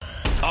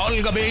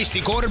algab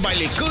Eesti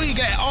korvpalli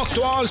kõige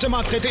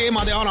aktuaalsemate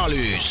teemade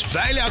analüüs.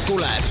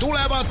 Väljakule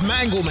tulevad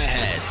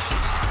Mängumehed.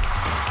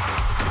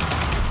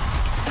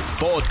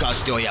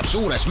 Podcasti hoiab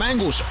suures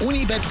mängus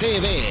Unibet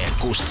TV,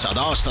 kust saad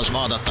aastas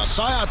vaadata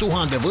 100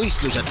 000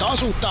 võistluse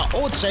tasuta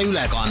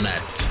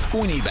otseülekannet.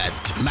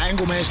 Unibet,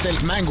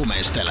 mängumeestelt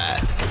mängumeestele.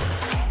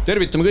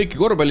 Tervitame kõiki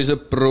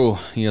korvpallisõpru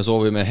ja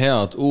soovime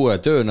head uue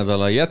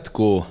töönädala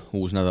jätku.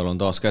 Uus nädal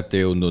on taas kätte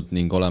jõudnud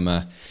ning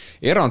oleme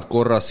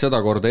erandkorras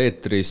sedakorda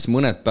eetris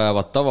mõned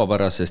päevad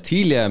tavapärasest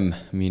hiljem,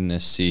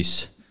 minnes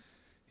siis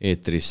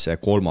eetrisse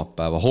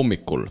kolmapäeva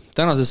hommikul.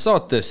 Tänases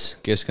saates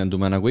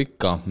keskendume nagu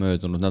ikka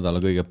möödunud nädala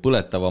kõige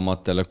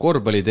põletavamatele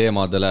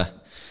korvpalliteemadele,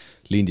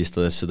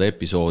 lindistades seda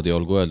episoodi,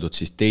 olgu öeldud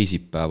siis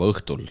teisipäeva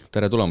õhtul.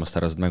 Tere tulemast,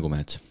 härrased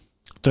mängumehed!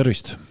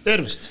 Tervist!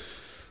 Tervist!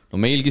 No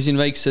meilgi siin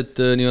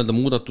väiksed nii-öelda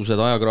muudatused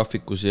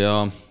ajagraafikus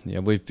ja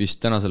võib vist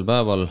tänasel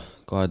päeval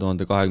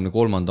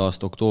 2023.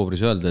 aasta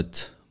oktoobris öelda,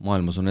 et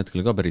maailmas on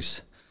hetkel ka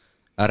päris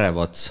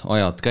ärevad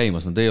ajad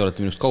käimas. No teie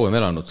olete minust kauem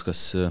elanud.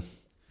 Kas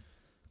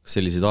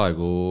selliseid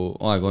aegu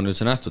on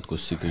üldse nähtud,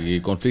 kus ikkagi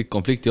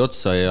konflikti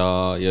otsa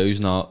ja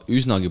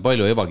üsnagi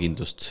palju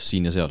ebakindlust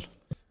siin ja seal?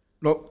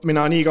 No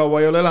mina nii kaua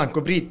ei ole elanud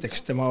kui Priit,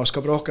 eks tema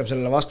oskab rohkem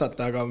sellele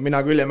vastata, aga mina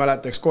küll ei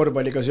mäletaks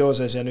korvpalliga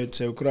seoses ja nüüd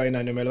see Ukraina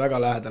on ju meil väga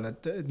lähedal,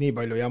 et nii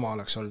palju jama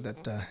oleks olnud,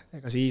 et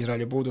ega see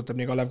Iisraeli puudutab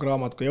nii Kalev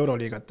Cramo kui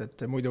Euroliigat,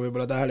 et muidu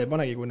võib-olla tähele ei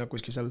panegi, kui nad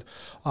kuskil seal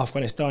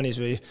Afganistanis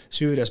või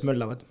Süürias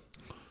möllavad.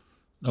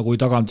 No kui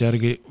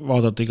tagantjärgi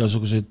vaadata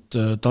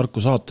igasuguseid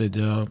tarku saateid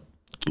ja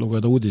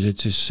lugeda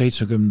uudiseid, siis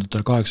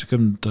 70-ndatel,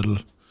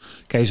 80-ndatel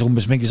käis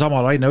umbes mingi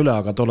sama laine üle,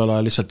 aga tollel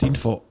ajal lihtsalt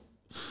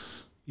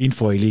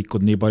info ei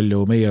liikud nii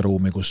palju meie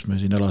ruumi, kus me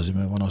siin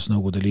elasime vanas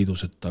Nõukogude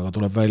Liidus, aga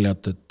tuleb välja,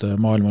 et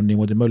maailm on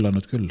niimoodi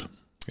möllanud küll.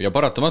 Ja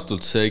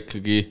paratamatult see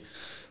ikkagi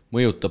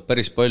mõjutab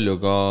päris palju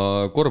ka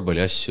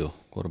korvpalli asju.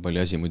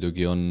 Korvpalli asi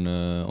muidugi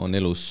on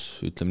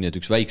elus, ütleme nii, et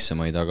üks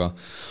väiksemaid, aga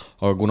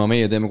kuna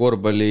meie teeme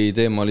korvpalli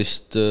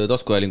teemalist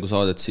taskuhäälingu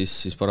saadet,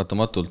 siis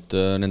paratamatult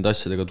nende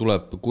asjadega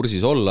tuleb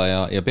kursis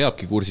olla ja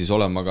peabki kursis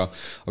olema,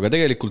 aga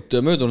tegelikult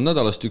möödunud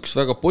nädalast üks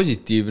väga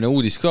positiivne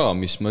uudis ka,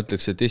 mis ma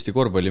ütleks, et Eesti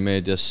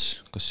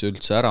korvpallimeedias kas see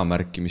üldse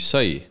äramärkimist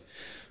sai,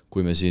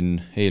 kui me siin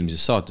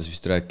eelmises saates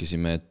vist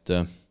rääkisime,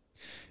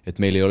 et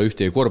meil ei ole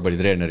ühtegi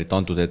korvpallitreenerit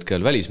antud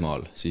hetkel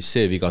välismaal, siis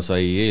see viga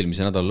sai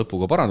eelmise nädala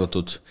lõpuga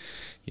parandatud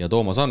ja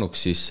Toomas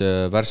Annuks siis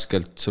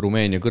värskelt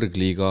Rumeenia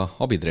kõrgliiga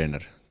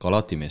abitreener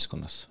Galati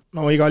meeskonnas.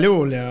 No igal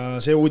juhul ja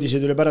see uudis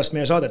tuli pärast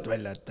meie saadet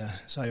välja, et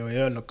sa ju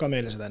ei öelnud ka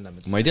meile seda enne.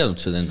 Ma ei teadnud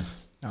seda enne.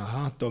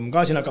 Aha, Tom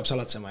ka siin hakkab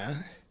salatsema, jah?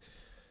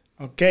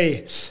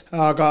 Okei,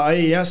 aga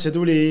ei jah, see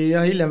tuli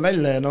hiljem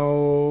välja ja no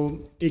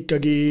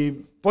ikkagi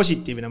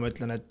positiivne, ma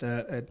ütlen,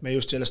 et me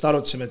just sellest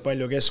arutasime, et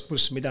palju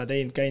kus mida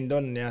teinud käinud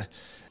on ja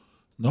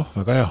noh,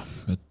 väga hea,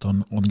 et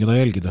on keda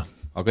jälgida.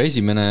 Aga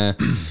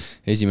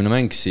esimene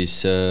mäng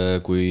siis,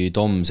 kui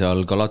Tom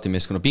seal Galati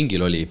meeskonna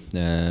pingil oli,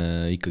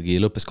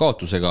 ikkagi lõppes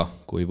kaotusega,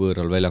 kui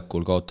võõral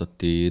väljakul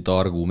kaotati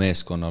Targu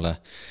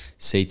meeskonnale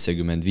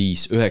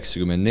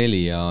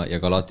 75-94 ja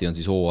Galati on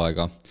siis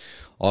hooaega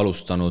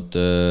alustanud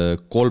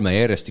 3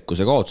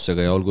 järjestikuse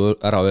kaotusega ja olgu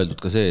ära öeldud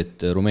ka see,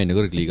 et Rumeenia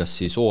kõrgliigas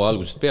siis hooaja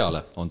algusest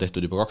peale on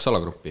tehtud juba 2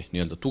 alagruppi,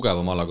 nii-öelda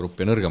tugevam alagrupp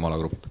ja nõrgem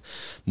alagrupp,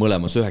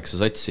 mõlemas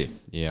 9 satsi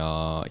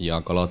ja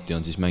Galati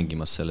on siis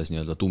mängimas selles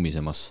nii-öelda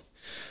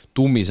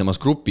tummisemas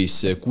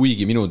grupis,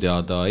 kuigi minu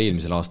teada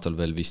eelmisel aastal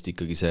veel vist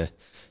ikkagi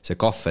see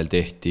kahvel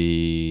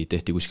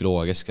tehti kuskil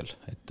hooaja keskel,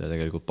 et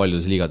tegelikult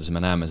paljudes liigades me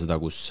näeme seda,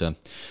 kus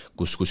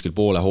kuskil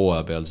poole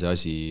hooaja peal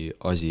see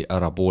asi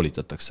ära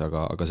poolitatakse,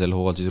 aga sel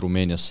hooajal siis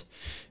Rumeenias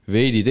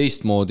veidi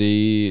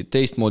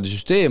teistmoodi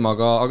süsteem,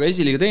 aga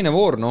esiliiga teine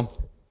voor,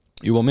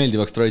 juba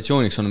meeldivaks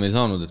traditsiooniks on meil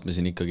saanud, et me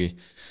siin ikkagi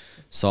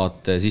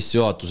saate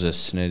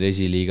sissejuhatuses need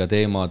esiliiga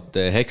teemad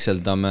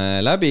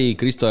hekseldame läbi.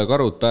 Kristo ja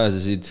Karud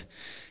pääsesid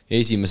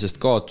esimesest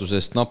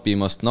kaotusest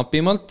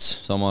napimalt,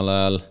 samal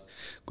ajal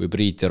kui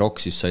Priit ja Rock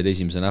siis said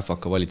esimese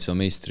nähvaka valitseva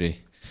meistri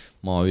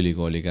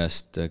Maaülikooli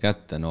käest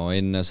kätte. No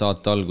enne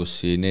saate algust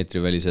siin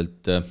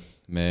eetriväliselt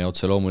me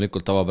otse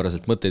loomulikult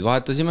tavapäraselt mõtteid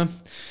vahetasime.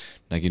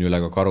 Nägin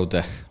üle ka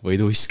Karude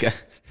võiduiske.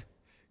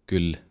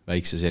 Küll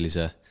väikse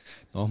sellise,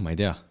 ma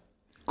ei tea.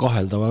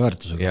 Kaheldava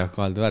väärtusega. Jah,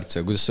 kaheldava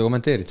väärtusega. Kuidas sa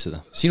kommenteerid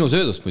seda? Sinu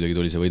söödust muidugi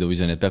tuli see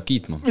võiduvision, et peab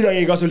kiitma.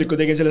 Midagi kasulikku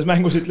tegin selles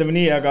mängus, ütleme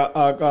nii,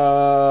 aga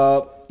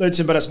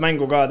ütlesin pärast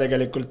mängu ka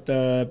tegelikult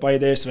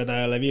Paide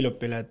eestvedajale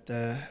Viilupile, et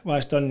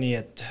vahest on nii,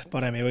 et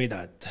parem ei võida,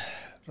 et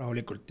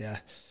rahulikult ja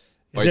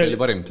Paide oli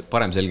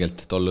parem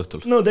selgelt tol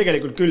õhtul. No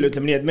tegelikult küll,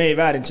 ütleme nii, et me ei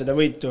väärinud seda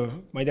võitu.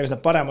 Ma ei tea, kas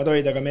nad paremad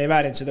hoid, aga me ei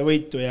väärinud seda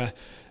võitu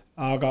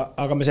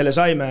aga me selle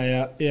saime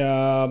ja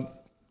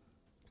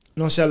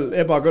seal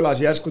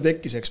ebakõlasi järsku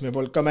tekkis, eks me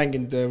polnud ka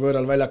mänginud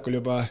võõral väljakul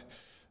juba,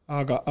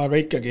 aga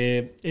ikkagi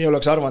ei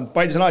oleks arvanud,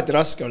 Paides on alati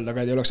raske olnud,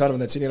 aga ei oleks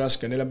arvanud, et see nii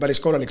raske. Neil on päris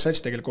korralik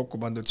sats tegelikult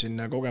kokku pandud siin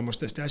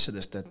kogemustest ja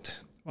asjadest, et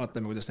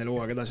vaatame, kuidas neil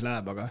hooaeg edasi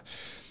läheb,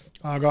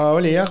 aga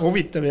oli jah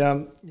huvitav ja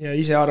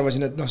ise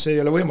arvasin, et see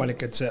ei ole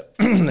võimalik, et see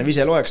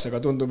vise loeks,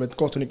 aga tundub, et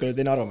kohtunik oli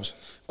teine arvamus.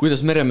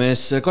 Kuidas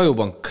meremees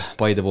Kajupank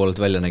Paide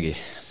poolelt välja nägi?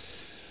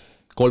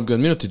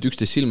 30 minutit,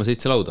 11 silma,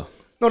 7 lauda.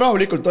 No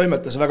rahulikult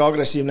toimetas, väga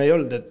agressiivne ei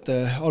olnud, et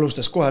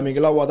alustas kohe mingi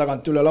laua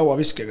tagant üle laua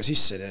viskega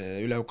sisse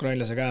üle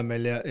ukrainlase käe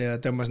meil ja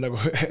tõmbas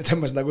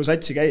nagu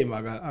satsi käima,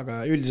 aga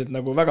üldiselt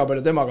nagu väga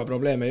palju temaga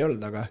probleeme ei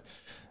olnud,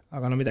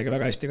 aga no midagi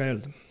väga hästi ka ei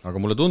olnud. Aga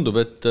mulle tundub,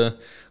 et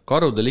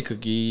karudel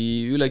ikkagi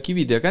üle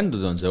kivide ja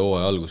kändude on see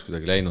hooaja algus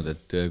kuidagi läinud,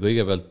 et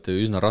kõigepealt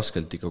üsna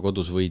raskelt ikka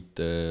kodus võit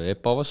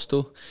EPA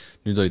vastu,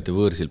 nüüd olite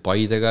võõrsil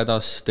Paidega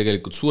hädas,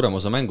 tegelikult suurem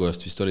osa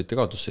mängujast vist olite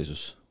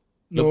kaotusseisus.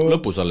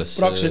 Lõpus alles.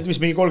 Praktiliselt vist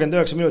mingi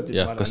 39 minutit.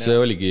 Jah, kas see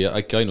oligi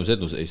äkki ainus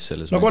eduseis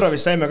selles mängus? No korra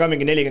vist saime ka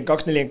mingi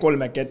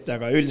 42-43 äkki ette,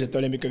 aga üldiselt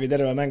olime ikkagi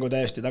terve mängu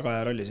täiesti taga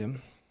ja rollis.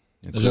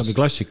 Ja see ongi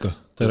klassika.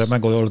 Terve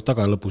mängu oled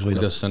taga ja lõpus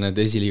võidab. Kuidas sa need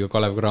esiliiga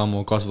Kalev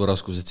Cramo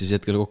kasvuraskused siis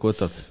hetkel kokku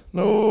võtad?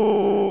 No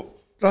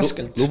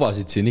raskelt.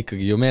 Lubasid siin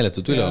ikkagi ju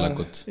meeletut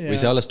üleolekut või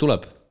see alles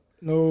tuleb?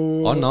 No,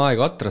 anna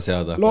aega atra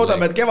seada.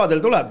 Loodame, et kevadel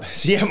tuleb.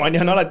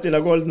 Siiamaani on alati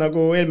nagu olnud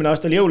nagu eelmine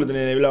aasta oli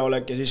jõuludeni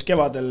üleolek ja siis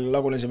kevadel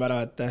lagunesime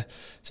ära, et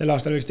selle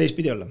aastal võiks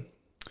teistpidi olla.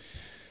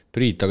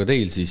 Priit, aga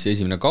teil siis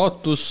esimene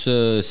kaotus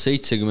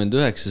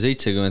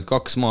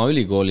 79-72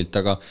 Maaülikoolilt,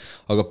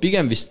 aga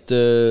pigem vist,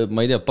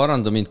 ma ei tea,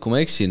 paranda mind, kui ma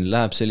eksin,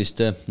 läheb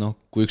selliste,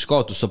 kui üks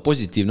kaotus saab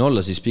positiivne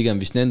olla, siis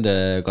pigem vist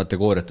nende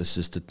kategooriates,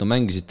 sest et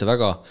mängisite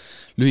väga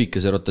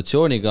lühikese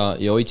rotatsiooniga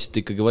ja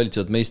hoidsite ikkagi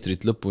valitsevat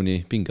meistrit lõpuni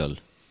pinge all.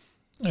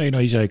 Ei,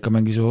 ise ikka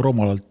mängis ju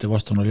romalalt ja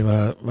vastun oli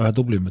vähe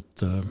tublim,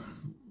 et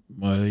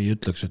ma ei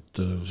ütleks, et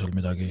seal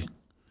midagi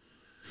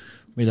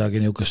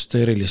niisugust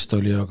erilist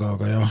oli,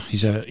 aga jah,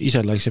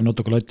 ise läksime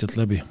natuke latialt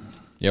läbi.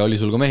 Ja oli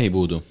sul ka mehi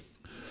puudu?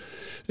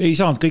 Ei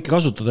saanud kõike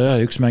kasutada ja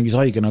üks mängis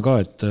haigena ka,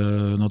 et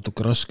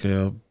natuke raske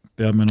ja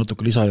peame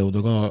natuke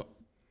lisajõudu ka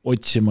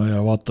otsima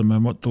ja vaatame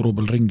turu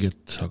peal ringi,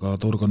 aga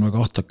turg on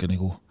väga ahtake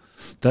nagu.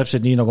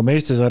 Täpselt nii nagu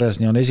meestesarjas,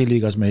 nii on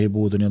esiliigas mehi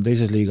puudu, nii on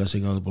teises liigas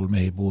igal pool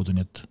mehi puudu,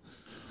 nii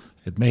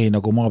et mehi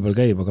nagu maa peal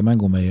käib, aga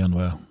mängumehi on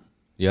vaja.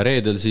 Ja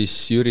reedel siis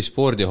Jüri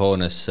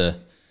spordihoonesse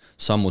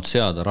sammud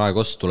seada,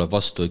 Raekost tuleb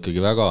vastu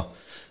ikkagi väga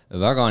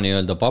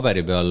nii-öelda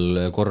paberi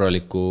peal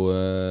korraliku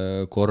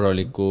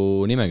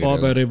nimekirjaga.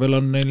 Paberi peal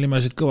on neil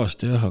nimesid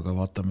kõvasti, aga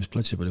vaatame, mis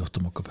platsi peal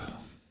juhtuma hakkab.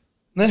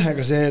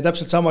 Aga see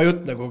täpselt sama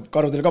jutt, nagu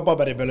karudel ka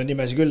paberi peal on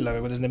nimesi küll, aga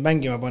kuidas need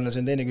mängima panna,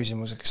 see on teine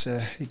küsimus, eks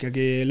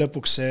ikkagi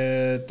lõpuks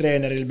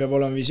treeneril peab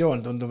olema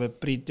visioon, tundub, et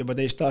Priit juba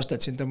teist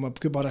aastat siin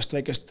tõmbab kübarast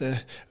väikest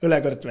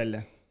õlekõrt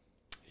välja.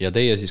 Ja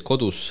teie siis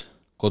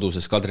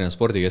koduses Kadrina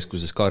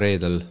spordikeskuses ka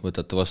reedel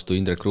võtate vastu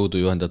Indrek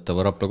Ruudu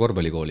juhendatava Rapla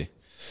korvpallikooli?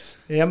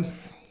 Jah,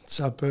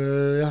 saab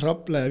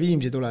Rapla ja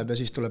Viimsi tuleb ja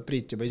siis tuleb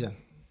Priit juba ise.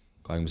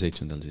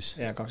 27. siis?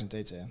 Jah,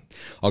 27, jah.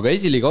 Aga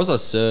esiliiga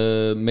osas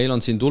meil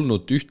on siin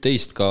tulnud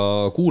üht-teist ka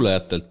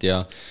kuulajatelt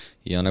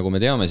ja nagu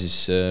me teame,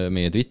 siis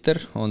meie Twitter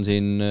on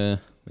siin,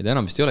 me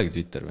enam vist ei olegi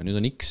Twitter või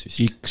nüüd on X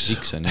vist.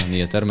 X on jah,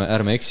 nii et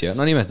ärme eksi.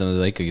 No nimetame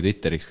teda ikkagi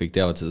Twitteriks, kõik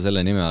teavad seda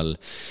selle nime all.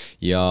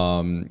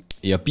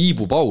 Ja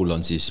Piibu Paul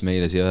on siis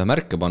meile siia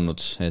märke pannud,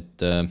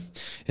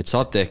 et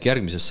saate ehk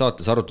järgmises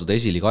saates arutada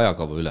esiliiga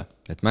ajakava üle.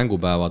 Et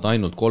mängupäevad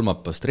ainult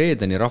kolmapäevast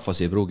reedeni, rahvas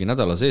ei pruugi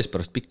nädala sees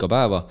pärast pikka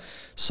päeva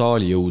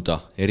saali jõuda,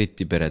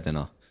 eriti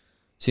peredena.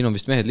 Siin on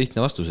vist mehed lihtne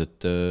vastus,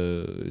 et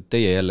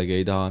teie jällegi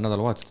ei taha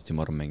nädalavahetuseti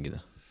marm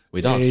mängida.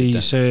 Või tahaksite?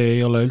 Ei, see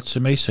ei ole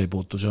üldse meisse ei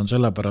puutu, see on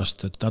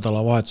sellepärast, et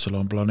nädalavahetusel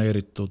on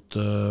planeeritud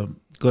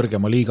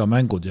kõrgema liiga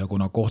mängud ja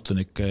kuna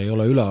kohtunikke ei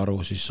ole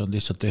ülearu, siis on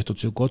lihtsalt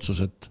tehtud siuke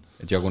otsus, et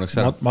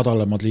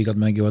madalamad liigad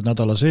mängivad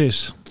nädala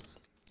sees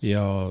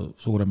ja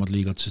suuremad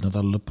liigad siis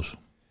nädala lõpus.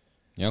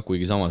 Ja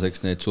kuigi samas,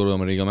 eks need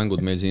suuremariiga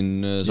mängud meil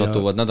siin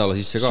satuvad nädala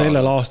sisse ka.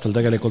 Sellel aastal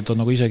tegelikult on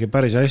nagu isegi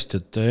päris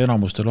hästi, et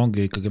enamustel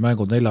ongi ikkagi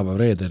mängud neljapäev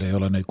reedel, ei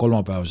ole neid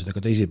kolmapäevasid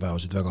ega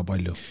teisipäevasid väga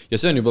palju. Ja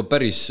see on juba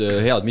päris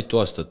head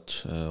mitu aastat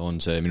on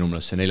see minu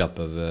meelest see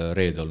neljapäev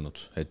reede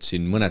olnud. Et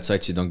siin mõned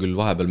satsid on küll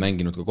vahepeal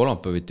mänginud ka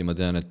kolmapäeviti, ma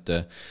tean, et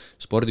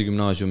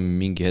spordigümnaasium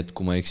mingi hetk,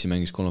 kui ma eksi,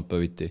 mängis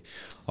kolmapäeviti.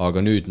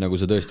 Aga nüüd, nagu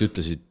sa tõesti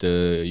ütlesid,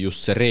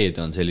 just see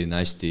reede on selline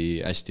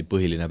hästi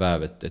põhiline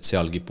päev, et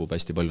seal kipub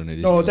hästi palju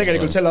neid. No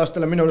tegelikult selle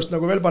aastal on minu arust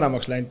nagu veel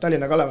paremaks läinud.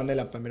 Tallinna Kalev on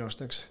neljapäev minu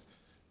arust, eks.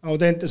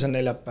 Audentes on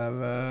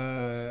neljapäev.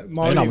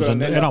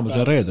 Enamus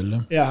on reedel,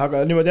 jah. Jah,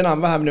 aga niimoodi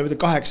enam-vähem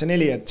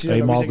 8-4.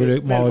 Ei,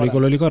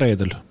 Maaülikool oli ka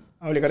reedel.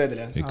 Oli ka reedel,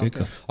 jah?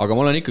 Ikka. Aga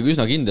ma olen ikkagi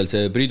üsna kindel,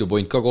 see Priidu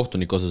point ka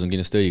kohtuniku osas on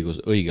kindlasti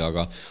õige,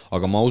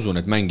 aga ma usun,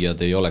 et mängijad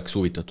ei oleks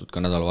huvitatud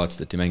ka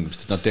nädalavahetusteti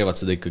mängimist, et nad teevad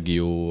seda ikkagi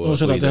ju no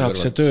seda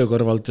tehakse töö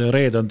kõrvalt ja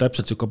reede on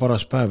täpselt siuke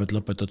paras päev, et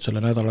lõpetad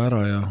selle nädala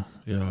ära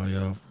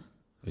ja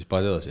siis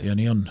paned edasi. Ja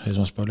nii on,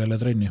 esmaspäeval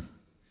jälle trenni.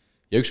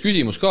 Ja üks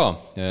küsimus ka,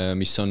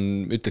 mis on,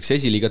 ütleks,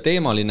 esiliiga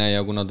teemaline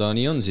ja kuna ta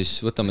nii on, siis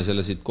võtame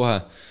selle siit kohe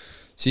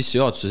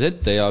sissejuhatuses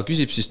ette ja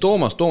küsib siis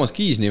Toomas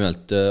Kiis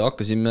nimelt.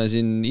 Hakkasime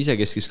siin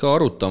isekeskis ka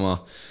arutama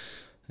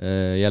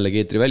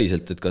jällegi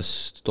eetriväliselt, et kas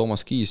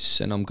Toomas Kiis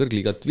enam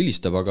kõrgliigat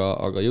vilistab,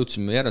 aga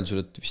jõudsime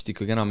järeldusele, et vist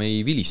ikkagi enam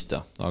ei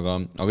vilista. Aga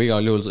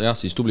igal juhul, jah,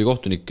 siis tubli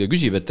kohtunik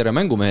küsib, et tere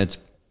mängumehed,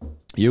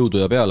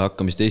 jõudu ja peale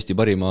hakkamist Eesti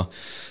parima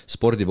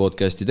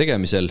spordipodcasti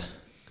tegemisel.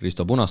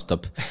 Risto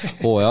punastab.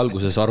 Hooaja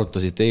alguses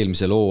arutasite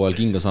eelmisel hooajal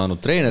kinga saanud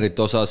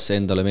treenerite osas.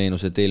 Endale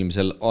meenus, et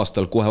eelmisel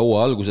aastal kohe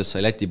hooaja alguses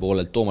sai Läti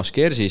poolelt Toomas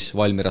Kersis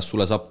Valmiras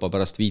Sule Sappa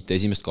pärast 5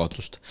 esimest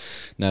kaotust.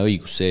 Näe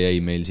õigus, see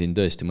jäi meil siin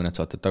tõesti mõned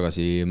saated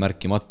tagasi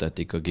märkimata,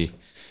 et ikkagi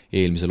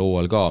eelmisel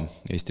hooajal ka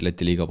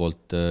Eesti-Läti liiga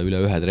poolt üle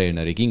 1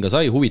 treeneri kinga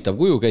sai. Huvitav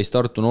kuju, käis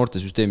Tartu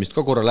noortesüsteemist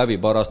ka korra läbi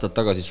paar aastat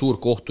tagasi suur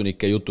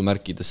kohtunike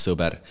jutumärkides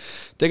sõber.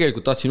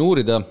 Tegelikult tahtsin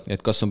uurida,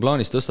 et kas on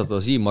plaanis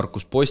tõstatada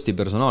Siim-Markus Posti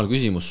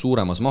personaalküsimus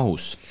suuremas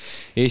mahus.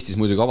 Eestis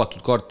muidugi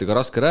avatud kaartega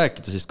raske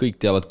rääkida, sest kõik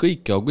teavad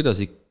kõike, aga kuidas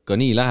ikka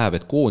nii läheb,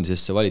 et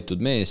koondisesse valitud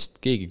meest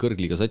keegi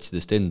kõrgliiga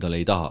satsidest endale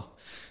ei taha.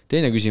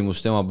 Teine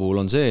küsimus tema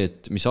puhul on see,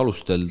 et mis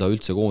alustel ta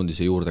üldse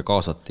koondise juurde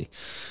kaasati.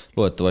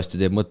 Loodetavasti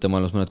teeb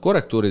mõttemaailmas mõned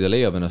korrektuurid ja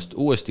leiab ennast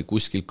uuesti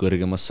kuskil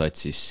kõrgemas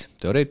satsis.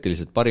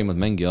 Teoreetiliselt parimad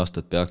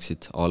mängiaastad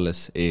peaksid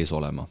alles ees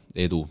olema.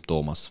 Edu,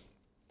 Toomas.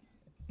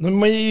 No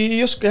ma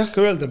ei oska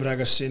öelda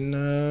praegu siin,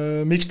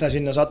 miks ta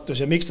sinna sattus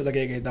ja miks teda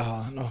keegi ei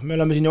taha. Me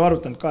oleme siin ju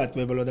arutanud ka, et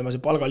võib-olla tema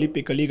see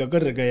palgalipik on liiga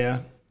kõrge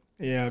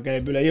ja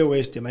käib üle jõu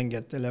Eesti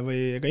mängijatele või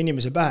ega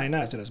inimese pähe ei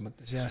näe selles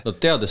mõttes. No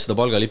teades seda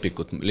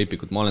palgalipikut,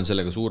 ma olen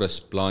sellega suures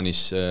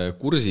plaanis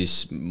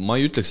kursis. Ma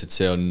ei ütleks, et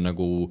see on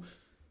nagu,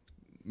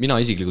 mina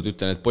isiklikult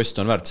ütlen, et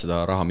Post on väärt seda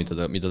raha, mida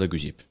ta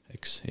küsib.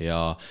 Eks?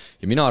 Ja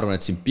mina arvan,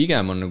 et siin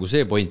pigem on nagu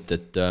see point,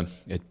 et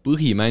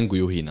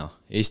põhimängujuhina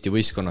Eesti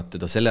võistkonnad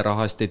teda selle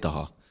raha eest ei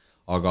taha,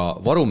 aga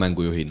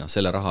varumängujuhina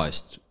selle raha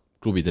eest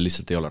klubidel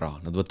lihtsalt ei ole raha,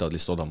 nad võtavad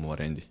lihtsalt odavama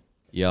variandi.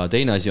 Ja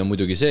teine asi on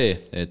muidugi see,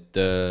 et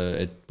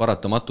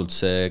paratamatult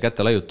see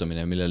käte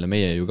laiutamine, millele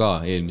meie ju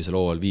ka eelmisel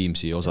hooajal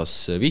Viimsi osas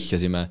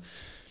vihjasime,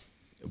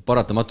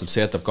 paratamatult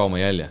see jätab ka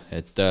oma jälje.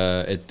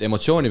 Et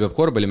emotsiooni peab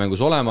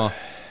korvpallimängus olema,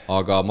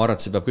 aga ma arvan,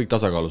 et see peab kõik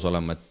tasakaalus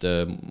olema, et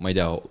ma ei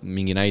tea,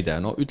 mingi näide,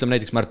 no ütleme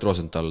näiteks Märt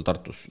Rosenthal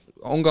Tartus,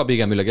 on ka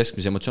pigem üle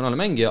keskmise emotsionaalne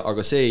mängija,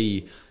 aga see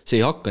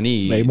ei hakka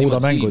nii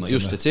silma,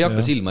 just, et see ei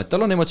hakka silma, et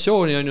tal on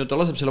emotsiooni, on ju, ta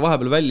laseb selle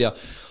vahepeal välja,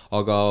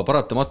 aga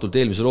paratamatult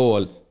eelmisel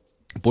hooajal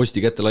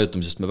Posti kätte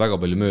laiutamisest me väga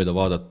palju mööda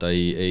vaadata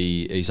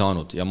ei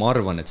saanud ja ma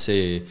arvan, et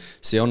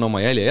see on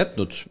oma jälje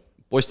jätnud.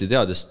 Posti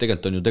teades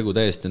tegelikult on ju tegu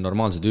täiesti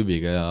normaalse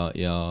tüübiga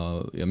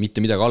ja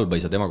mitte midagi halba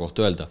ei saa tema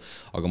kohta öelda,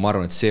 aga ma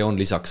arvan, et see on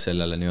lisaks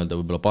sellele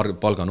nii-öelda võib-olla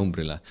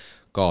palganumbrile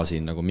ka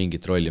siin nagu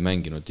mingit rolli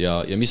mänginud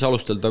ja mis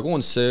alustel ta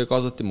koondisse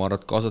kaasati, ma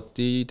arvan, et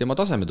kaasati tema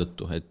taseme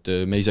tõttu, et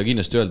me ei saa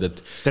kindlasti öelda, et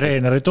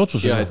treenerite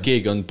otsusega. Et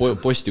keegi on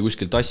Posti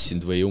kuskil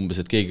tassinud või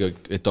umbes,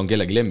 et on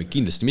kellegi lemmik,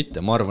 kindlasti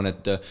mitte. Ma arvan,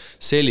 et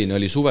selline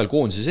oli suvel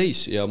koondise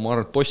seis ja ma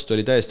arvan, et Post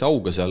oli täiesti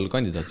auga seal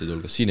kandidaatide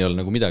hulgas, siin ei ole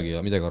nagu midagi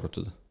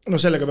arutada. No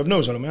sellega peab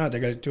nõus olema, jah,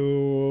 tegelikult ju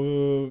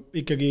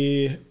ikkagi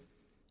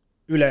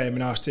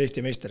üle-eelmine aasta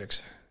Eesti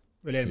meisteriks.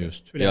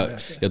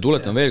 Ja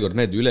tuletan veel kord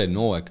meelde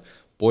üle-eelmine hooaeg,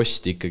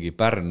 Post ikkagi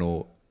Pärnu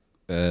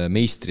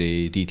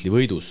meistritiitli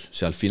võidus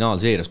seal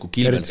finaalseerias, kui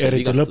Kilvel sai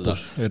vigastada,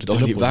 ta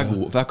oli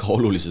väga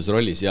olulises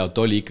rollis ja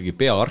ta oli ikkagi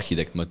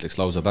peaarhitekt, ma ütleks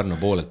lausa Pärnu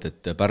poolelt,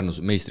 et Pärnu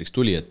meistriks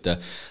tuli, et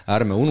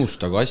ärme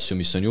unustagu asju,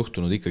 mis on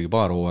juhtunud ikkagi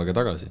paar hooaega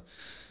tagasi.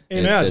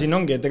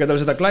 Siin ongi, et ega tal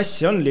seda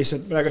klassi on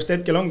lihtsalt praegust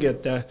hetkel ongi,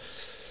 et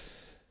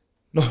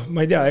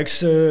ma ei tea, eks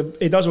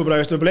ei tasu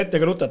praegust võib-olla ette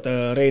ka rutata,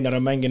 Reinar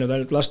on mänginud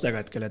ainult lastega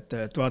hetkel,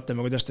 et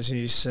vaatame, kuidas ta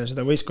siis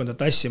seda võistkonda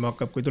tassima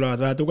hakkab, kui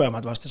tulevad vähe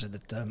tugevamad vastased,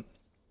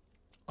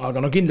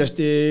 aga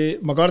kindlasti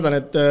ma kardan,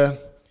 et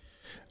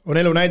on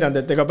elu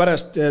näidanud, et ega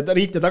pärast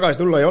riite tagasi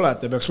tulla ei ole,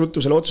 et ta peaks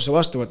ruttu selle otsuse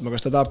vastu võtma,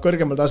 kas ta tahab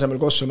kõrgemal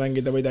tasemel kossu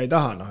mängida või ta ei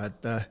taha,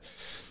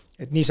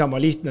 et niisama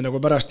lihtne nagu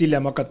pärast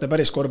hiljem hakata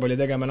päris korvpalli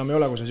tegema enam ei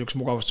ole, kui sa niisuguse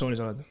mugavustsoonis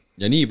oled.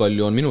 Ja nii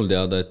palju on minul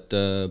teada, et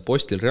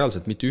Postil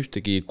reaalselt mitte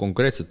ühtegi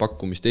konkreetset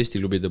pakkumist Eesti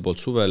klubide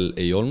poolt suvel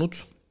ei olnud.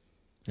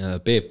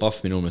 Peep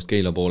Pahv minu meelest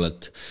Keila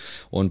poolelt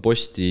on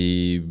Posti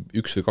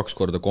 1 või 2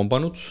 korda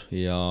kombanud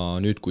ja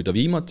nüüd, kui ta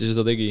viimati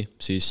seda tegi,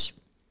 siis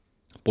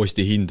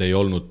Posti hind ei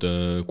olnud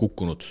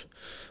kukkunud,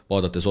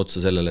 vaadates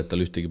otsa sellele, et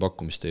tal ühtegi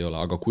pakkumist ei ole.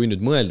 Aga kui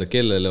nüüd mõelda,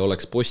 kellele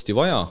oleks Posti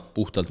vaja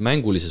puhtalt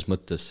mängulises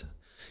mõttes,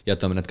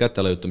 jätame need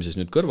kätelajutamises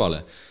nüüd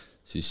kõrvale,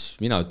 siis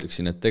mina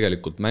ütleksin, et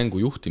tegelikult mängu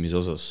juhtimise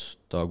osas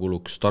ta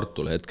kuluks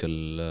Tartule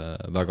hetkel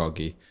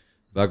vägagi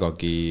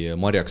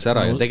marjaks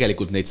ära ja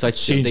tegelikult neid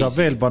satsi siin saab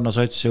veel panna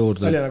satsi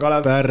juurde,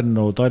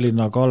 Pärnu,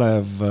 Tallinna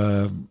Kalev,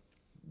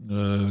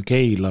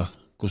 Keila,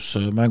 kus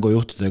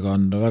mängujuhtidega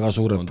on väga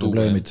suured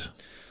probleemid.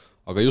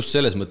 Aga just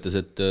selles mõttes,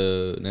 et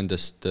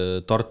nendest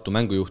Tartu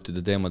mängujuhtide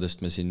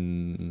teemadest me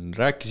siin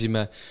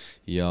rääkisime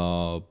ja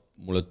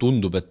mulle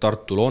tundub, et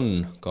Tartul on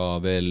ka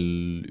veel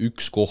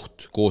üks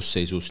koht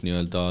koosseisus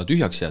nii-öelda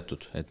tühjaks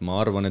jäetud, et ma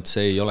arvan, et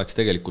see ei oleks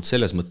tegelikult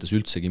selles mõttes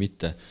üldsegi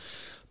mitte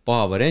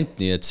paha variant,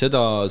 nii et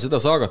seda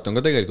saagat on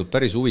ka tegelikult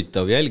päris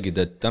huvitav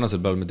jälgida, et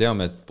tänasel päeval me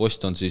teame, et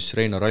Post on siis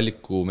Reinar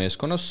Alliku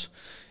meeskonnas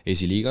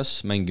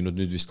esiliigas, mänginud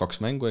nüüd vist 2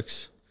 mängu,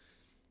 eks?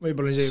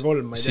 Võib-olla isegi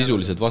 3, ma ei tea.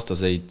 Sisuliselt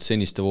vastaseid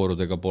seniste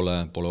voorudega pole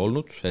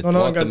olnud. Et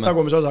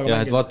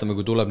vaatame,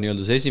 kui tuleb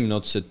nii-öelda see esimene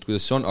ots, et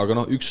kuidas see on,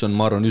 aga üks on,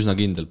 ma arvan, üsna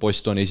kindel.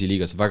 Post on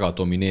esiliigas väga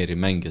domineeriv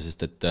mängija,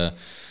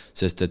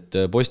 sest et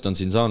Post on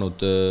siin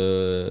saanud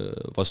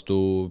vastu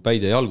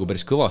päid ja jalgu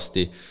päris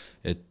kõvasti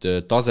et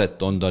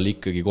taset on tal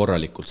ikkagi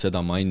korralikult, seda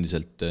ma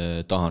endiselt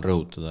tahan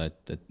rõhutada,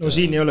 et no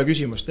siin ei ole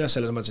küsimust jah,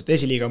 selles mõttes, et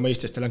esiliiga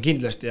mõistes tal on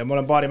kindlasti ja ma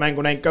olen paari mängu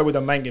näinud ka, kui ta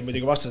on mänginud,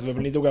 muidugi vastas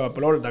võib-olla nii tugevad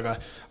pole olnud,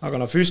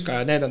 aga no füüska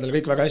ja need on tal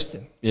kõik väga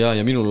hästi. Ja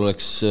minul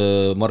oleks,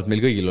 ma arvan,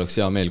 meil kõigil oleks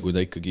hea meel, kui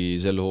ta ikkagi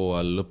sel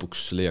hooajal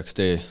lõpuks leiaks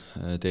tee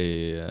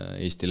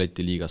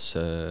Eesti-Läti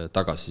liigasse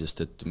tagasi,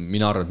 sest et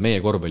mina arvan, et meie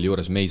korvpalli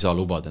juures me ei saa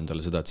lubada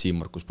endale seda, et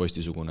Siim-Markus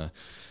Posti-sugune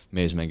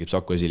mees mängib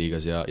Saku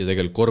esiliigas ja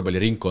tegelikult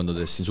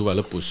korvpalliringkondades siin suve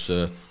lõpus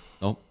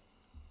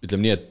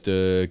ütleme nii, et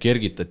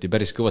kergitati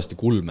päris kõvasti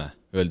kulme,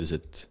 öeldes,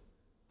 et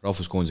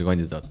rahvuskoondise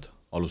kandidaat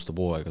alustab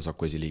hooaega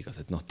Saku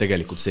esiliigas, et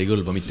tegelikult see ei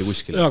kõlba mitte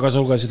kuskile. Ja, aga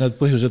sa lugesid need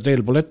põhjused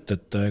eelpool ette,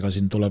 et ega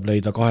siin tuleb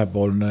leida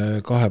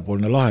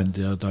kahepoolne lahend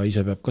ja ta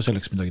ise peab ka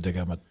selleks midagi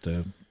tegema, et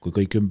kui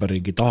kõik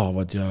ümberringi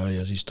tahavad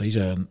ja siis ta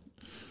ise on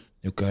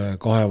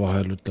niisugune kahe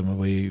vahel, ütleme,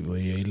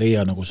 või ei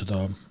leia nagu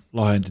seda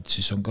lahendit,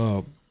 siis on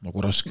ka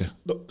nagu raske.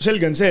 No,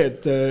 selge on see,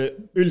 et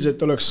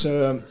üldiselt oleks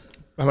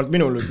vähemalt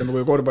minul, ütleme,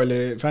 kui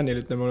korvpallifännil,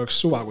 ütleme, oleks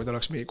suva, kui ta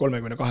oleks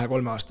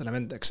 32-3 aastane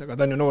vend, eks, aga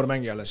ta on ju noor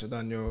mängi alles ja ta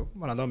on ju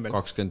vana tammel.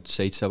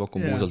 27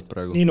 pakkum puusalt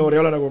praegu. Nii noor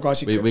ei ole nagu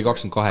Kaasik. Või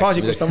 28.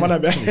 Kaasikust on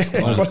vanem, jah.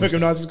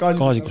 30-aastas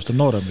Kaasikust on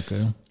noorem ikka,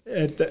 jah.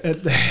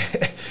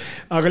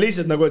 Aga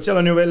lihtsalt nagu, et seal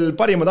on ju veel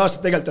parimad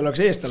aastad tegelikult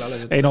oleks eestal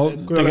alles. Ei no,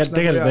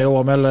 tegelikult me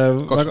jõuame jälle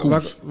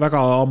väga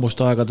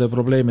ammuste aegade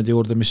probleemide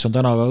juurde, mis on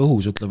täna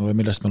õhus, ütleme, või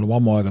millest me oleme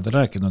ammu aegade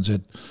rääkinud, on see,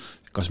 et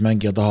kas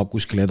mängija tahab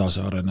kuskil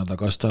edasi areneda,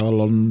 kas ta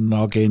on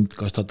agent,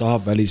 kas ta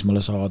tahab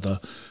välismaale saada,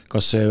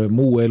 kas see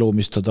muu elu,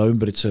 mis ta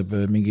ümbritseb,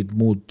 mingid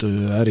muud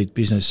ärid,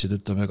 businessid,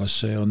 ütleme,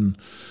 kas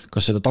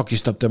seda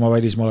takistab tema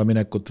välismaale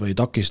minekut või ei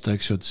takista,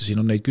 eks ju, et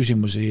siin on neid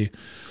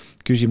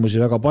küsimusi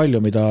väga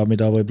palju,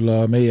 mida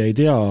võib-olla meie ei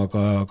tea,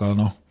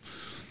 aga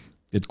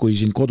et kui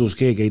siin kodus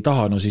keegi ei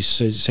taha, no siis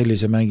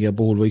sellise mängija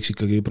puhul võiks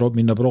ikkagi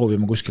minna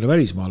proovima kuskile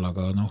välismaale,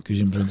 aga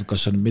küsimus on,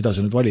 kas mida sa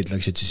nüüd valid,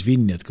 läksid siis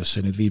Vinni, et kas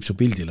see nüüd viib su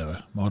pildile või?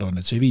 Ma arvan,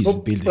 et see ei vii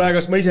pildile.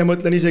 Praegast ma ise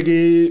mõtlen isegi,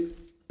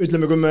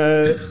 ütleme, kui me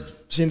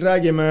siin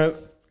räägime,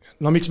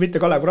 miks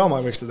mitte Kalev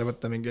Cramo võiks teda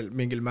võtta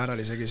mingil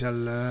määral isegi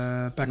seal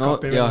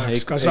back-upi või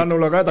kas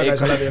Rannulaga häda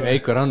läbi või?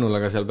 Eiko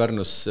Rannulaga seal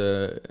Pärnus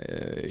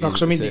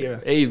Raksu mindiga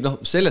või? Ei,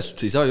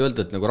 sellest ei saa ju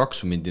öelda, et nagu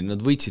Raksu mindi, nad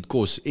võitsid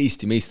koos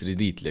Eesti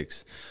meistritiitli,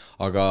 eks.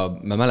 Aga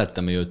me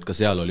mäletame ju, et ka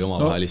seal oli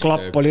omavahelist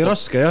klapp oli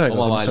raske, jah,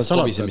 omavahelist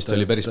tobisemist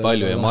oli päris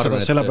palju ja ma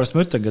arvan, sellepärast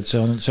ma ütlengi, et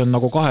see on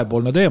nagu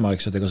kahepoolne teema,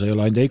 eks, et ega see ei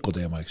ole ainult Eiko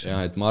teema, eks.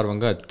 Ja, et ma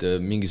arvan ka, et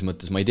mingis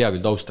mõttes ma ei tea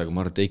küll tausta, aga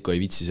ma arvan, et Eiko ei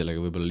vitsi sellega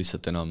võib-olla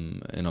lihtsalt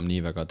enam nii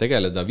väga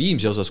tegeleda.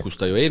 Viimsi osas,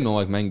 kus ta ju eelmine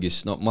aeg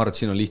mängis, ma arvan,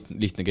 et siin on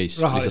lihtne case,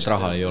 lihtsalt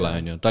raha ei ole,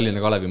 on ju.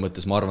 Tallinna Kalevi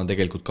mõttes ma arvan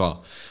tegelikult ka.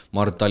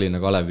 Ma arvan, et Tallinna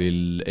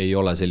Kalevil ei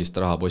ole sellist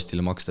raha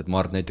Postile maksta, et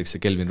ma arvan, näiteks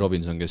see Kelvin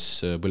Robinson,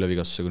 kes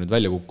põlevvigastusega nüüd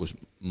välja kukkus,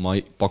 ma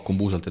pakun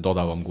puusalt, et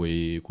odavam kui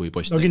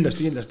Post. No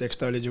kindlasti,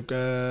 eks ta oli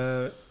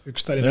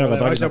üks Tallinna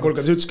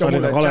asjapulkades ütles ka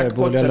mulle, et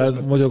jackpot selles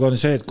mõttes. Muidugi on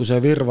see, et kui see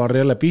virvar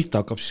jälle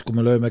pihta hakkab, siis kui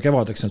me lööme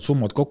kevadeks need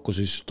summad kokku,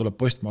 siis tuleb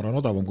Post, ma arvan,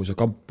 odavam, kui see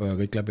kamp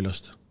kõik läbi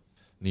lasta.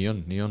 Nii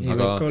on.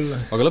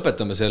 Aga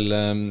lõpetame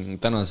selle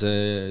tänase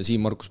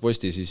Siim-Markus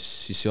Posti siis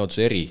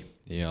seaduse eri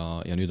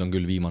ja nüüd on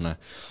küll viimane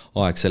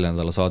aeg selle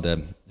nädala saade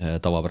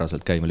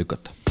tavapäraselt käima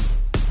lükata.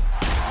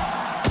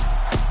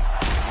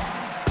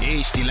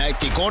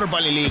 Eesti-Läti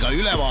korvpalliliiga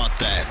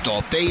ülevaate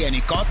toob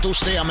teieni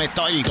katuste ja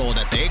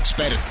metalltoodete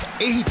ekspert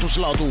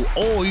Ehitusladu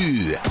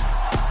OÜ.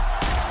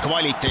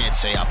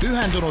 Kvaliteetse ja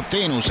pühendunud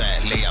teenuse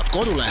leiad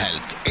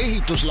kodulehelt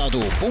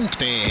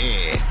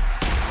ehitusladu.ee.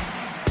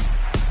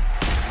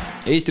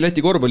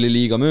 Eesti-Läti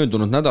korvpalliliiga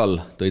möödunud nädal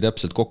tõi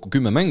täpselt kokku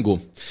 10 mängu,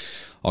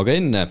 aga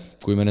enne,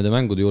 kui me nende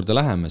mängude juurde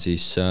läheme,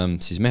 siis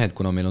mehed,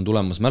 kuna meil on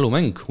tulemas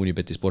mälumäng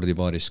Unibeti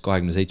spordibaaris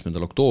 27.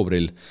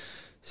 oktoobril,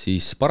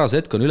 siis paras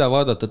hetk on üle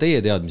vaadata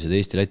teie teadmised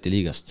Eesti-Läti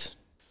liigast,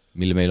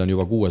 mille meil on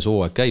juba 6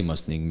 hooaeg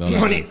käimas ning me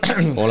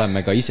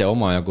oleme ka ise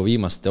omajagu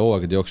viimaste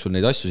hooaegade jooksul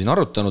neid asju siin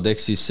arutanud,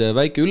 ehk siis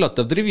väike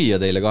üllatav trivia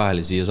teile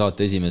kahele siia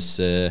saate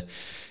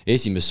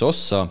esimesse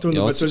ossa.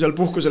 Tundub, et sul seal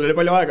puhkusel oli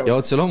palju aega. Ja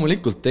otse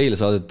loomulikult teile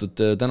saadetud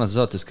tänase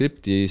saate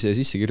skripti see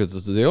sisse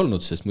kirjutatud ei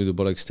olnud, sest muidu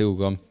poleks tegu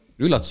ka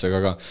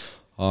üllatusega,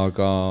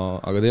 aga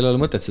teil ei ole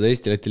mõtet seda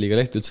Eesti-Läti liiga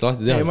lehti üldse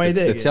lahti teha,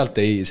 sest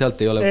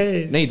sealt ei ole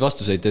neid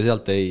vastuseid ja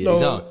sealt ei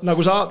saa.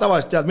 Nagu sa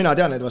tavaliselt tead, mina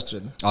tean neid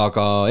vastuseid.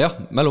 Aga jah,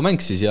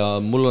 mälumäng siis ja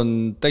mul on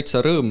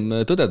täitsa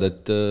rõõm tõdeda,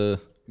 et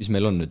mis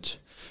meil on nüüd.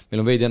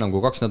 Meil on veidi enam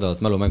kui 2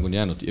 nädalat mälumänguni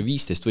jäänud ja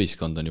 15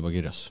 võistkonda on juba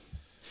kirjas.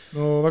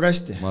 No väga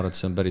hästi. Ma arvan, et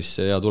see on päris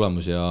hea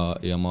tulemus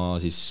ja ma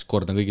siis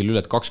kordan kõigil üle,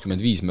 et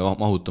 25 me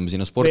mahutame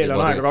sinna spordipaari. Veel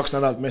on aega 2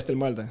 nädalat meestel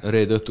mõelda.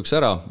 Reede õhtuks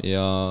ära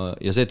ja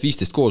see, et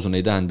 15 koos on,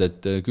 ei tähenda,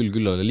 et küll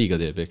ole liiga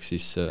teeb, ehk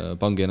siis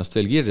pange ennast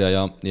veel kirja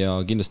ja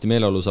kindlasti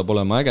meeleolu saab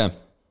olema äge.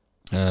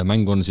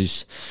 Mäng on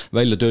siis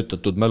välja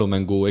töötatud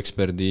mälumängu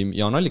eksperdi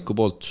Jaan Alliku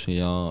poolt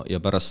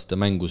ja pärast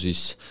mängu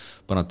siis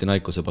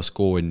Panathinaikose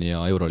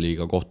Baskonia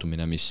Euroliiga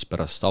kohtumine, mis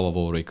pärast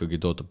avavooru ikkagi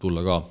tootab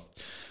tulla ka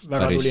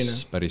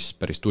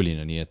päris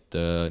tuline, nii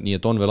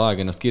et on veel aeg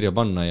ennast kirja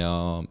panna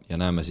ja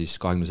näeme siis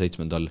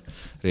 27.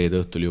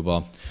 reede õhtul juba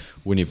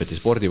Unibeti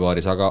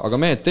spordibaaris, aga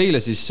mehed teile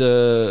siis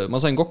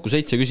ma sain kokku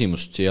 7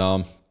 küsimust ja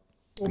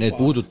Need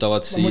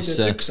puudutavad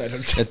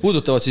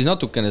siis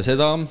natukene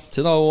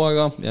seda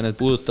hooaega ja need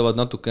puudutavad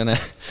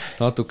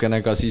natukene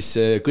ka siis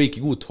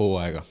kõiki 6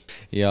 hooaega.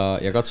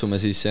 Ja katsume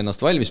siis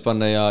ennast valmis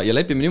panna ja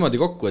lepime niimoodi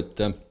kokku,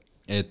 et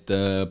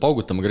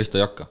paugutama Kristo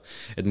ei hakka.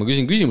 Et ma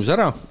küsin küsimuse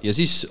ära ja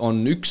siis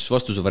on üks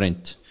vastuse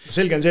variant.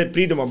 Selge on see, et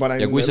Priidu ma panen...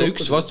 Ja kui see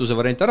üks vastuse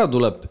variant ära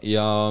tuleb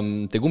ja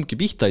te kumbki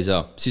pihta ei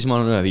saa, siis ma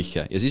annan ühe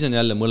vihje. Ja siis on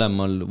jälle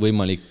mõlemal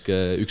võimalik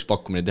üks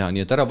pakkumine teha.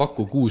 Nii et ära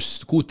pakku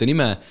 6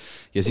 nime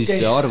ja siis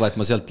arva, et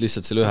ma sealt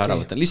lihtsalt selle ühe ära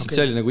võtan. Lihtsalt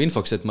see oli nagu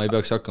infoks, et ma ei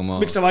peaks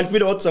hakkama... Miks sa vahelt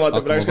minu otsa vaatad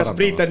praegu, kas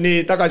Priit on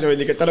nii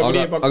tagasihoidlik, et ta nagu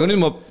nii pakku? Aga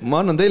nüüd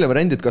ma annan teile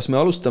variandi, et kas me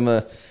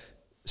alustame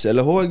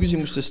selle hooaja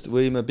küsimustest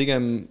või me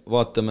pigem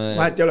vaatame...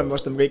 Vahet ei ole, me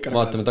vastame kõik ära.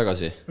 Vaatame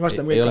tagasi.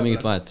 Ei ole mingit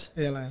vahet.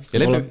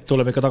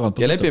 Tuleb ikka tagant.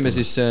 Ja lepime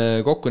siis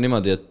kokku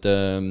niimoodi, et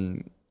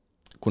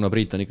kuna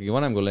Priit on ikkagi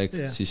vanem kolleeg,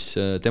 siis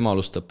tema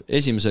alustab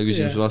esimese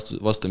küsimuse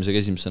vastamisega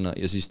esimesena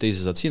ja siis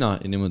teise saad sina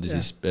ja niimoodi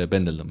siis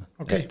pendeldame.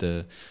 Et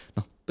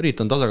Priit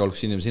on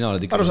tasakaaluks inimene, sina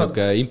oled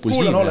ikka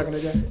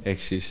impulsiivne. Ehk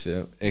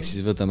siis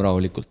võtame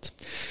rahulikult.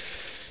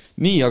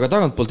 Nii, aga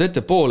tagantpoolt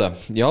ettepoole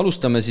ja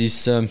alustame siis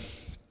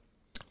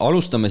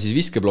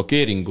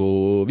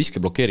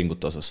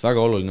viskeblokeeringute osas. Väga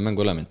oluline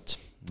mänguelement.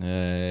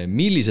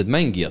 Millised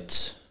mängijad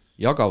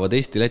jagavad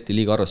Eesti-Läti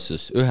liiga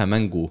arvestuses ühe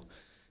mängu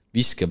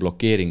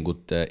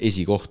viskeblokeeringute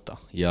esikohta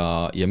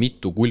ja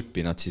mitu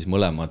kulpi nad siis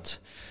mõlemad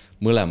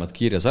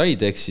kirja said,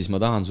 ehk siis ma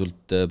tahan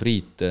sult,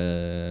 Priit,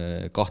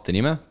 2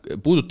 nime.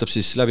 Puudutab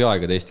siis läbi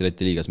aegade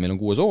Eesti-Läti liigas. Meil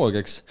on 6 hooaeg,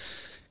 eks.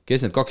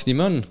 Kes need 2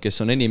 nime on, kes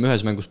on enim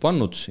ühes mängus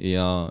pannud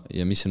ja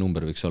mis see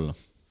number võiks olla?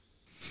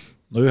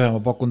 No ühe ma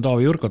pakun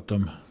Taavi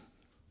Jürkatam.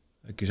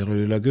 Äkki seal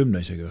oli üle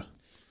 10 isegi või?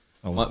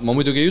 Ma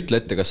muidugi ei ütle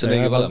ette, kas see on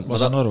õige vale. Ma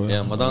saan aru,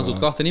 jah. Ma tahan sult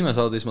 2 nime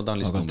saada, siis ma tahan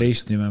lihtsalt numbrit. Aga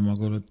teist nime ma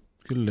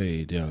küll ei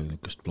tea,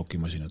 niisugust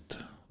blokimasinat.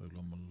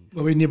 Ma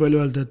võin nii palju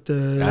öelda, et...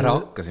 Ära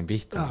hakkasin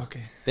pihta.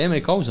 Okay. Teeme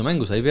kausa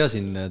mängu, sa ei pea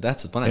siin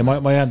tähtsad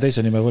panema. Ma jään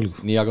teise nime võlgu.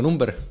 Nii, aga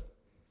number?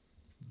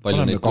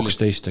 Paneme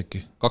 12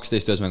 äkki.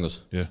 12 ühes mängus?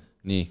 Yeah.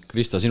 Nii,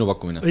 Kristo, sinu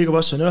pakkumine? Õige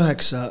vastus on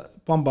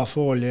 9, Pamba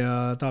Fool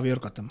ja Taavi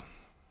Jürkatam.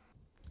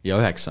 Ja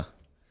 9?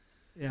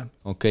 Yeah.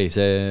 Okei,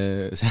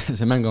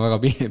 see mäng on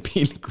väga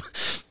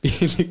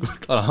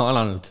piinlikult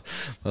alanud.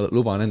 Ma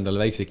luban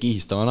endale väikse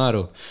kihistava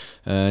naeru.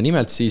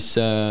 Nimelt siis,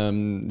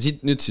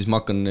 nüüd siis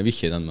ma hakkan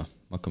vihjeid andma.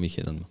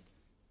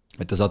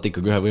 Et te saate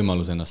ikkagi ühe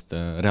võimaluse ennast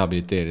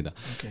rehabiliteerida.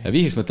 Okay.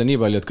 Vihjeks mõtlen nii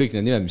palju, et kõik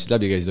need nimed, mis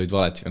läbi käisid, olid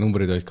valed ja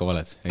numbrid olid ka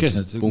valed. Kes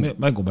need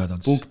mängumehed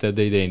on? Punkte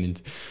ei teeninud.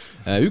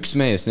 Üks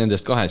mees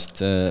nendest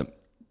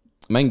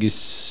 2 mängis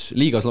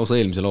liigas lausa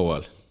eelmisel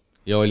hooajal.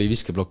 Ja oli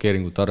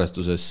viskeblokeeringute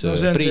arvestuses.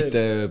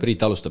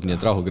 Priit alustab, nii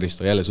et rahu,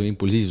 Kristo, jälle su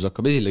impulsiivsus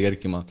hakkab esile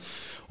kerkima.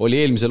 Oli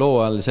eelmisel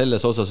hooajal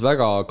selles osas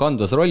väga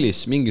kandvas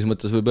rollis, mingis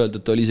mõttes võib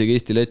öelda, et oli isegi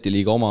Eesti-Läti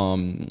liiga oma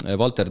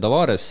Valter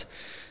Tavares.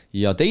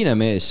 Ja teine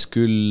mees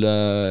küll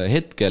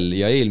hetkel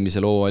ja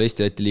eelmisel hooajal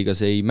Eesti-Läti liigas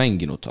ei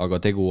mänginud, aga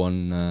tegu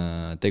on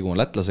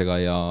lätlasega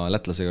ja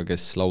lätlasega,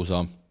 kes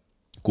lausa,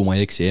 kui ma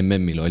ei eksi,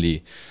 MM-il oli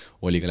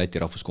ka Läti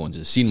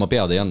rahvuskoondises. Siin ma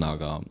pead ei anna,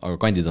 aga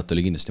kandidaat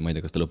oli kindlasti, ma ei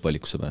tea, kas ta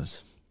lõppvalikusse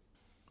pääses.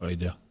 Ei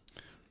tea.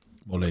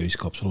 Mul ei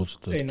viska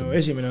absoluutselt. Ei, no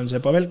esimene on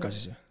see Pavelka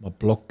siis. Ma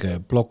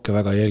blokke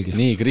väga jälgi.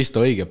 Nii,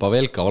 Kristo õige,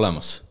 Pavelka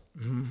olemas.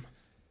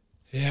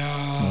 Ja...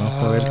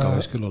 Pavelka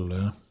võis küll olla,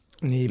 jah.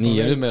 Nii,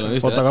 ja nüüd meil on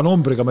ühte... Aga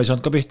numbriga me ei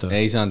saanud ka pihta.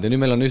 Ei saanud, ja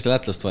nüüd meil on ühte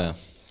lätlast vaja.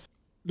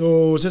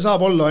 No see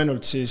saab olla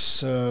ainult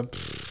siis...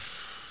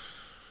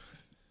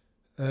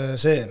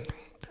 see...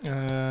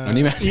 No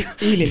nimed.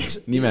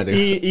 Iilins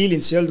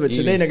ei olnud, vaid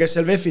see teine, kes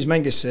seal VEF-is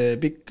mängis see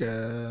pikk...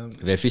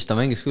 VEF-is ta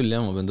mängis küll,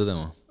 jah, ma pean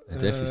tõdema.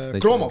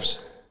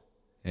 Kromovs.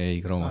 Ei,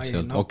 Kromovs ei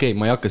olnud. Okei,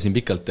 ma ei hakka siin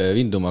pikalt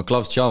vinduma.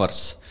 Klaus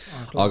Tšavars.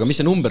 Aga mis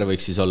see number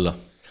võiks siis olla?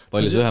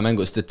 Palju see ühe mängu,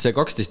 sest et see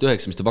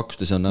 12-9, mis te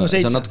pakkuste, see on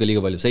natuke liiga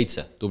palju.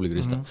 7, tubli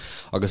Kristo.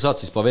 Aga saad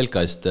siis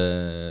Pavelka eest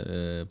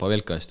 1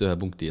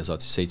 punkti ja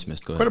saad siis 7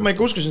 eest ka. Ma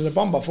ikka uskusin seda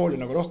Pamba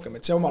Fooli nagu rohkem,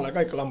 et see omale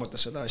ka ikka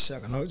lammutas seda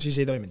asja, aga no siis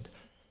ei toiminud.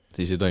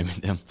 Siis ei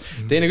toiminud, jah.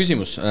 Teine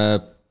küsimus.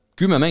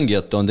 10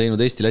 mängijat on teinud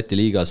Eesti-Läti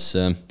liigas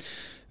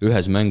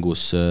ühes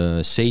mängus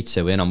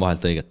 7 või enam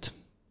vahelt õiget.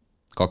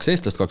 2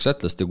 eestlast, 2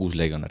 lätlast ja 6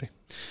 legionäri.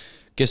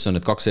 Kes on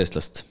need 2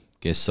 eestlast,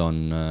 kes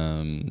on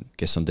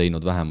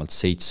teinud vähemalt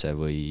 7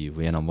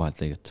 või enam vahelt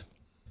lõiget?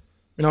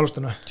 Mina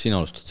alustan või? Sina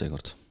alustad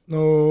seekord. No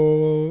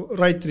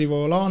Rait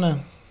Rivo Laane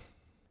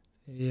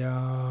ja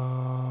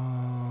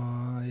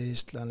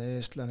eestlane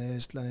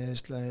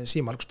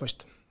Siim-Markus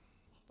Post.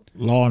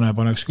 Laane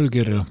paneks küll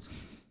kirja.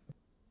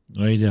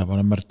 No ei tea,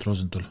 panen Märt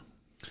Rosenthal.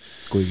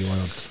 Kuigi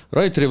vajalt.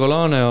 Rait Rivo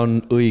Laane on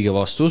õige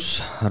vastus.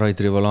 Rait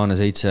Rivo Laane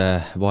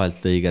 7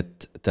 vahelt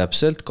lõiget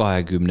täpselt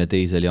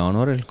 22.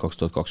 jaanuaril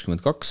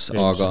 2022,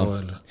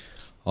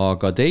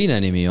 aga teine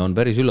nimi on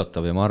päris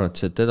üllatav ja ma arvan,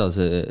 et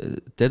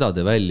teda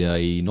te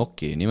välja ei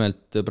noki.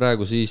 Nimelt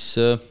praegu siis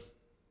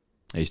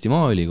Eesti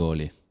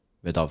Maaülikooli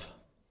vedav.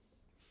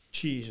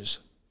 Jesus.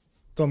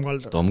 Tom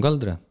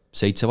Kaldre.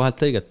 7 vahelt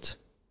lõiget.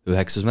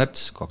 9.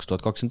 märts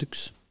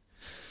 2021.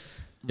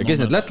 Ja kes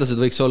need lätlased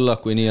võiks olla,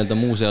 kui nii-öelda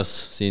muuseas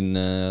siin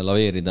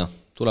laveerida?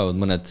 Tulevad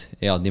mõned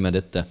head nimed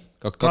ette.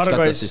 kaks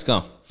lätlast siis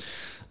ka.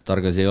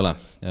 Targas ei ole.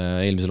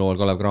 Eelmisel hooajal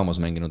Kalev Cramos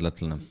mänginud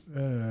lätlane.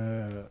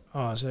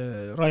 See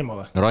Raimo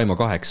või? Raimo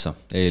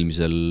 8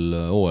 eelmisel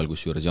hooajal,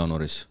 kus juures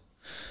jaanuaris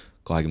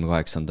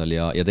 28.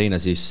 ja teine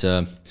siis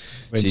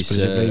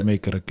Ventspilsi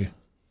playmaker äkki.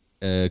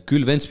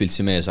 Küll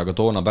Ventspilsi mees, aga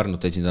toona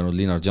Pärnut esindanud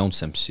Linar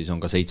Jones-Semps, siis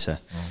on ka 7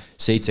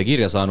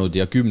 kirja saanud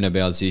ja 10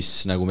 peal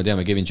siis, nagu me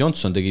teame, Kevin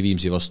Johnson tegi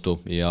Viimsi vastu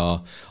ja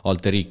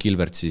Alteriik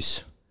Gilbert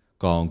siis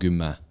ka on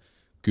 10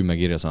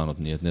 kirja saanud,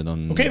 nii et need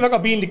on... Okei,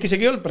 väga piinlik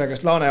isegi ei olnud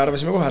praegust, Laane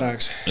arvasime kohe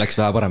rääks. Läks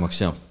vähe paremaks,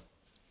 jah.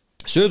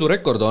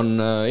 Söödurekord on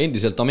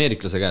endiselt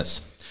ameeriklase käes,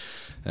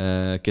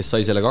 kes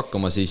sai sellega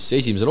hakkama siis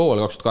esimesel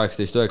hooajal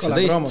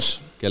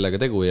 2018-19, kellega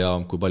tegu ja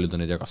kui palju ta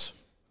neid jagas.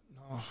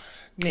 No,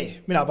 nii,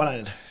 mina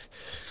panen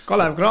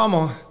Kalev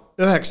Cramo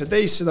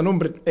 19, seda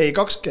numbrit, ei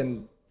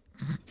 20,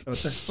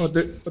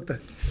 oota.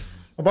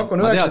 Ma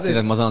teadsin,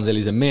 et ma saan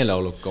sellise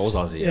meeleoluka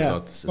osa siia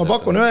saatesse. Ma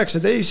pakun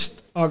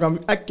 19, aga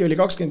äkki oli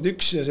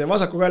 21 ja see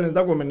vasakukäeline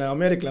tagumine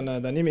ameeriklane,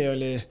 ta nimi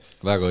oli...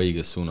 Väga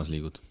õiges suunas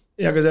liigud.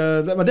 Ja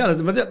aga ma tean,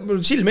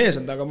 mul silm ees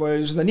on, aga ma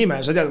seda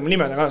nime, sa tead, mul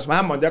nime on kalas, ma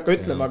hämmond ei hakka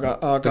ütlema,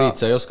 aga...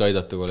 Priit, sa ei oska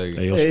aidata, kolleegi?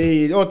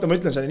 Ei, oota, ma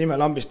ütlen selle nime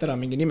lambist ära,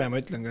 mingi nime ma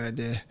ütlen ka,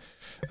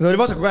 ta oli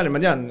vasakukäeline, ma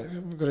tean,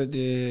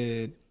 kuradi...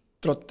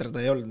 Trotter ta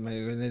ei olnud.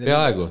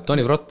 Peaaegu,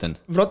 Toni Vrotten.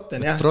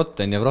 Vrotten, jah.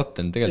 Vrotten ja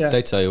Vrotten, tegelikult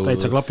täitsa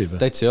klapib.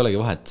 Täitsa ei olegi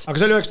vahet. Aga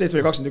see oli 19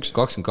 või 21?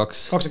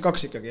 22.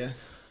 22 ikkagi, jah.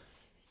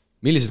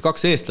 Millised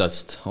 2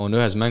 eestlast on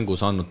ühes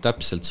mängus andnud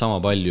täpselt sama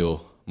palju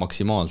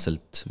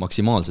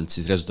maksimaalselt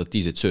siis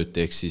resultatiivseid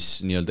sööte, ehk siis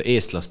nii-öelda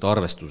eestlaste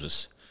arvestuses,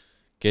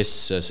 kes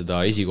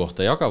seda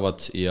esikohta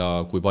jagavad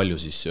ja kui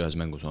palju siis ühes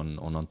mängus on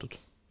antud?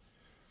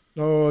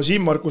 No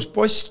Siim-Markus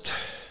Post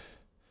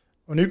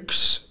on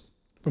üks...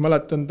 Ma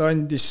mäletan, ta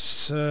andis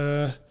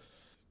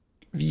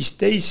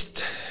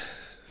 15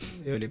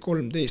 ja oli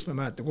 13, ma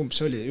mäletan, kumb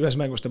see oli. Ühes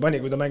mängus ta pani,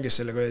 kui ta mängis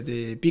selle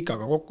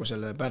pikaga kokku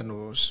selle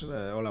Pärnus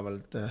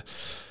olevalt.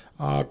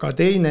 Aga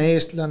teine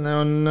eestlane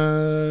on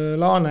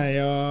Laane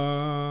ja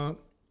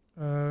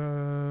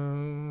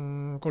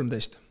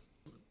 13.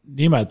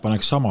 Nimed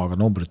paneks sama, aga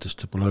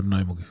numbritest pole õrna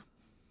aimugi.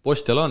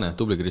 Post ja Laane,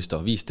 tubli Kristo,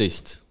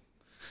 15.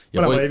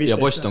 Ja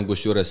Post on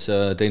kus juures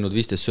teinud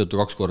 15 söötu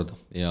 2 korda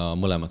ja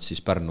mõlemad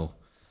siis Pärnu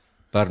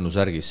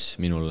särgis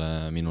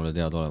minule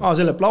teada olema.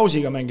 Selle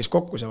Plausiga mängis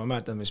kokku, see ma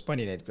mäletan, mis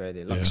pani neid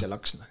kui laks ja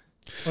laks.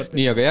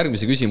 Nii, aga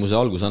järgmise küsimuse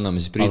algus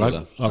anname siis Priidule.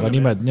 Aga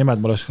nimed ma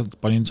oleks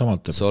panin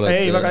samalt. Sa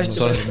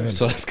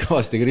oled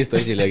kõvasti Kristo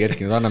esile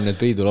kerkinud, anname need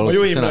Priidule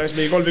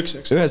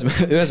alustuseks sõna.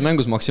 Ühes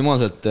mängus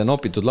maksimaalselt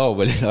nopitud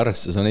lauapallide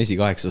arvestuses on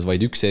esi-8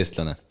 vaid üks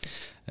eestlane.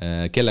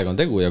 Kellega on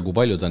tegu ja kui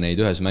palju ta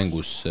neid ühes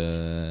mängus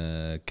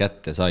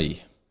kätte sai?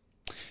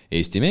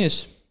 Eesti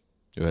mees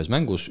ühes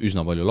mängus,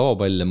 üsna palju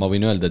lauapalle, ma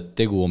võin öelda, et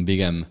tegu on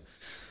pigem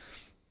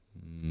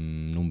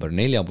number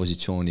 4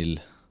 positsioonil.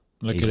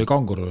 Äkki oli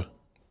kangur või?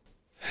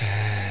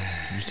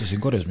 Mis ta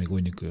siin korjas mingi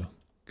hunniku ju?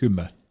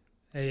 10?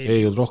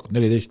 Ei olnud rohkem,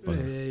 14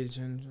 palju. Ei,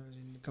 see on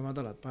ikka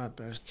madalad paned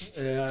praegust.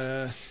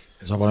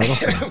 Sa pane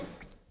rohkem.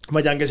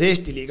 Ma tean, kes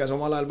Eesti liigas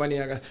omal ajal pani,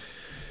 aga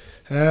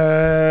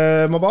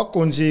ma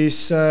pakun siis,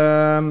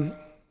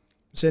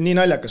 see on nii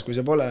naljakas, kui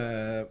see pole,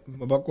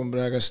 ma pakun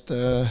praegust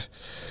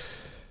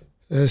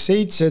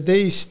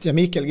 17 ja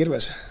Mihkel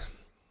Kirves.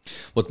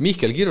 Vot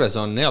Mihkel Kirves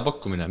on hea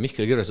pakkumine.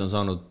 Mihkel Kirves on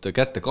saanud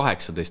kätte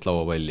 18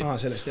 lauapalli.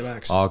 Sellest ei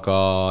väheks.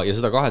 Ja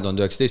seda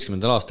 2019.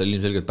 aastal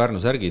ilmselgelt Pärnu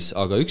särgis,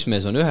 aga üks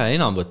mees on ühe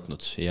enam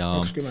võtnud.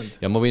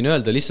 Ja ma võin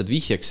öelda lihtsalt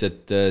vihjeks,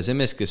 et see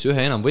mees, kes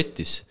ühe enam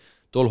võttis,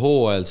 tol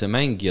hooajal see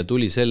mängija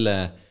tuli selle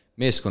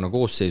meeskonna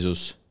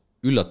koosseisus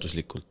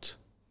üllatuslikult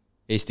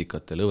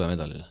Estikatel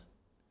õvemedalile.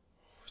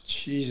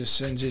 Jesus,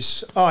 see on siis...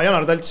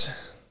 Janar Talts.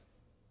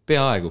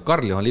 Peaaegu,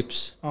 Karl-Johan Lips.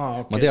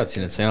 Ma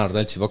teadsin, et sa Janar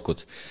Taltsi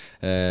pakud.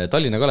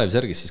 Tallinna Kalevi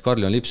särgis siis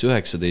Karl-Johan Lips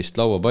 19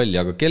 lauapalli,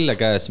 aga kelle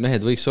käes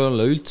mehed võiks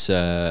olla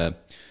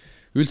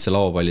üldse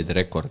lauapallide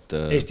rekord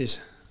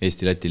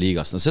Eesti-Läti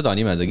liigas? No seda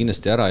nimeda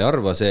kindlasti ära ei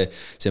arva,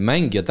 see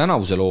mängija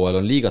tänavusel hooajal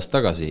on liigas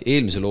tagasi.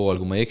 Eelmisel hooajal,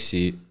 kui ma ei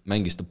eksi,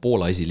 mängis ta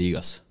Poola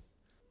esiliigas.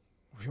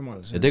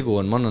 Ja tegu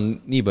on, ma annan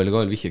nii palju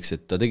ka veel vihjeks,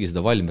 et ta tegi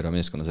seda Valmiera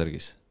meeskonna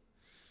särgis.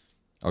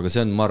 Aga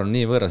see on, ma arvan,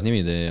 nii võõras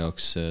nimi teie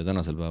jaoks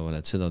tänasel päeval,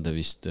 et seda te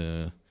vist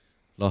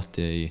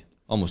lahti ei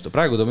ammusta.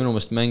 Praegu ta minu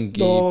meelest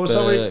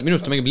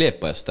mängib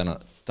Leepajast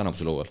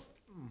tänavusel hooajal.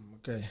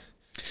 Okay.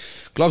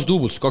 Klaus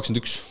Duubults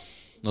 21.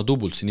 No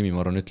Duubultsi nimi, ma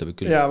arvan, ütleb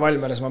küll. Ja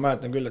Valmeres ma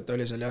mäletan küll, et ta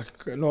oli seal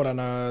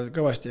noorena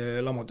kõvasti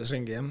lammutas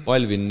ringi. Ja.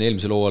 Palvin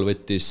eelmisel hooajal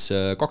võttis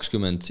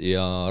 20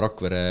 ja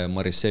Rakvere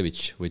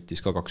Marissevitš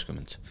võttis ka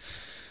 20.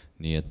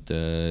 Nii et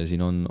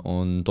siin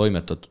on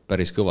toimetatud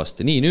päris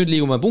kõvasti. Nii, nüüd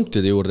liigume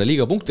punktide juurde.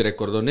 Liiga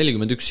punktirekord on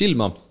 41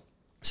 silma.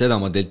 Seda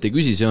ma teilt ei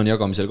küsi, see on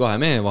jagamisel 2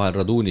 mehe vahel,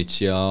 Radunic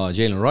ja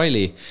Jalen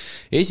Riley.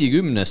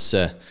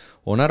 Esikümnesse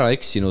on ära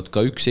eksinud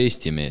ka üks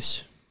Eesti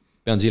mees.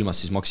 Pean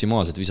silmas siis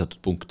maksimaalselt visatud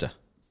punkte.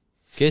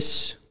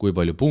 Kes, kui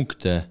palju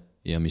punkte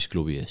ja mis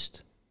klubi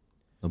eest?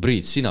 No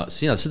Priit, sina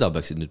seda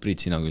peaksid nüüd,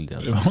 Priit, sina küll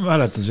teada. Ma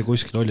mäletan, see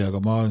kuskil oli, aga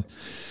ma...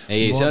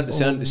 Ei,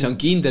 see on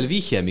kindel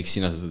vihje, miks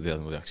sina seda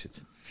teadma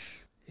peaksid.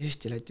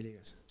 Eesti-Läti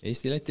liigas.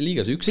 Eesti-Läti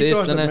liigas, üks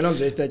eestlane,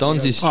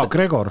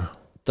 Gregor.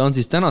 Ta on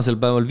siis tänasel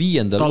päeval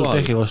 5.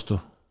 TalTechi vastu.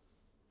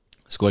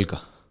 Skolka.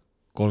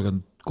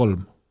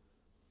 33.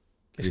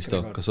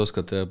 Kristo, kas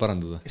oskad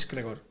parandada? Kes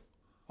Gregor?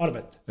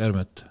 Armet?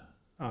 Hermet.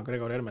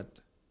 Gregor Hermet.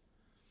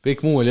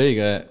 Kõik muu oli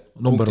õige.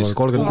 Number oli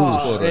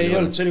 36. Ei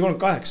olnud, see oli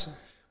 38.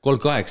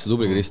 38,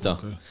 tubli Krista.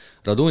 Okay.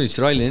 Radunits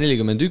Rally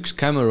 41,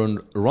 Cameron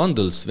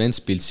Rundles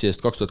Ventspilsi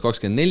eest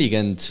 2020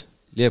 40,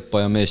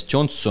 Liepaja mees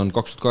Johnson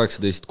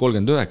 2018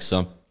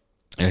 39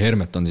 ja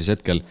Hermet on siis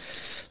hetkel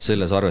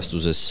selles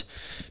arvestuses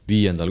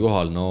 5.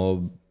 kohal. No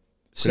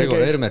Gregor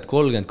Hermet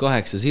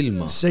 38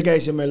 silma. See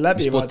käis ju meil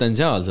läbi. Mis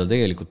potentsiaal seal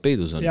tegelikult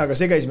peidus on? Jaa, aga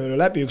see käis meil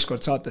läbi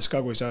ükskord saates ka,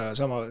 kui sa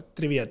sama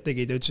triviat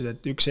tegid ja ütlesid,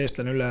 et üks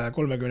eestlane üle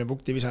 30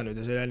 punkti visanud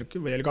ja see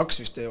oli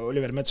 2 vist ja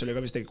Oliver Mets oli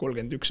ka vist tegi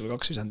 31 või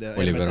 2 visanud.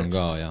 Oliver on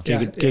ka, jah.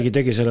 Keegi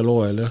tegi selle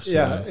loel,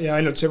 jah. Ja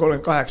ainult see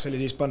 38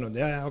 oli siis pannud.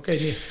 Ja, okei,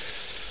 nii.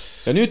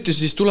 Ja nüüd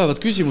siis tulevad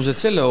küsimused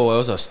selle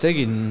hooaja osas.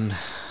 Tegin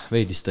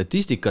veidi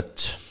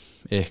statistikat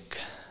ehk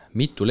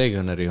mitu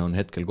legionäri on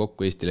hetkel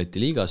kokku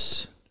Eesti-Läti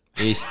liigas.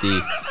 Eesti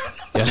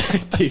ja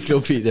Läti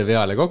klubide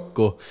peale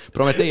kokku.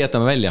 Prometee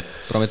jätame välja.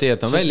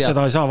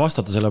 Seda ei saa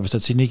vastata, sellepärast,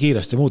 et siin nii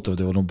kiiresti muutuvad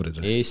juba numbrid.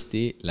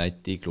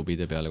 Eesti-Läti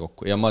klubide peale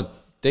kokku. Ja ma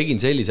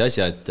tegin sellise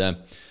asja, et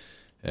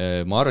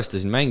ma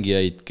arvestasin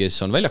mängijaid, kes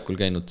on väljakul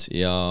käinud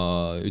ja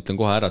ütlen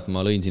kohe ära, et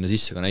ma lõin sinna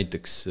sisse ka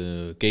näiteks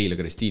Keila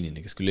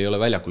Kristiinini, kes küll ei ole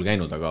väljakul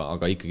käinud,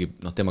 aga ikkagi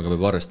temaga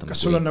peab arvestama.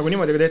 Kas sul on nagu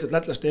niimoodi ka tehtud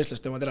lätlaste ja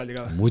eestlaste omad eraldi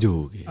ka?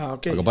 Muidugi.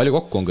 Okay. Aga palju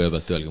kokku on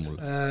kõigepealt, öelge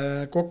mulle?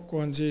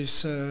 Kokku on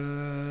siis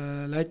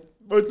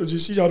ma ütlen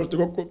siis arvuti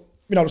kokku.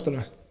 Mina alustan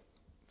või?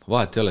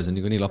 Vahet ei ole, see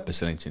on nii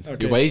lappesse läinud siin.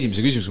 Okay. Juba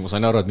esimese küsimus, ma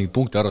sain aru, et mingit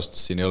punkti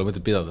arvustust siin ei ole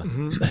mõtet pidada.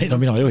 Ei, no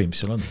mina juhin,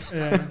 mis seal on.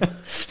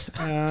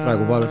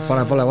 Praegu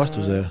pane vale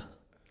vastuse.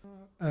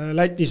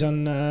 Lätis on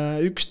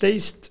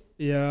 11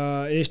 ja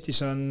Eestis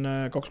on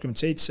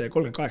 27 ja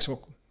 38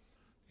 kokku.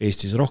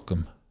 Eestis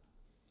rohkem.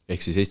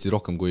 Ehk siis Eestis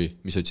rohkem kui,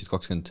 mis sa ütlesid,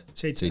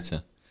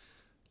 27?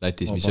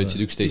 Lätis, mis sa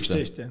ütlesid, 11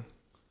 või? 11, jah.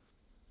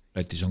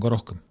 Lätis on ka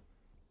rohkem.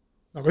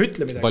 Aga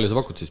ütle midagi. Palju sa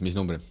pakud siis, mis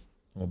numbri?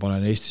 Ma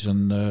panen Eestis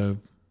on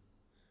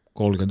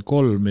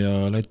 33 ja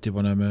Läti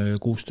paneme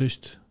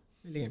 16.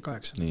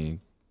 48. Nii.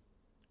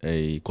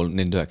 Ei,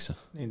 49.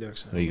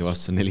 Õige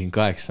vastus on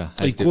 48.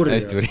 Hästi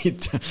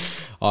võrid.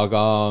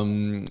 Aga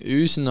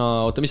üsna,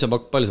 mis sa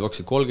palju sa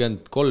pakkusid?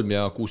 33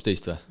 ja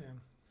 16 või?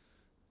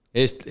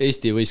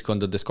 Eesti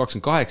võistkondades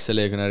 28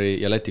 legionäri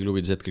ja Läti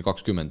klubides hetkel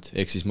 20.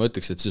 Ehk siis ma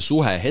ütleks, et see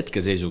suhe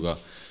hetkeseisuga,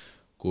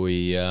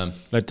 kui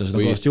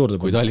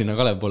Tallinna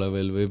Kalev pole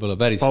veel võib-olla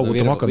päris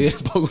paugutama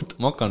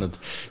hakanud,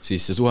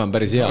 siis see suhe on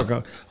päris hea.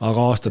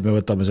 Aga aastad me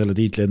võtame selle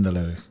tiitli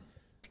endale.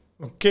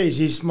 Okei,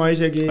 siis ma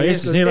isegi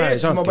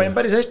ma panin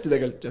päris hästi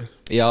tegelikult.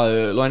 Ja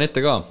loen ette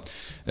ka.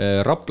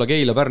 Rapla,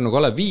 Keila, Pärnu,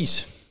 Kalev 5,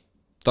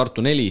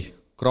 Tartu 4,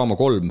 Kraamo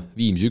 3,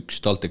 Viimsi 1,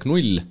 TalTech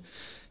 0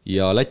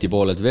 ja Läti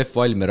pooled VEF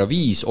Valmiera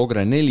 5,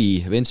 Ogre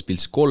 4,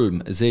 Ventspils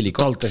 3, Seeli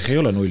 2. TalTech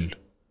ei ole 0.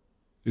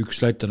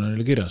 Üks lätlane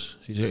oli kirjas.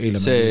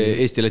 See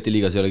Eesti-Läti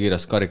liigas ei ole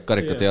kirjas,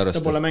 karikat ei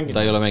arvesta.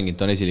 Ta ei ole mänginud,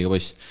 ta on esiliiga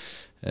poiss.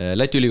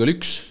 Läti ülikool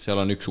 1, seal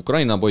on üks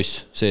Ukraina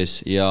poiss sees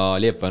ja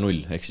Liepaja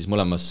 0, ehk siis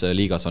mõlemas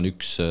liigas on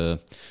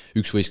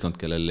üks võistkond,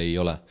 kellel ei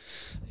ole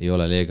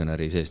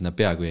legionäri sees. Nad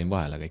peaaegu jäin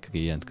vahele, aga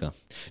ikkagi ei jäänud ka.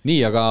 Nii,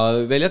 aga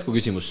veel jätku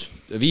küsimus.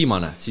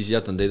 Viimane, siis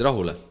jätan teid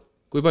rahule.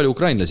 Kui palju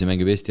ukrainlasi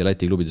mängib Eesti ja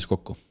Läti klubides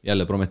kokku?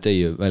 Jälle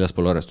Prometee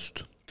väljaspool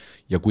arvestust.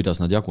 Ja kuidas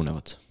nad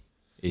jagunevad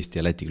Eesti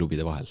ja Läti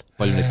klubide vahel?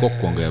 Palju neid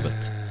kokku on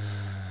kõigepealt?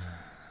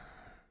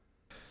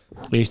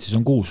 Eestis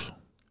on 6.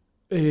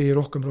 Ei,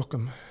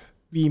 rohkem.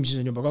 Viimsis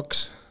on juba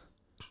 2.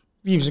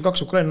 Viimsis on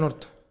 2 Ukraina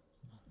noort.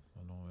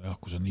 No jah,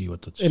 kui sa nii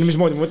võtad. Ei, no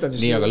mismoodi ma võtan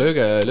siis? Nii, aga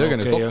lööge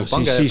nüüd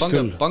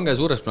kokku. Pange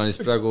suures plaanis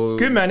praegu...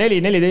 10,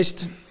 4,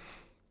 14.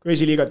 Kui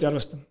esiliigat ei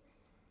arvesta.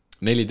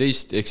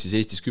 14, ehk siis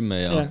Eestis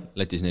 10 ja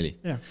Lätis 4.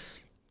 Ja.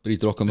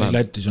 Priit rohkem vähem.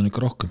 Lätis on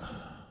ikka rohkem.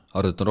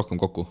 Arvad, on rohkem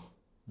kokku?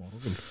 Ma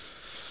arvan küll.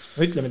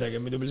 No ütle midagi,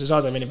 muidu see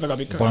saade venib väga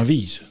pikka. Panen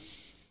 5.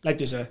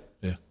 Lätis või?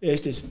 Ja.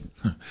 Eestis?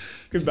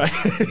 10,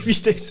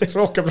 15,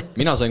 rohkem.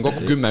 Mina sain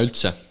kokku 10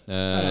 üldse.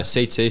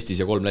 7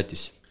 Eestis ja 3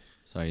 Lätis.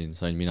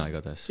 Sain mina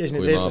igatahes.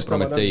 Kui ma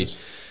Prometei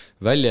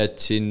välja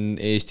jätsin,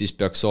 Eestis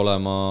peaks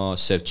olema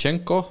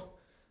Sevtšenko,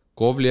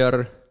 Kovliar,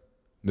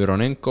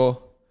 Müronenko,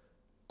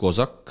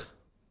 Kozak,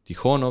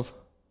 Tikhonov,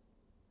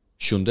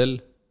 Šundel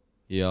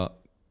ja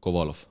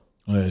Kovalov.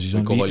 Ja siis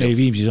on,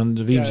 Viimsis on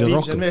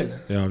rohkem.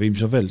 Ja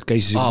Viimsis on veel.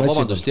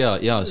 Vabandust,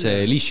 ja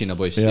see Lišina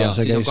poiss. Ja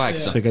siis on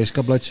 8. See käis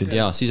ka platsil.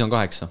 Ja siis on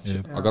 8.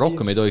 Aga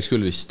rohkem ei tohiks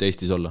küll vist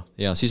Eestis olla.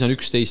 Ja siis on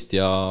 11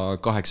 ja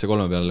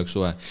 8-3 peale lõks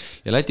suhe.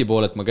 Ja Läti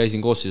poolet ma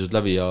käisin koosseisud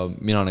läbi ja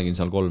mina nägin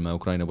seal 3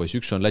 Ukraina poiss.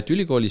 Üks on Läti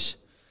ülikoolis,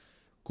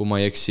 kui ma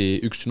ei eksi,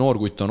 üks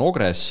noorkutt on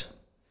Ogres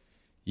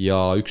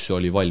ja üks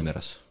oli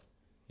Valmieras.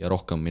 Ja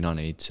rohkem mina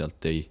neid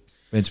sealt ei...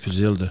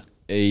 Ventspilsis ei olnud?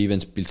 Ei,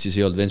 Ventspilsis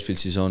ei olnud.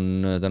 Ventspilsis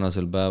on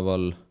tänasel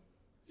päeval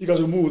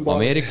muud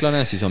ameeriklane,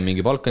 siis on mingi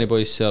Balkani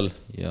poiss seal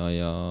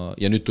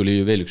ja nüüd tuli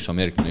veel üks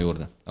ameeriklane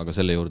juurde, aga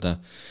selle juurde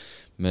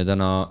me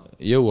täna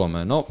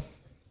jõuame. No,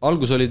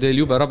 algus oli teil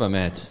jube rabe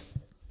mehed.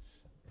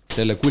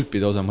 selle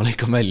kulpide osa ma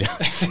lõikan välja.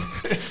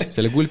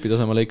 Selle kulpide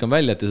osa ma lõikan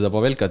välja, et te seda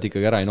Pavelkat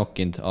ikkagi ära ei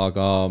nokkinud,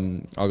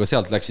 aga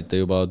sealt läksite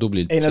juba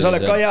tublilt. Ei, no sa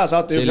oled ka hea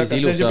saatejuht,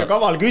 see on siuke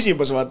kaval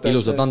küsimus, vaata.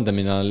 Ilusa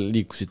tandemina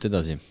liikusite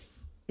edasi.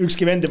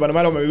 Ükski vendi pane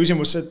mälumegi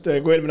küsimus, et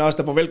kui eelmine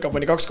aasta Pavelka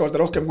pani 2 korda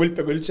rohkem kulpe,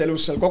 kui üldse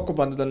elus seal kokku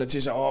pandud on, et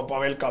siis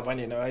Pavelka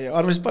pani. No,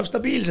 arvasid paneb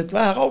stabiilselt,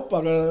 vähe kaupa,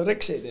 aga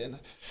reks ei tee.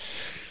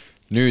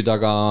 Nüüd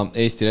aga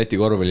Eesti-Läti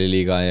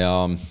korvpalliliiga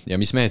ja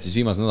mis mehed siis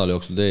viimase nädala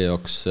jooksul teie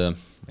jaoks,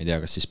 ma ei tea,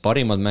 kas siis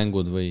parimad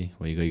mängud või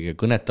kõige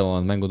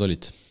kõnetavamad mängud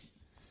olid?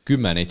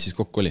 10 neid siis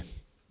kokku oli.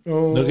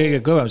 No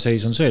kõige kõvem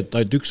seis on see, et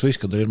ainult üks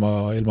võistkond on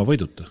ilma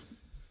võiduta.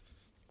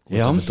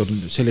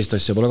 Sellist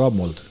asja pole ka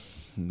ammu olnud.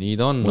 Nii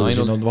ta on.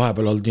 Siin on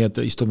vahepeal olnud nii, et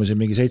istume siin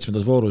mingi 7.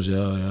 voorus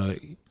ja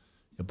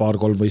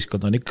 2-3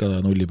 võistkond on ikka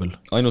nulli peal.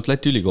 Ainult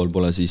Läti ülikool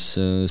pole siis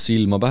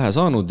silma pähe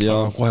saanud ja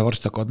kohe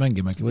varsti hakkavad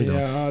mängima, äkki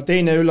võidavad. Ja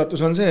teine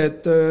üllatus on see,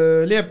 et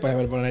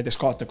Liepajavel pole näiteks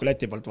kaotanud, kui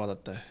Läti poolt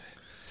vaadata.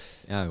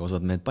 Ja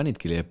osad mehed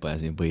panidki Liepaja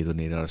siin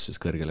põhiturniiri arvestus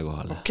kõrgele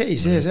kohale. Okei,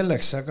 see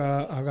selleks,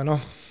 aga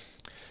noh.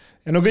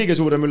 Ja no kõige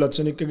suurem üllatus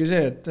on ikkagi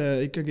see, et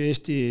ikkagi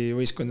Eesti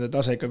võistkondade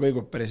tase ikka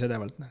kõigub päris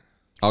edevalt.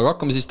 Aga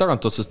hakkame siis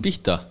tagant otsast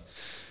pihta.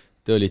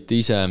 Te olite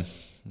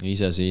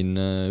ise siin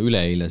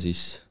üleeile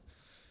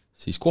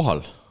siis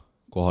kohal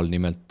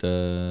nimelt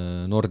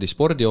Nordi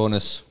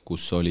spordijoones,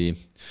 kus oli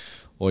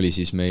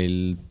siis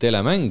meil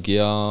telemäng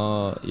ja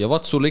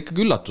vaat sulle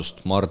ikkagi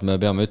üllatust, Mard, me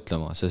peame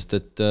ütlema, sest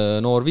et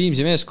noor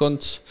Viimsi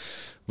meeskond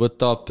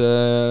võtab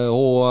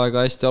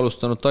hooaega hästi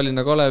alustanud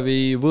Tallinna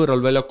Kalevi võõral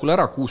väljakul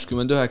ära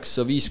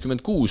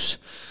 69-56.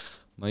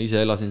 Ma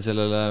ise elasin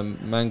sellele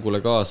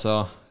mängule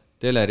kaasa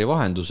teleri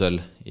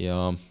vahendusel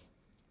ja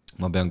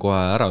ma pean kohe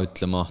ära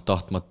ütlema,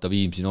 tahtmata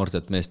Viimsi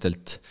noortelt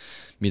meestelt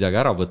midagi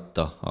ära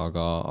võtta,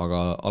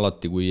 aga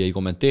alati, kui ei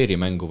kommenteeri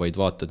mängu, vaid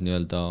vaatad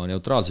nii-öelda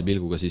neutraalse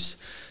pilguga, siis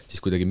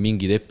kuidagi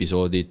mingid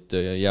episoodid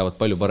jäävad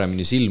palju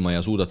paremini silma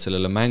ja suudad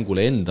sellele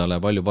mängule endale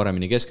palju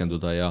paremini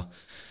keskenduda ja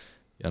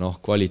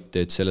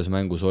kvaliteet selles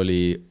mängus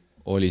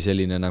oli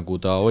selline, nagu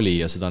ta oli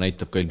ja seda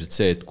näitab ka ilmselt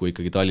see, et kui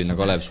ikkagi Tallinna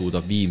Kalev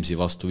suudab Viimsi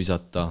vastu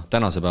visata,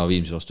 tänase päeva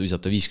Viimsi vastu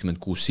visata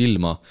 56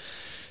 silma,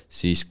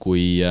 siis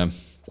kui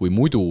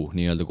muidu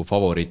nii-öelda kui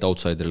favoriit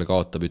outsiderile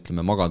kaotab,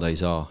 ütleme, magada ei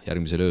saa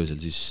järgmisel öösel,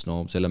 siis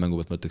selle mängu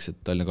pealt mõtleks, et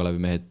Tallinna Kalevi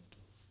mehed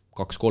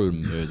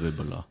 2-3 ööd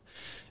võib-olla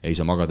ei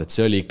saa magada, et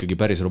see oli ikkagi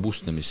päris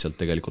robustne, mis sealt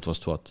tegelikult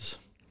vastu vaatas.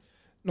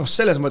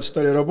 Selles mõttes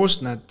ta oli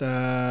robustne, et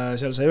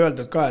seal sai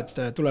öeldud ka,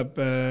 et tuleb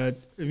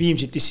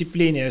Viimsit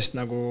distsipliini eest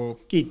nagu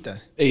kiita.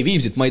 Ei,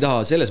 Viimsit ma ei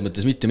taha selles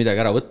mõttes mitte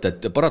midagi ära võtta,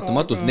 et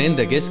paratamatult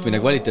nende keskmine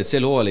kvaliteet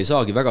sel hooajal ei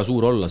saagi väga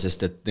suur olla,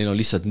 sest et neil on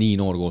lihtsalt nii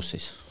noor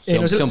koosseis.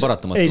 See on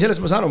paratamatu. Ei, selles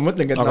ma saan, ma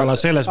mõtlengi, et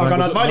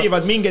nad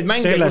valivad mingeid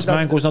mänge. Selles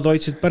mängus nad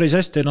hoidsid päris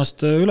hästi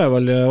ennast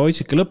üleval ja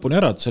hoidsidki lõpuni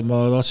ära, et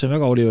ma tahtsin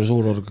väga Oliver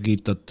Suurorga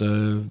kiita, et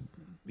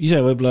ise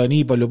võib-olla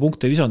nii palju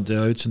punkte visanud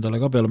ja ütlesin talle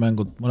ka peale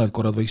mängud, mõned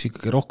korrad võiks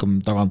ikkagi rohkem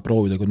tagant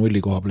proovida, kui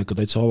nulli koha peal ikka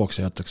täitsa vabaks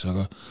jätaks,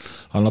 aga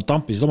nad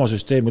tampisid oma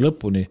süsteemi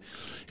lõpuni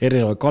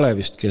erinevalt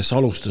Kalevist, kes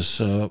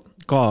alustas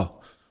ka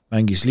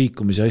mängis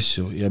liikumise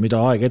asju ja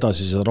mida aeg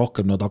edasi, seda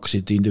rohkem nad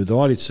hakkasid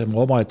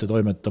individuaalitsema, omaette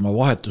toimetama,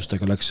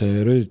 vahetustega läks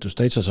see rüüditus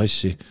täitsa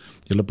sassi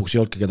ja lõpuks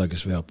ei olnudki keda,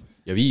 kes veab.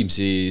 Ja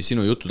Viimsi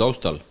sinu jutu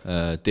taustal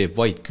teeb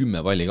vaid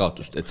 10 palli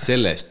kaotust, et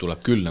sellest tuleb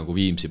küll nagu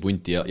Viimsi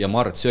punti ja ma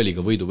arvan, et see oli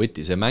ka võidu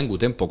võti, see mängu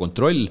tempo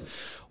kontroll,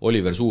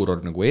 Oliver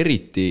Suurorg nagu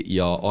eriti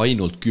ja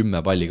ainult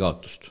 10 palli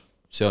kaotust.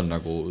 See on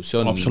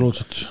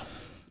absoluutselt.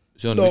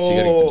 See on mütsi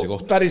kergitamise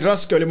koht. Päris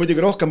raske oli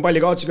muidugi rohkem palli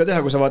kaotusi ka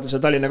teha, kui sa vaatad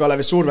seda Tallinna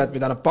Kalevis survet,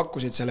 mida nad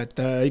pakkusid seal, et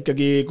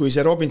ikkagi kui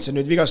see Robinson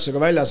nüüd vigastusega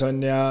väljas on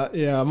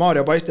ja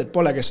Mario Paistet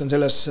pole, kes on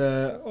selles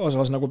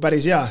osas nagu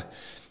päris hea,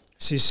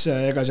 siis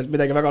ega sealt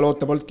midagi väga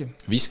loota poltki.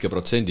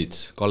 Viskeprotsendid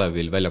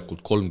Kalevil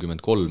väljakult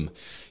 33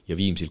 ja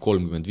Viimsil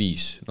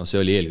 35. No see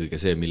oli eelkõige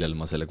see, millel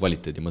ma selle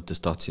kvaliteedi mõttes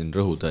tahtsin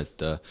rõhuda,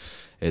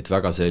 et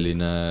väga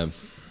selline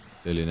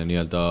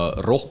nii-öelda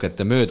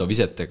rohkete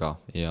möödavisetega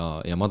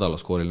ja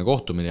madalaskooriline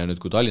kohtumine ja nüüd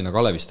kui Tallinna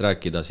Kalevist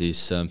rääkida,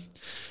 siis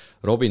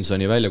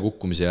Robinsoni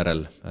väljakukkumise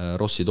järel,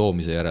 Rossi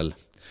toomise järel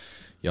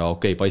ja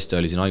Paiste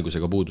oli siin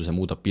haigusega puudu, see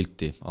muudab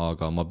pilti,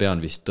 aga ma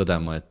pean vist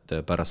tõdema, et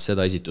pärast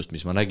seda esitust,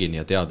 mis ma nägin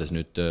ja teades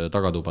nüüd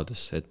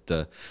tagatubades, et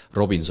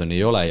Robinson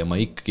ei ole ja ma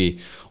ikkagi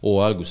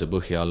alguse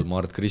põhjal,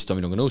 Mart Kristo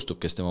minuga nõustub,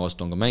 kes tema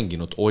vastu on ka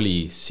mänginud,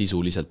 oli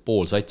sisuliselt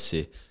pool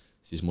satsi,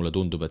 siis mulle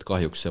tundub, et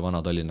kahjuks see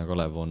vana Tallinna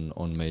Kalev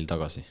on meil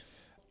tagasi.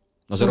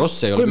 No see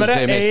Ross ei ole küll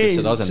see mees, kes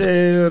seda asendab.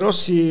 See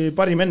Rossi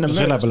parim ennem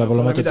selle peale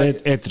pole mõtet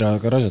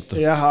eetriaga rasjata.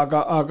 Jah,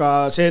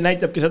 aga see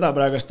näitabki seda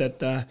praegust,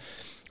 et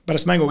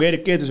pärast mänguga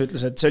Erik Keedus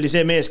ütles, et see oli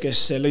see mees,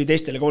 kes lõi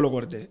teistele ka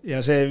olukordi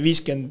ja see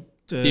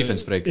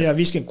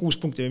 56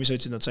 punkti või mis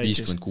ütlesid nad said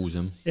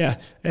 56, jah.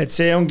 Et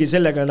see ongi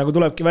sellega nagu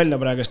tulebki välja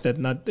praegust, et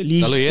nad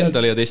lihtsalt... Ta lõi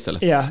endale ja teistele.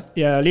 Ja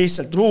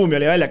lihtsalt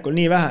ruumi oli väljakul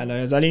nii vähe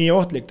ja ta oli nii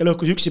ohtlik, ta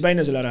lõhkus üksi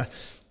päine selle ära.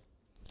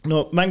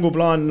 No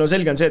mänguplaan,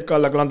 selge on see, et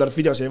Kalle Klandorf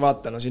videos ei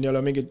vaata, siin ei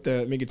ole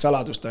mingit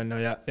saladust on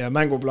ja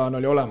mänguplaan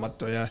oli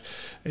olematu ja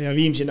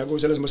Viimsi nagu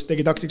selles mõttes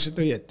tegi taktiliselt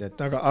õieti,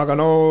 aga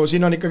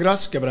siin on ikkagi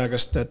raske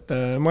praegust, et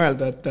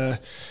mõelda, et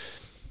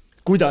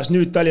kuidas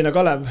nüüd Tallinna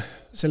Kalev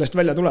sellest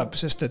välja tuleb,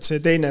 sest et see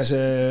teine,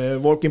 see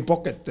walk-in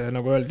pocket,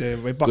 nagu öeldi,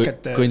 või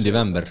paket.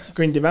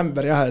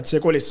 Kõndivämber, jah, et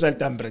see kolistas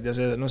ainult ämbrid ja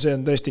see, no see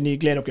on tõesti nii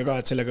kleenuke ka,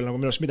 et sellega nagu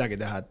minust midagi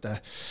teha, et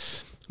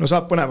no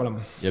saab põnev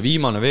olema. Ja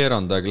viimane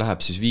veerandaeg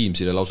läheb siis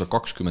Viimsile lausa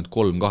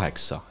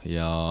 23-8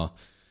 ja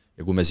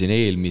kui me siin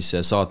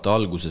eelmise saate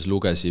alguses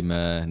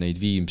lugesime neid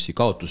Viimsi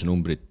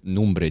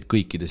kaotusnumbreid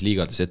kõikides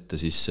liigades ette,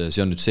 siis see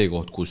on nüüd see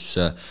koht,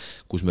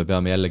 kus me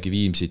peame jällegi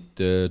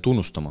Viimsit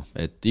tunnustama.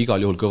 Et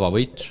igal juhul kõva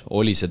võit,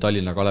 oli see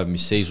Tallinna Kalev,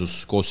 mis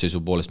seisus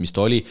koosseisu poolest, mis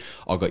ta oli,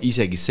 aga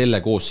isegi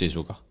selle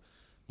koosseisuga,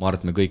 ma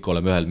arvan, et me kõik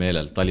oleme ühel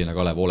meelel, Tallinna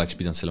Kalev oleks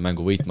pidanud selle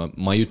mängu võitma,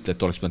 ma ei ütle,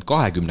 et oleks pidanud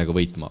 20-ga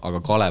võitma, aga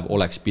Kalev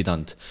oleks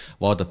pidanud,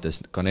 vaadates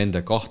ka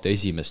nende kahte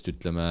esimest,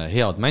 ütleme,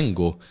 head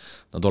mängu,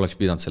 nad oleks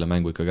pidanud selle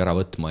mängu ikkagi ära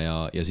võtma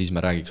ja siis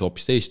me räägiks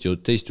hoopis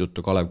teist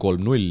juttu, Kalev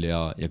 3-0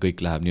 ja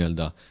kõik läheb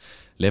nii-öelda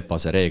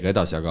lepase reega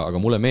edasi,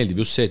 aga mulle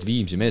meeldib just see, et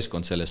Viimsi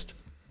meeskond sellest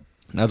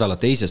nädala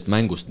teisest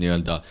mängust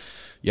nii-öelda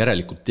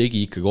järelikult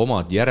tegi ikkagi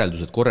omad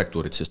järeldused,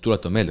 korrektuurid, sest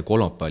tuletame meelde,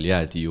 kolmapäeval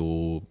jäädi ju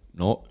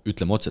no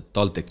ütleme otse, et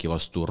TalTechi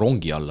vastu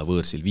rongi alla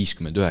võõrsil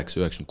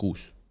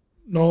 59-96.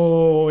 No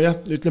jah,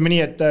 ütleme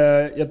nii, et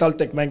ja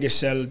TalTech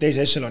mängis seal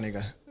teise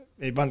ešeloniga.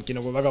 Ei pandki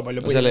nagu väga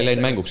palju põhimõttega. Selle ei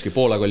läinud mängukski,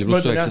 poolega oli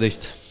pluss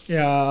 19.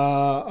 Ja,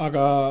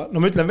 aga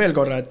no ma ütlen veel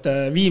korra, et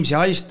Viimsi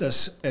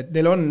haistas, et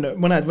neil on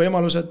mõned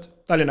võimalused,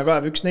 Tallinna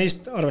Kalev üks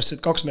neist, arvestas,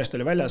 et 2 meest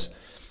oli väljas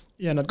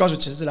ja nad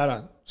kasutasid selle ära.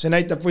 See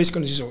näitab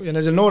võistkonna sisu ja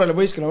neil noorele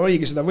võistkonna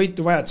oligi seda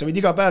võitu vaja, et sa võid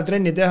iga päev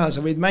trenni teha,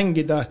 sa võid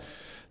mängida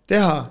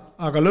teha,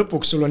 aga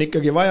lõpuks sul on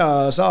ikkagi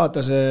vaja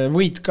saada see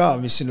võit ka,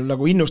 mis sinul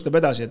nagu innustab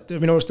edasi, et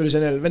minu arust oli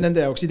see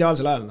nende jaoks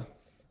ideaalsel ajal.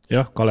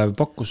 Jah, Kalev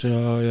pakkus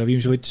ja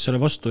Viimsi võttis selle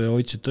vastu ja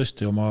hoidsid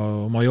tõesti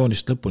oma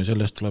joonist lõpuni,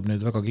 sellest tuleb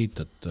neid väga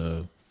kiita, et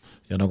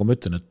ja nagu ma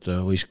ütlen, et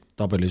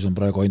tabelis on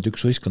praegu ainult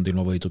üks võistkond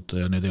ilma võiduta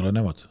ja need ei ole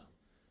nemad.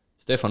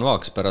 Stefan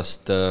Vaaks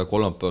pärast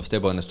kolmapäevast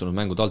ebaõnnestunud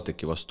mängu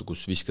TalTechi vastu,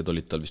 kus visked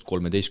olid tal vist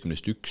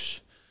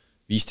 13-1,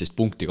 15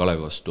 punkti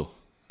Kalevi vastu,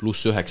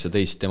 pluss 19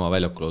 tema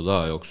väljakul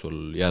aja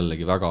jooksul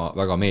jällegi väga,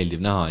 väga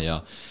meeldiv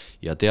näha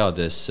ja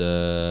teades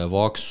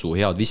Vaaksu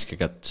head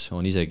viskekätt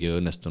on isegi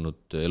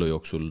õnnestunud elu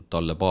jooksul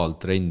talle paal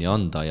trenni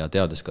anda ja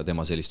teades ka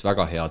tema sellist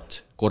väga head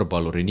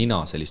korvpalluri nina,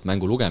 sellist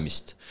mängu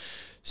lugemist,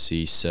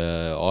 siis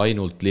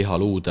ainult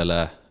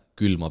lihaluudele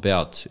külma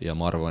pead ja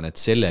ma arvan, et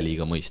selle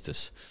liiga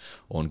mõistes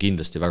on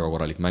kindlasti väga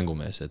korralik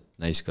mängumees, et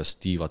näis, kas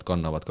tiivad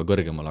kannavad ka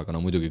kõrgemal, aga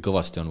no muidugi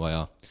kõvasti on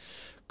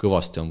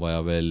vaja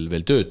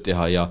veel tööd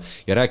teha ja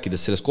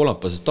rääkides sellest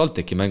kolmapäevasest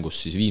TalTechi mängust,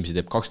 siis Viimsi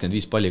teeb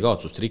 25 palli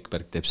kaotsust,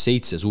 Rikberg teeb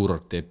 7,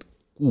 Suurorg teeb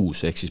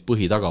 6, ehk siis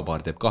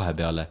põhitagapaar teeb 2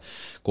 peale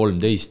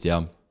 13 ja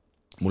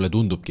mulle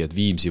tundubki, et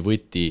Viimsi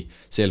võti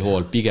sel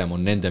hool pigem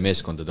on nende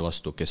meeskondade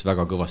vastu, kes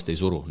väga kõvasti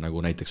ei suru, nagu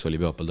näiteks oli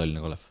pühapäeval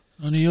Tallinna Kalev.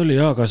 No nii oli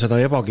aga seda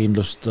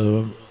ebakindlust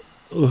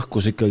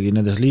õhkus ikkagi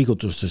nendes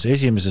liigutustes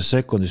esimeses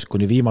sekundis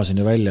kuni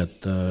viimaseni välja,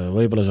 et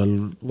võib-olla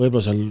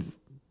seal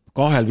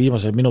 2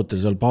 viimasel minutil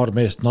seal paar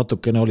meest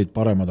natukene olid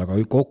paremad, aga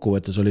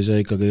kokkuvõttes oli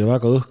see ikkagi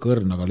väga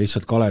õhkõrn, aga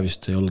lihtsalt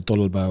Kalevist ei olnud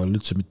tollel päeval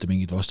üldse mitte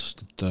mingit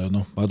vastast, et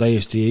ma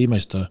täiesti ei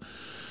imesta,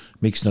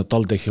 miks nad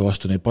TalTechi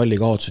vastu neid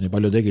palli kaotsi nii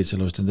palju tegid,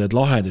 sellepärast need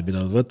lahendid,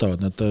 mida nad võtavad,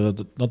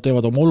 nad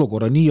teevad oma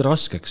olukorra nii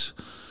raskeks.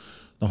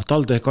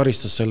 TalTech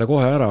karistas selle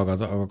kohe ära,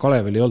 aga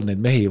Kalevil ei olnud neid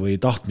mehi või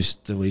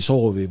tahtmist või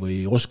soovi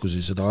või oskusi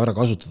seda ära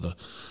kasutada.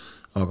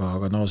 Aga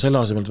selle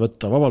asemelt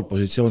võtta vabalt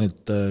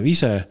positsioonilt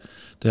vise,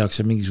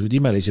 tehakse mingisugused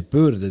imelisi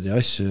pöörded ja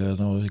asju ja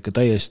ikka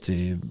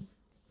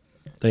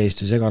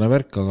täiesti segane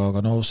värk,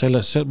 aga ma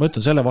ütlen,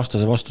 selle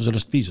vastase vastu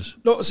sellest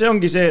piisas. No see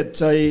ongi see, et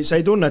sa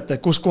ei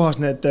tunneta, kus kohas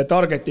need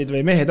targetid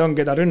või mehed on,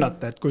 keda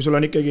rünnata, et kui sul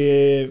on ikkagi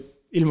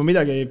ilma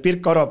midagi,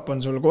 Pirk Arop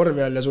on sul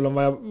korvi all ja sul on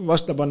vaja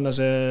vasta panna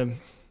see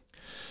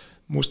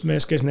must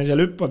mees, kes neil seal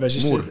hüppab ja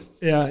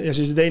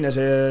siis teine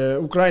see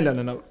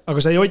ukrainlane,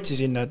 aga sa ei otsi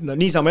sinna, et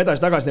niisama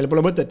edasi-tagasi neil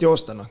pole mõtet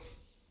joosta.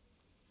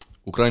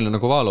 Ukrainlane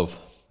Kovalov,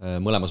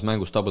 mõlemas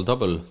mängus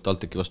double-double,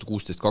 TalTechi vastu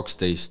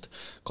 16-12,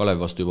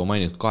 Kalev vastu juba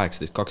mainitud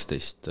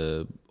 18-12,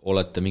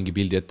 olete mingi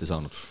pildi ette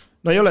saanud?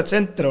 No ei ole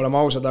tsenter,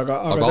 olema ausad,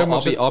 aga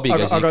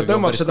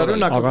tõmbab seda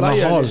rünnakut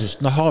laiali.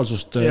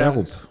 Nahaalsust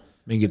jagub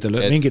mingitel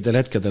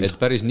hetkedel. Et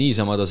päris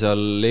niisama ta seal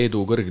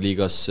Leedu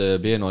kõrgliigas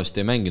Pienost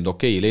ei mänginud.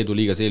 Okei, Leedu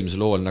liigas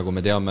eelmisel lool, nagu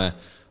me teame,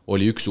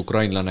 oli üks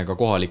ukrainlane ka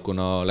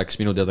kohalikuna, läks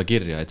minu teada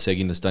kirja, et see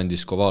kindlasti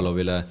andis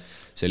Kovalovile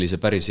sellise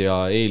päris hea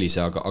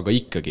eelise, aga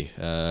ikkagi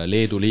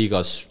Leedu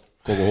liigas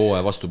kogu hooaja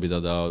vastu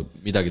pidada,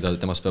 midagi ta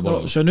temast peab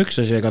olema. See on üks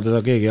asi, ega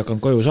teda keegi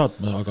hakanud koju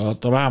saatma, aga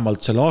ta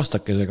vähemalt selle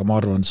aastakesega, ma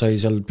arvan, sai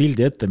seal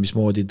pildi ette,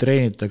 mismoodi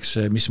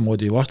treenitakse,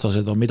 mismoodi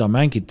vastased on, mida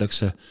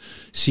mängitakse.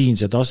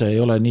 Siin see tase ei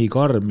ole nii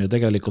karm ja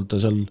tegelikult ta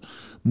seal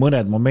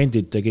mõned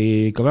momendid tegi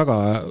ikka väga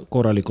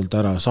korralikult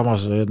ära,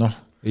 samas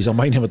ei saa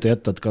mainimata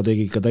jätta, et ka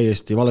tegi ikka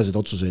täiesti valesid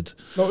otsuseid.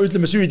 No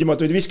ütleme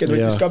süüdimatuid viskeid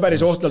võttis ka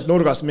päris ohtalt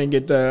nurgast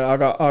mingid,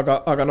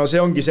 aga see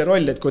ongi see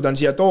roll, et kui ta on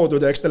siia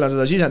toodud ja eks tal on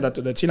seda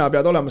sisendatud, et sina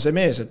pead olema see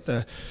mees, et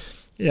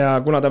ja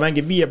kuna ta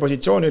mängib 5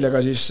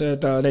 positsioonilega, siis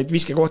ta neid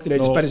viskekohti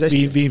leidis päris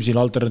hästi.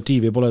 Viimsil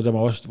alternatiivi pole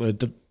tema vastu, või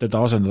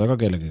teda asendada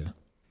ka kellegiga.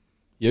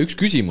 Ja üks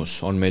küsimus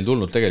on meil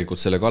tulnud tegelikult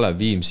selle Kalev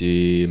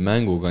Viimsi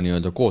mänguga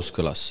nii-öelda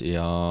kooskõlas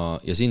ja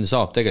siin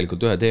saab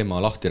tegelikult ühe teema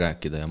lahti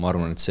rääkida ja ma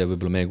arvan, et see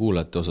võib-olla meie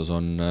kuulajate osas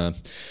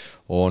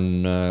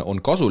on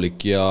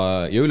kasulik ja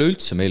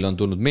üleüldse meil on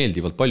tulnud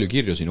meeldivalt palju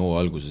kirju siin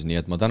hooaja alguses, nii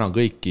et ma tänan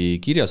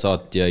kõiki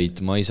kirjasaatjaid,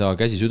 ma ei saa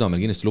käsi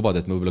südamel kindlasti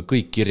lubada, et me võib-olla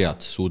kõik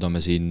kirjad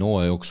suudame siin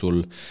hooaja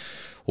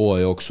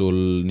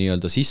jooksul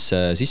nii-öelda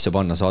sisse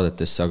panna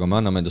saadetesse, aga me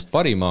anname endast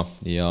parima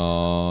ja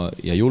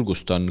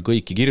julgustan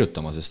kõiki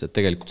kirjutama, sest et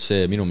tegelikult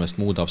see minu meelest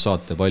muudab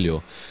saate palju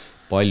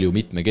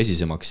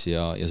mitmekesisemaks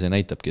ja see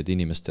näitabki, et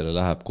inimestele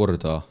läheb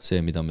korda see,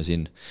 mida me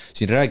siin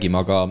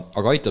räägime,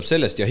 aga aitab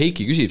sellest ja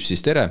Heiki küsib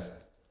siis tere,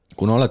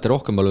 kuna olete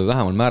rohkemal või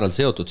vähemal määral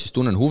seotud, siis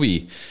tunnen huvi,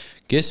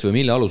 kes või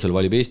mille alusel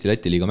valib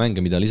Eesti-Läti liiga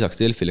mänge, mida lisaks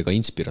Delfile ka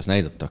Inspiras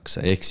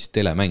näidatakse, ehk siis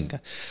telemänge.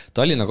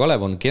 Tallinna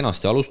Kalev on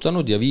kenasti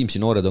alustanud ja Viimsi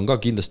noored on ka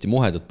kindlasti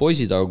muhedad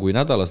poisid, aga kui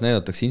nädalas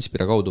näidatakse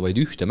Inspira kaudu vaid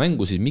ühte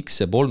mängu, siis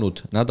miks see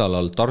polnud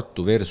nädalal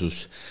Tartu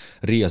versus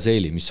Riia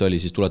Seeli, mis oli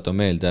siis tuletan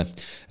meelde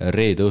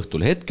reede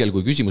õhtul hetkel,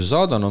 kui küsimuse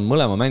saadan on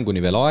mõlema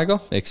mänguni veel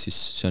aega, ehk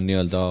siis see on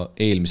nii-öelda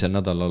eelmise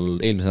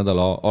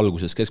nädala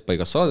alguses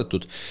keskpaigas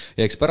saadetud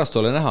ja eks pärast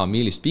ole näha,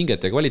 millist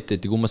pinget ja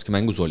kvaliteeti kummaski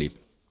mängus oli.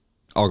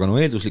 Aga no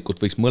eelduslikult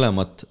võiks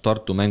mõlemad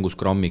Tartu mängus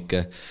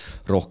grammike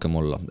rohkem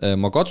olla.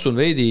 Ma katsun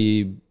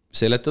veidi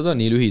seletada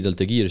nii lühidalt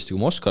ja kiiresti,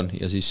 kui ma oskan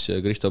ja siis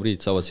Kristo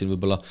Priit saavad siin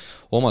võib-olla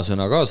oma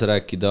sõna kaasa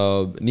rääkida.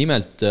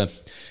 Nimelt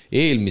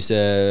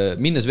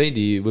minnes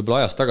veidi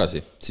võib-olla ajast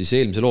tagasi, siis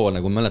eelmise loo,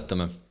 nagu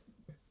mäletame,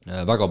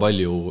 väga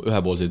palju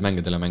ühepoolseid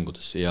mängedele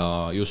mängudes ja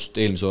just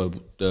eelmise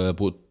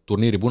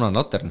turniiri punane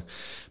latern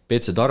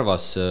PC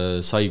Tarvas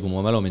sai, kui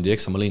ma mälumindi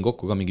eksama lõin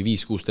kokku ka mingi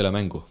 5-6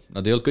 telemängu.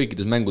 Nad ei olnud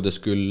kõikides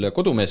mängudes küll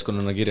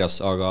kodumeeskonnana kirjas,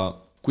 aga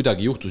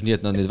kuidagi juhtus nii,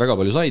 et nad neid väga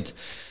palju said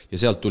ja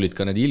sealt tulid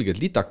ka need ilged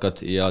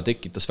litakad ja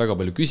tekitas väga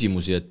palju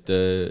küsimusi,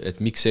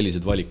 et miks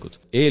sellised valikud.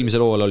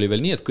 Eelmisel hooajal oli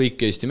veel nii, et kõik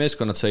Eesti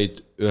meeskonnad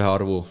said ühe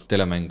arvu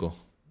telemängu,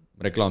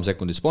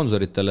 reklaamsekundid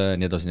sponsoritele,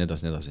 nii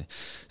edasi.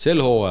 Sel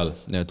hooajal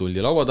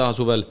tuldi laua taha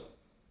suvel,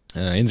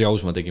 Henri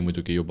Ausmaa tegi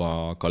muidugi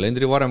juba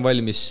kalendri varem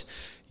valmis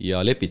ja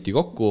lepiti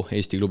kokku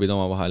Eesti klubid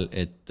oma vahel,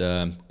 et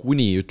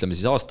kuni ütleme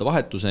siis aasta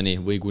vahetuseni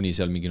või kuni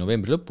seal mingi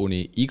novembri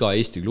lõpuni iga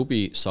Eesti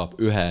klubi saab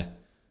ühe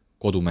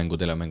kodumängu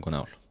telemängu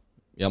näol.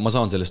 Ja ma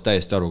saan sellest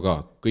täiesti aru ka,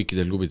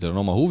 kõikidel klubidel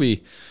on oma huvi,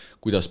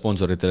 kuidas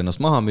sponsoritele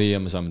ennast maha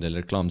müüa, me saame teile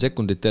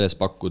reklaamsekundit teles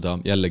pakkuda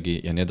jällegi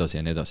ja nii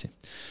edasi.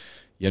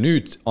 Ja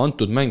nüüd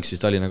antud mäng siis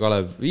Tallinna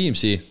Kalev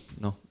Viimsi,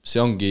 see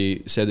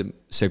ongi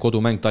see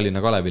kodumäng Tallinna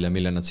Kalevile,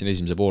 mille nad siin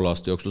esimese poole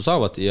aasta jooksul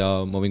saavad ja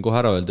ma võin kohe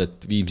ära öelda,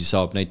 et Viimsi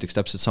saab näiteks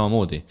täpselt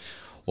samamoodi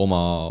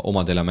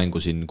oma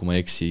telemängu siin, kui ma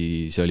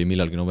eksi, see oli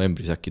millalgi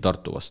novembris äkki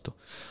Tartu vastu.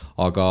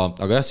 Aga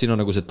jah, siin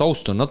on nagu see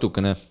taust on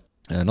natukene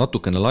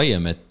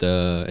laiem,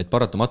 et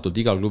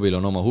paratamatult igal klubil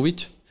on oma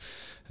huvid.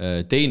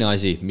 Teine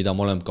asi, mida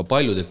ma olen ka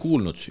paljudelt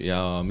kuulnud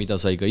ja mida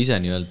sai ka ise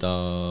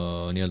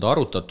nii-öelda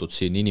arutatud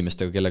siin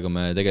inimestega, kellega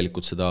me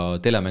tegelikult seda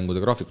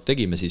telemängude graafikut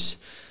tegime, siis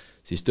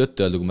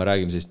tõtt-öelda, kui me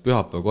räägime sellist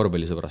pühapäeva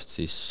korvpallisõbrast,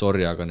 siis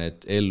sorry, aga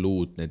need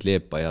LU-d, need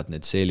Leepajad,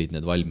 need Seelid,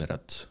 need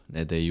Valmerad,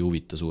 need ei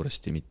huvita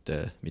suuresti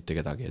mitte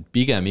kedagi. Et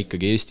pigem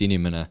ikkagi Eesti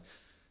inimene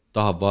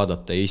tahab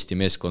vaadata Eesti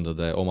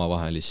meeskondade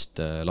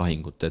omavahelist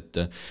lahingut, et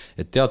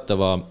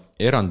teatava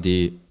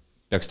erandi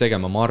peaks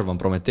tegema, ma arvan,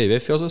 Prometee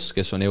VF osas,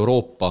 kes on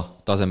Euroopa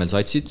tasemel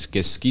satsid,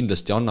 kes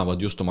kindlasti annavad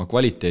just oma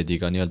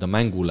kvaliteediga nii-öelda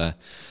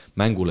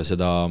mängule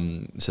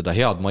seda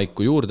head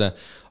maiku juurde,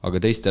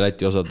 aga teiste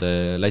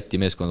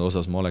Läti meeskondade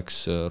osas ma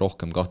oleks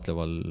rohkem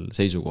kahtleval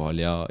seisukohal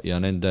ja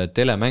nende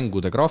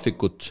telemängude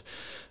graafikut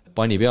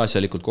pani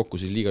peaasjalikult kokku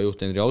siis liiga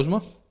juht Henri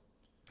Ausmaa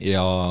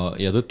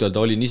ja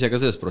tõtt-öelda olin ise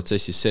ka selles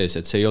protsessis sees,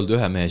 et see ei olnud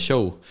ühe mehe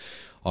show,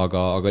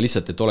 aga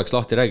lihtsalt, et oleks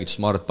lahti räägitud,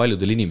 siis ma arvan, et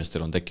paljudel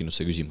inimestel on tekkinud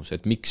see küsimus,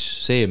 et miks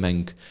see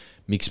mäng,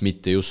 miks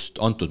mitte just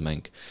antud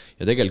mäng.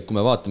 Ja tegelikult, kui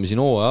me vaatame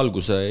siin hooaja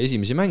alguse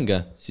esimesi mänge,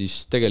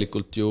 siis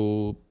tegelikult ju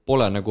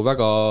pole nagu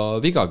väga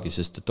vigagi,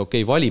 sest et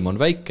okei, valim on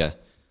väike,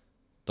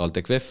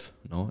 TalTech VF,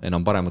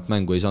 enam paremat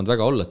mängu ei saanud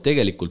väga olla,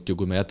 tegelikult ju,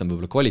 kui me jätame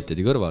võib-olla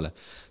kvaliteedi kõrvale,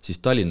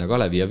 siis Tallinna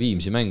Kalevi ja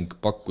Viimsi mäng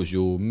pakkus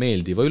ju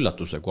meeldiva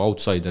üllatuse, kui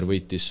outsider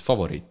võitis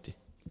favoriiti.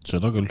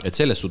 Seda küll. Et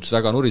selles suhtes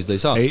väga nuriseda ei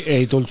saa.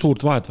 Ei tulnud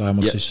suurt vahet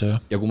vähemalt sisse.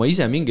 Ja kui ma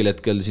ise mingil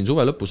hetkel siin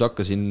suve lõpus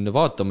hakkasin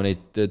vaatama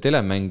neid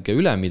telemänge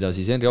üle, mida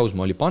siis Henri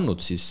Ausmaa oli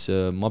pannud, siis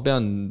ma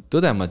pean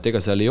tõdema, et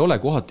ega seal ei ole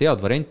kohati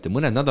head variante.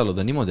 Mõned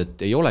nädalad on niimoodi,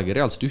 et ei olegi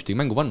reaalselt ühtegi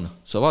mängu panna.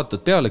 Sa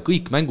vaatad peale,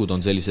 kõik mängud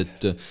on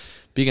sellised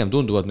pigem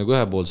tunduvad nagu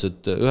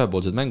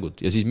ühepoolsed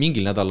mängud ja siis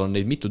mingil nädal on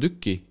neid mitu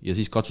tükki ja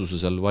siis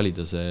katsuse seal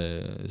valida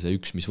see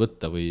üks, mis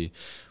võtta või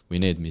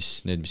need,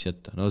 mis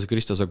jätta. No see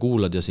Kristo, sa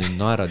kuulad ja siin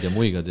naerad ja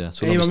muigad ja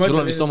sul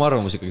on vist oma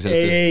arvamus ikkagi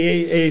sellest.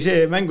 Ei,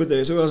 see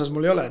mängude osas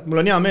mul ei ole.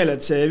 Mul on hea meel,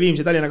 et see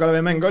Viimsi Tallinna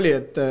Kalevi mäng oli,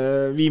 et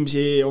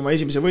Viimsi oma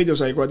esimese võidu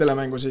sai kohe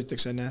telemängus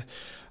esiteks.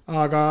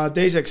 Aga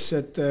teiseks,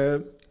 et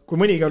kui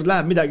mõnikord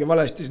läheb midagi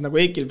valesti, siis nagu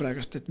Eikil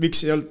praegast, et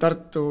miks ei olnud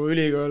Tartu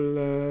Ülikool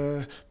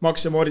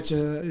Max ja Moritz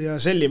ja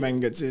Selli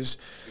mäng, et siis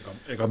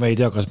Ega me ei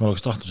tea, kas me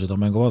oleks tahtnud seda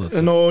mängu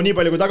vaadata. No nii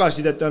palju kui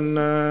tagasisidet on,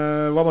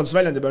 vabandust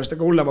väljandi pärast,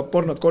 aga hullemad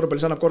pornod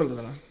korvpallis annab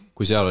korraldada.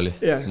 Kui seal oli?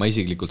 Ma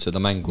isiklikult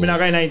seda mängu... Mina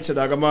ka ei näinud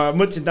seda, aga ma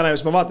mõtlesin täna,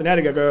 just ma vaatan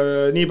järgi, aga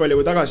nii palju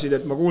kui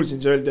tagasisidet ma kuulsin,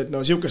 see öeldi, et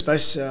no siukest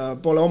asja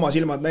pole oma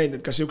silmad näinud,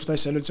 et kas siukest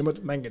asja on üldse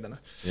mõtet mängida.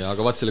 Ja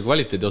aga vaat selle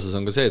kvaliteedi osas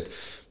on ka see, et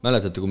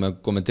mäletate, kui me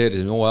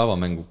kommenteerisime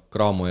avamängu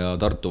Cramo ja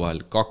Tartu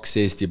vahel,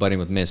 2 Eesti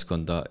parimat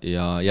meeskonda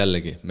ja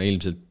jällegi, me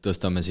ilmselt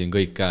tõstame siin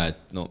kõik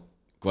käed, no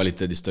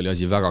kvaliteedist oli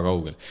asi väga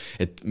kaugel.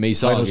 Et me ei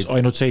saagi,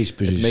 ainult seis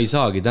püsis. Me ei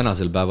saagi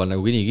tänasel päeval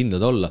nagu nii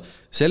kindlad olla.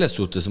 Selles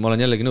suhtes ma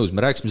olen jällegi nõus, me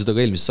rääksime seda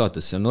ka eelmises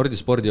saates, see on Nordi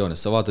spordijoones,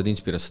 sa vaatad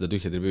Inspiras seda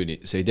tühja tribüüni,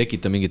 see ei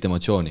tekita mingit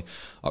emotsiooni.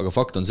 Aga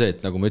fakt on see, et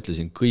nagu ma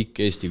ütlesin, kõik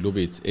Eesti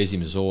klubid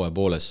esimeses hooaja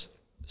pooles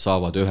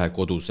saavad ühe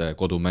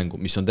kodumängu,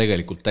 mis on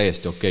tegelikult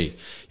täiesti okei.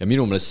 Ja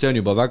minu meelest see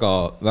on juba väga,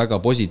 väga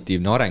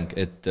positiivne areng,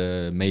 et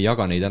me ei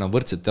jaga neid enam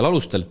võrdsetel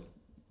alustel,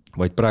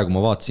 vaid praegu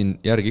ma vaatasin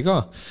järgi ka.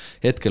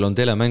 Hetkel on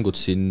telemängud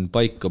siin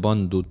paika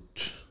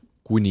pandud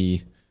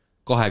kuni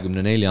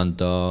 24.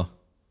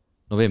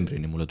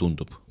 novembrini, mulle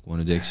tundub, kui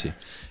ma nüüd eksi.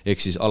 Ehk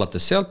siis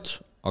alates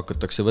sealt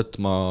hakatakse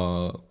võtma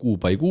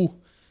kuu by kuu,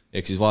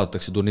 ehk siis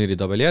vaadatakse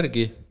turniiritabeli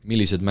järgi,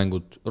 millised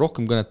mängud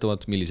rohkem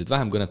kõnetavad, millised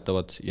vähem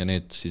kõnetavad ja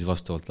need siis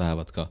vastavalt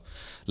lähevad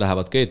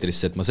ka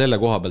eetrisse, et ma selle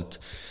koha pealt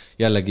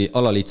jällegi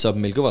alaliit saab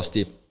meil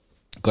kõvasti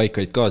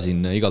kaikaid ka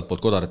siin igalt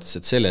poolt kodarates,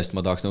 et selle eest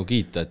ma tahaks nagu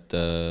kiita,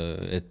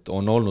 et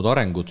on olnud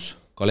arengud,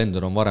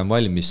 kalender on varem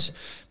valmis,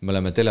 me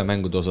oleme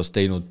telemängude osas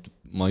teinud,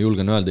 ma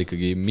julgen öelda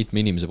ikkagi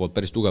mitme inimese poolt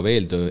päris tugeva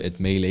eeltöö, et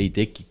meil ei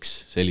tekiks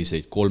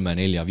selliseid 3,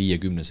 4,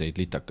 50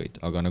 litakaid,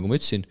 aga nagu ma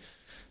ütlesin,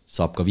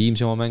 saab ka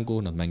Viimsi oma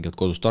mängu, nad mängivad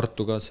kodus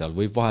Tartuga, seal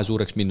võib vahe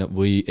suureks minna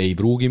või ei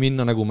pruugi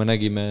minna, nagu me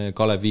nägime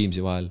Kalev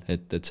Viimsi vahel,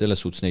 et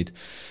selles suhtes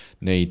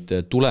neid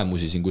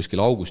tulemusi siin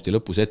kuskil augusti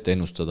lõpus ette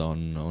ennustada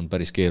on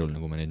päris keeruline,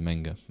 kui me neid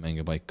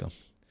mänge paika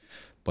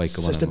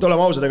panema. Sest et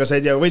oleme ausad, aga sa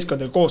ei tea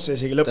võistkondade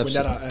koosseisigi lõpuni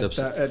ära,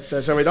 et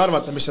sa võid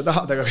arvata, mis sa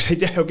tahad, aga sa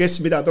ei tea, kes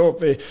mida toob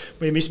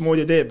või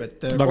mismoodi teeb.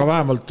 Aga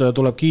vähemalt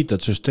tuleb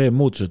kiita, et süsteem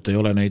muutus, et ei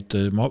ole neid,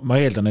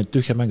 ma eeldan, et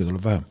tühja mänge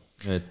tuleb vähem.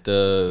 Et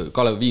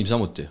Kalev Viim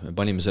samuti, me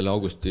panime selle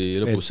augusti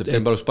lõpus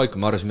septembri algus paika,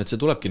 me arvasime, et see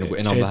tulebki nagu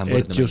enam-vähem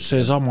võrdne. Et just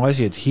see sama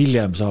asi, et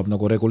hiljem saab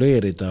nagu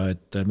reguleerida,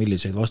 et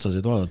milliseid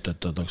vastaseid vaadata,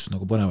 et ta tahaks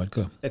nagu põnevaid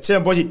ka. Et see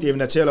on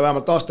positiivne, et see ei ole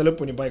vähemalt aasta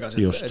lõpuni paigas,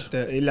 et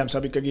hiljem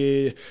saab ikkagi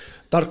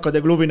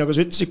tarkade klubi, nagu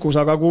sa ütlesid, kus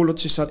aga kuulud,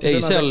 siis saate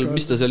ei, seal,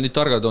 mis ta seal nüüd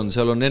targad on,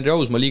 seal on Henri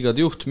Ausmaa liigade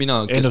juht,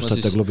 mina,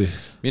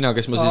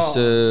 kes ma siis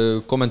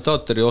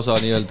kommentaatori osa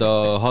nii-öelda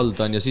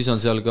haldan ja siis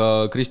on seal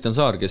ka Kristjan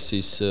Saar, kes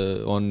siis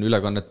on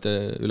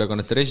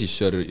ülekannete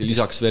režissöör,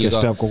 lisaks veel kes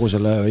peab kogu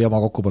selle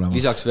jama kokku panema.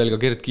 Lisaks veel ka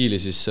Gert Kiili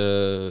siis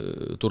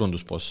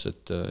turundusboss,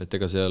 et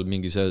ega seal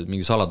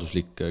mingi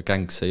saladuslik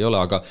gängs ei ole,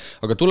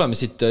 aga tuleme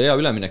siit hea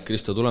üleminek,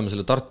 Kristo, tuleme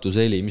selle Tartu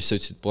Seeli, mis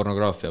sa ütlesid,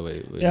 pornograafia või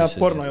ja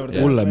porno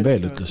juurde. Hullem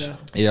veel ütles.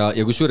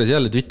 Ja kusjuures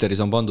jälle Twitteris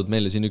on pandud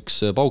meile siin üks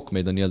pauk,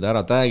 meid on nii-öelda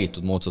ära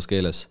täägitud moodsas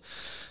keeles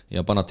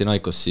ja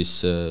Panathinaikos siis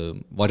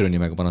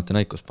varjunimega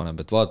Panathinaikos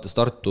paneb, et vaatas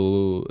Tartu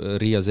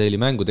Riia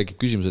Seeli mängu, tekib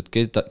küsimus, et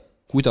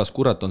kuidas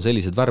kurat on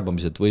sellised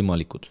värbamised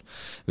võimalikud.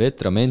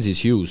 Vetra,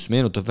 Menzies, Hughes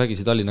meenutab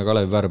vägisi Tallinna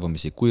Kalevi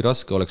värbamisi, kui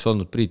raske oleks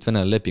olnud Priit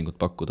Venele lepingut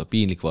pakkuda,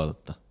 piinlik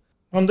vaadata.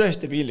 On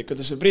tõesti piinlik,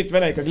 et Priit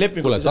Vene ikkagi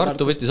lepingut. Kuule,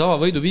 Tartu võttis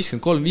avavõidu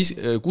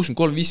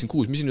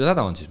 63-56, mis nüüd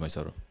häda on siis, ma ei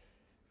saa aru.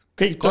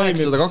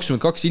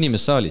 822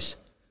 inimest saalis.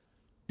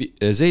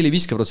 Seeli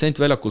 50%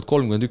 väljakult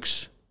 31,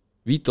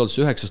 Vitols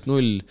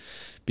 9-0,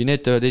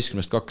 Pinete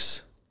 11-2,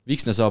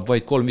 Viksne saab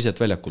vaid 3 viset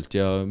väljakult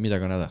ja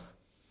midagi on häda.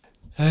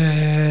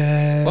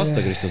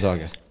 Vasta, Kristo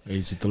Saage.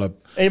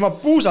 Ei, ma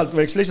puusalt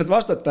võiks lihtsalt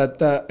vastata,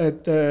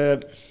 et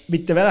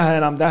mitte vähe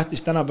enam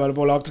tähtis tänapäeval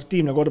pole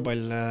atraktiivne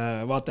korvpall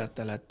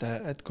vaatajatele,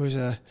 et kui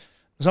see...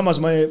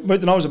 Samas ma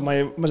ütlen ausalt, ma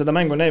seda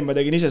mängu näin, ma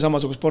tegin ise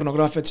samasugust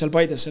pornograafiat seal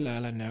Paides selle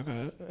ajal, aga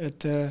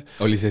et...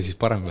 Oli see siis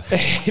parem või?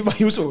 Ei, ma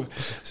ei usu.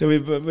 See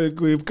võib,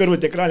 kui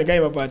kõrvuti ekraani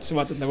käima paned, siis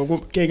vaatad nagu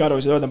keegi aru,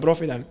 siis on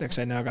profid ainult,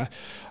 eks,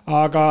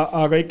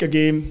 aga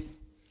ikkagi...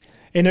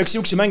 Ei, no üks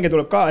siuksi mänge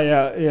tuleb ka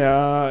ja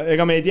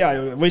ega me ei tea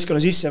ju,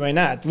 võistkonna sisse ma ei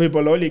näe, et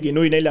võib-olla oligi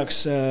 0-4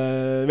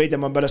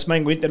 Veidemann pärast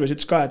mängu intervjuus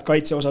ütles ka, et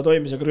kaitseosa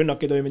toimis, aga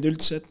rünnak ei toiminud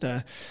üldse, et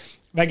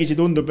vägisi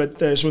tundub, et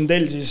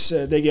Sundell siis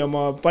tegi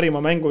oma parima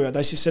mängu ja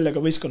tassis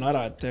sellega võistkonna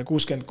ära, et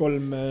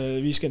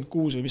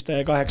 63-56 või mis ta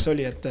 8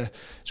 oli, et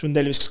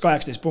Sundell viskas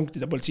 18 punkti,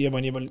 ta polnud siia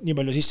nii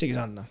palju sissegi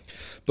saanud.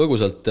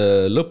 Põgusalt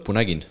lõppu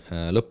nägin,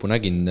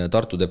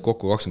 Tartu teeb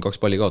kokku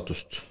 22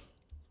 pallikaotust,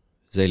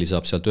 Seeli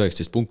saab sealt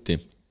 19 punkti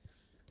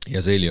ja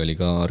Seeli oli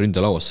ka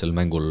ründelauas sel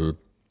mängul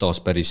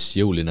taas päris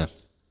jõuline,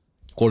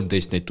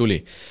 13 neid tuli,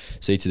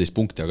 17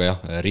 punkti, aga jah,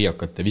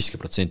 riiakate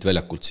 50%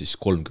 väljakult siis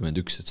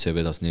 31, et see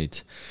vedas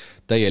neid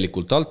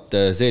täielikult alt.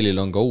 Seelil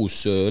on ka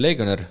uus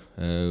legionär,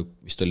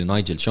 vist oli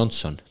Nigel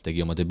Johnson,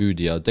 tegi oma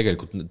debüüdi ja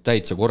tegelikult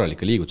täitsa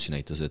korralikke liigutusi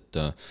näitas,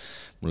 et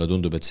mulle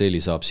tundub, et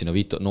Seeli saab sinna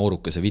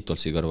noorukese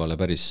Vitolsi kõrvale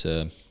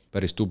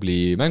päris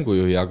tubli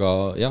mängujuhi,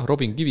 aga jah,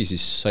 Robin Kivi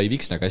siis sai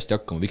Viksnega hästi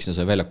hakkama, Viksne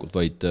sai väljakult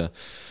vaid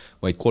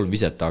 3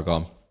 viset,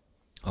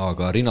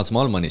 aga Rinnats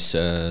Malmanis,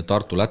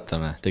 Tartu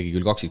lätlane, tegi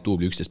küll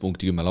kaksiktuubli 11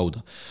 punkti 10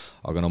 lauda,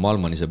 aga no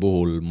Malmanise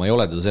puhul ma ei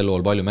ole teda sel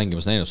lool palju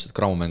mängimas näinud, sest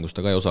Graamo-mängus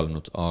ta ka ei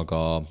osalenud,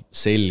 aga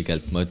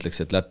selgelt ma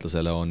ütleks, et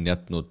lätlasele on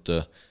jätnud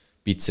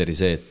pitseri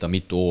see, et ta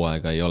mitu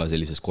hooaega ei ole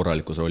sellises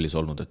korralikus rollis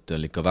olnud, et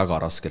on ikka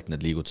väga raskelt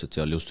need liigutused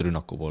seal just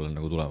rünnaku poolel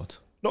nagu tulevad.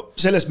 No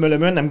sellest me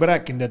oleme ennem ka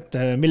rääkinud, et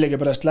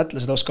millegipärast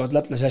lätlased oskavad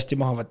lätlasi hästi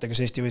maha võtta,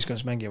 kes Eesti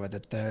võistkonnas mängivad,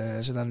 et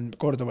seda on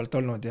korduvalt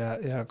olnud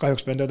ja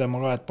kahjuks pean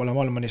tõdema ka, et pole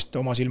Malmanist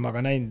oma silmaga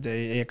näinud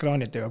ei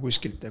ekraanilt ega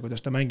kuskilt,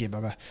 kuidas ta mängib,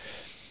 aga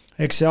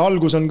eks see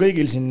algus on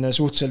kõigil siin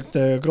suhteliselt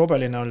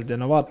krobeline olnud ja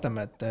no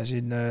vaatame, et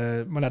siin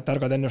mõned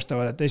targad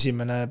ennustavad, et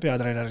esimene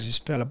peatreener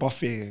siis peale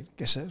Pahvi,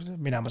 kes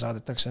minema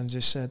saadetakse, on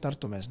siis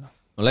Tartu mees. No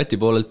Läti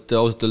poolelt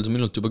ausalt öeldes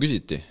minult juba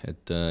küsiti,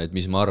 et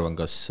mis ma arvan,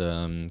 kas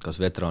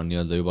Vetra on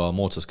nii-öelda juba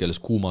moodsas keeles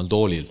kuumal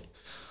toolil,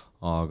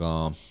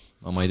 aga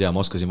ma ei tea, ma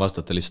oskasin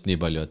vastata lihtsalt nii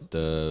palju, et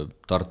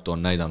Tartu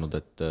on näidanud,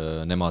 et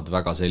nemad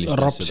väga sellist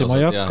rapsi ma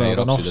ei hakka,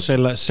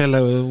 aga selle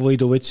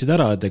võidu võtsid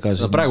ära, et ega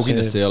praegu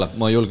kindlasti ei ole,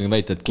 ma julgen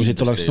väita, et kui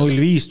siit oleks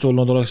 0-5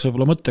 tulnud, oleks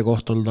võib-olla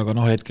mõttekoht olnud, aga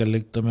hetkel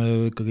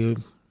ikkagi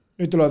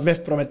nüüd tulevad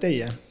VEF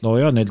Prometee. No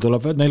ja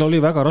neil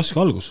oli väga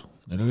raske algus.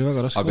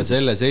 Aga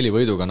selle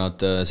võiduga nad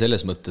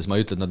selles mõttes, ma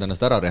ei ütle, et nad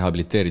ennast ära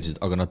rehabiliteerisid,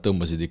 aga nad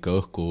tõmbasid ikka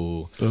õhku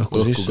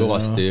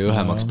kõvasti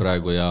õhemaks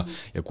praegu ja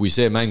kui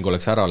see mäng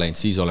oleks ära läinud,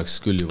 siis oleks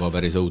küll juba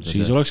päris õudne.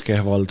 Siis oleks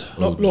kehvald.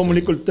 No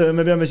loomulikult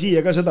me peame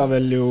siia ka seda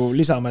veel ju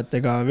lisama, et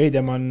ega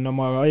Veidemann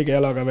oma haige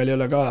jalaga veel ei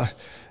ole ka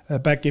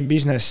back in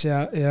business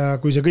ja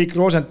kui see kõik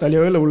Rosenthali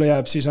õlule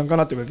jääb, siis on ka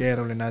natuke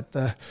keeruline, et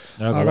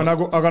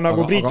aga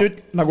nagu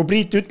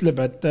Priit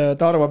ütleb, et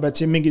ta arvab, et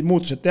siin mingid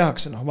muutused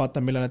tehakse,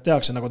 vaatame, mille need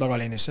tehakse nagu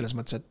tagaliinis selles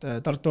mõttes, et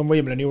Tartu on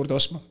võimeline juurde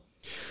osma.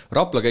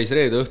 Rapla käis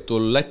reede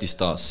õhtul Lätis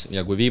taas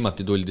ja kui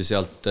viimati tuldi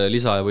sealt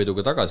lisaaevõiduga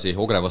tagasi,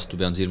 Ogre vastu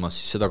pean silmas,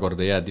 siis seda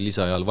korda jäädi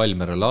lisaajal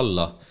Valmerele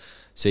alla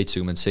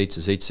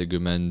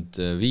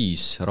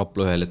 77-75,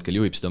 Rapla ühel hetkel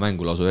juhib seda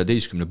mängu lausa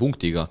 11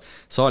 punktiga,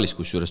 saalis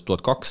kusjuures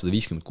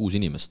 1256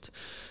 inimest.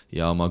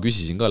 Ja ma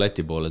küsisin ka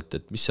Läti poolelt,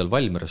 et mis seal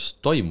Valmeras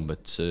toimub,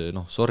 et see,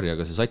 sorry,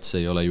 aga see sats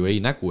ei ole ju ei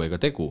nägu ega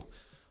tegu.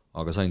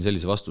 Aga sain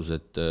sellise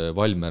vastuse, et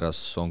Valmeras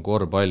on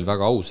korvpall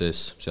väga au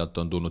sees, sealt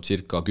on tulnud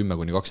circa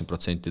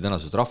 10-20%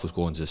 tänasest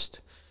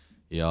rahvuskoondisest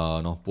ja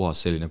puhas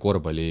selline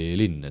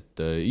korvpallilinn, et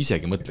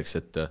isegi mõtleks,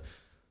 et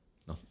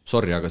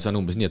sorry, aga see on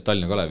umbes nii, et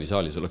Tallinna Kalevi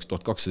saalis oleks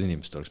 1200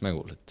 inimest oleks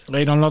mängul.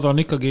 Ei, nad on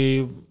ikkagi,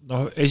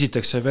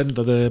 esiteks see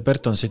vendade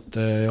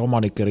Bertansite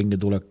omanike ringi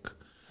tulek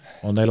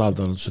on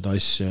elavdanud seda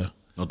asja.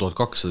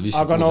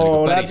 1250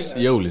 on päris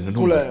jõuline number.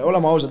 Kuule,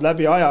 oleme ausad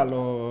läbi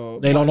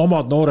ajaloo. Neil on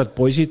omad noored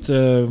poisid,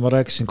 ma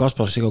rääkisin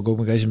Kasparsiga, kui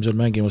me käisime seal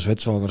mängimas,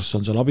 Vetsvagars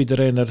on seal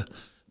abitreener,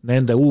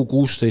 nende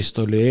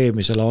U16 oli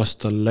eelmisel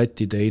aastal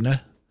Läti teine.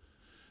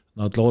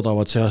 Nad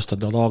loodavad see aasta,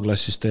 et nad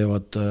A-klassis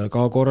teevad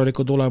ka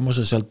korraliku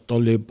tulemuse, sealt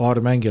oli paar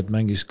mängijat,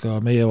 mängis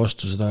ka meie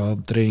vastu seda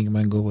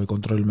treeningmängu või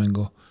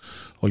kontrollmängu,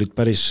 olid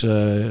päris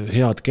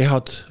head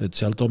kehad, et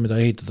sealt on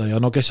mida ehitada ja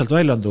kes sealt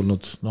välja on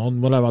tulnud,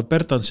 on mõlemad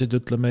Bertansid,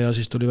 ütleme, ja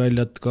siis tuli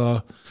välja, et ka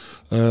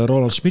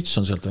Ronald Smits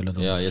on sealt välja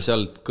tulnud. Ja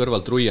sealt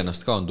kõrvalt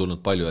Ruienast ka on tulnud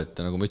palju, et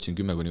nagu ma ütlesin,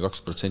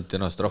 10-20%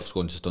 ennast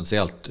rahvuskoondisest on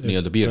sealt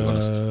nii-öelda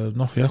piirkonnast.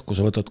 Jah, kui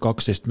sa võtad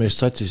 12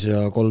 meest satsis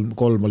ja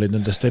kolm olid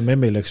nendest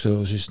MM-il, eks ju,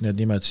 siis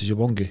need nimed siis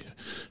juba ongi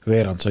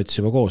veerand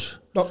sats juba koos.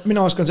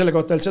 Mina oskan selle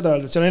kohta seda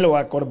öelda, et see on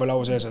eluaeg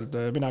korvpallau sees.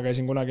 Mina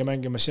käisin kunagi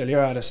mängimas seal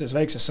Jõeääres selles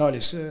väikses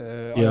saalis.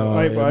 Ja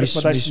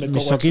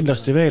mis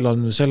kindlasti veel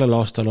on, sellel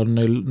aastal on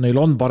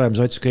neil on parem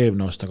sats kui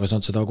eelmine aasta, kas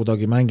nad seda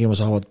kuidagi mängima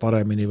saavad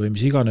paremini või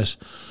mis iganes,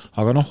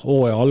 aga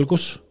hooaja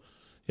algus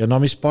ja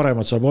mis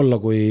paremat saab olla,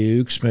 kui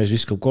üks mees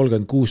viskab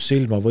 36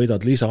 silma,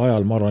 võidad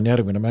lisaajal, ma arvan,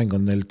 järgmine mäng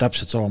on neil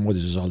täpselt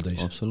samamoodi see saal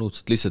täis.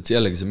 Absoluutselt, lihtsalt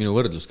jällegi see minu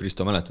võrdlus,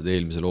 Kristo mäletad,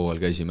 eelmisel hooajal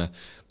käisime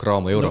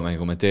Graamo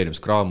euromängu kommenteerimas,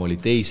 Graamo oli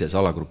teises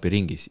alagrupi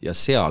ringis ja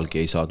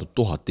sealgi ei saadud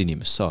 1000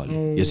 inimest saali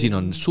ja siin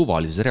on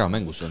suvalises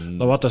reamängus on...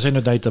 vaata, see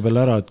nüüd näitab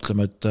veel ära,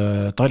 ütleme, et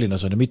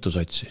Tallinnas on ju mitu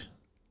satsi.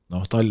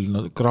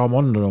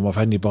 Graamo on oma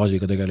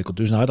fännibaasiga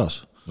tegelikult üsna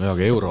hädas.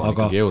 Aga euro on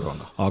ikkagi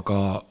eurona.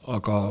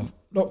 Aga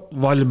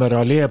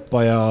Valmera,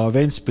 Liepa ja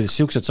Ventspils,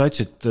 siuksed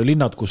satsid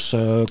linnad, kus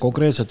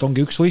konkreetselt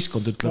ongi üks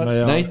võistkond, ütleme.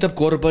 Ja... näitab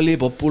korvpalli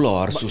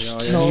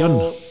populaarsust.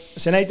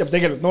 See näitab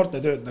tegelikult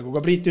noorte tööd, nagu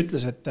ka Priit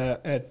ütles,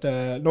 et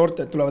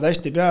noorted tulevad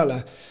hästi peale,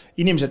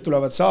 inimesed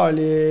tulevad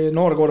saali,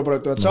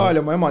 noorkorporid tulevad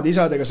saali, oma emad,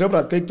 isadega,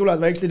 sõbrad, kõik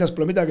tulevad väikses linnas,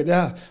 pole midagi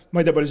teha.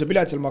 Ma ei tea, palju see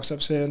pilet seal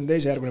maksab, see on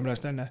teise järgune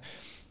pärast enne.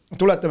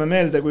 Tuletame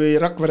meelde, kui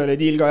Rakvere oli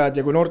diilkajad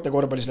ja kui noorte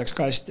korvpallis läks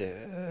ka hästi.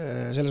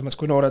 Selles mõttes,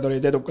 kui noored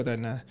olid edukad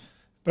enne.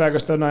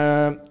 Praegust on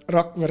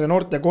Rakvere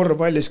noorte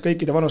korvpallis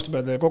kõikide vanuste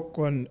peale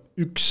kokku on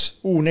üks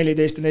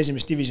U14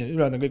 esimest divisionis,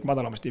 ülejäänud on kõik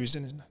madalamas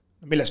divisionis.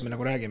 Millest me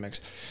nagu räägime,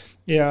 eks.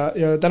 Ja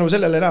tänu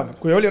sellele enam,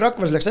 kui oli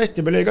Rakveres läks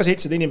hästi, meil oli ka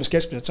 700 inimest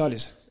keskmiselt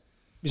saalis,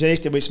 mis on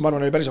Eesti võis, ma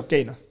arvan, oli päris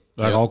okei.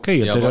 väga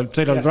okei, et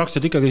teil oli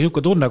praktiliselt ikkagi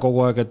niisugune tunne kogu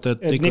aeg, et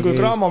nii kui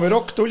Graamo või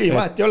Rock tuli,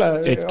 vahet ei ole,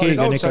 oli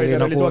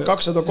outsider, oli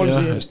 1200-300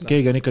 inimest.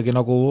 Keegi on ikkagi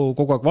nagu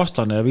kogu aeg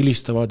vastane ja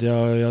vilistavad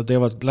ja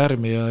teevad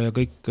lärmi ja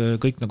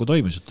kõik nagu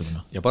toimis.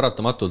 Ja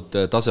paratamatult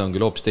tase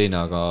ongi hoopis teine,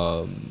 aga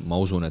ma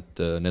usun,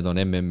 et need on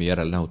MM-i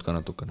järelnähud ka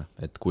natukene.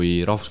 Et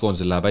kui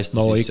rahvuskoondisel läheb hästi,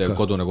 siis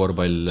kodune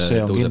korvpall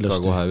tõuseb ka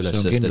kohe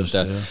üles, sest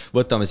et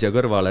võtame siia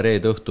kõrvale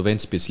reede õhtu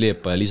Ventspils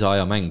Liepa ja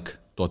lisaaja mäng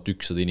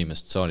 1100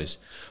 inimest saalis.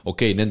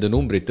 Okei, nende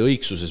numbrite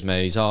õigsuses me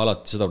ei saa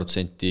alati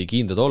 100%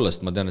 kindlad olla,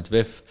 sest ma tean, et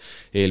VEF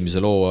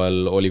eelmisel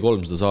hooajal oli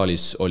 300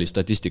 saalis, oli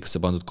statistikasse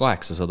pandud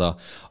 800,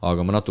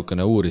 aga ma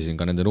natukene uurisin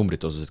ka nende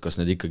numbrite osas, et kas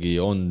need ikkagi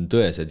on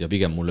tõesed ja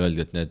pigem mulle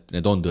öeldi, et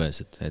need on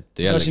tõesed.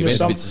 Et jällegi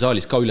Ventspilsi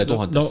saalis ka üle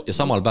 1000 ja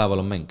samal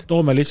päeval on mäng.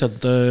 Toome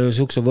lihtsalt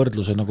siukse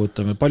võrdluse, nagu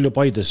ütleme, palju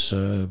Paides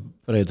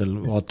reedel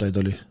vaatajaid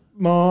oli?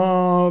 Ma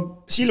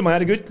silma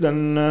järgi ütlen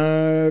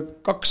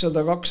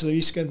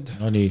 200-250.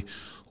 No nii.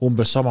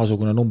 Umbes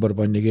samasugune number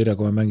panni kirja,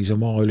 kui me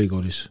mängisime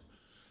Maaülikoolis.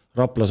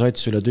 Rapla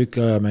sats üle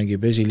tüki aja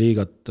mängib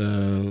esiliigat.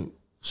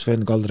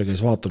 Sven Kaldre käis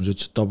vaatamas,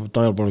 ütles, et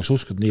ta ajal poleks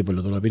uskunud, nii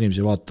palju tuleb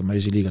inimesi vaatama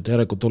esiliigat.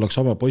 Järelikult tuleks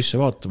oma poisse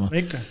vaatama.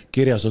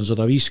 Kirjas on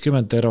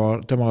 150,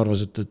 tema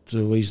arvas, et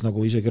võis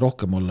nagu isegi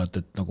rohkem olla,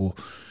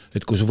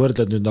 et kui sa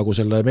võrdled nüüd nagu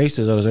selle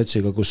meistesarja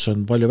satsiga, kus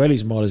on palju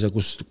välismaalasi ja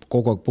kus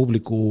kogu aeg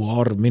publiku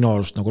arv minu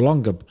arust nagu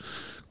langeb,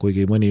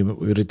 kuigi mõni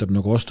üritab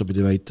nagu vastupidi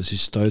väita,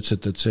 siis ta ütles,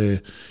 et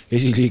see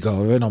esiliiga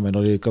fenomen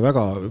oli ikka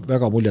väga,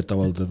 väga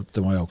muljetavaldav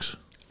tema jaoks.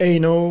 Ei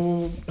no,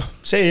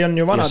 see on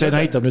ju vana. Ja see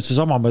näitab nüüd see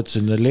sama, ma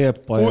ütlesin,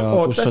 Liepa ja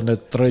kus on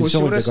need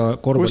traditsiooniga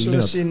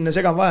korvpallilinad. Kus siin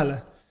segan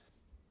vahele?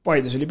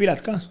 Paides oli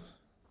pilet ka.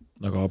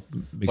 Aga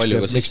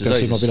miks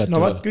peaks ilma pilet?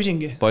 No vaat,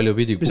 küsingi. Palju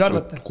pidi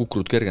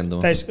kukrud kergendama.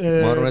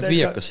 Ma arvan, et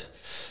 5.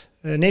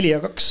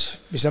 4-2,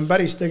 mis on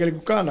päris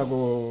tegelikult ka nagu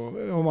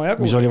oma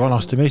jagu. Mis oli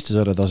vanasti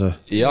meistesarja tase.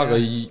 Ja, aga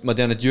ma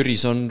tean, et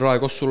Jüris on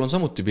Raekossul on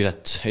samuti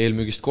pilet.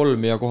 Eelmüügist 3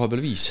 ja koha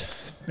peal 5.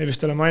 Me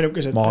vist oleme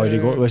ainukesed.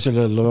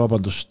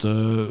 Vabandust,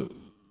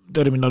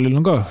 terminalil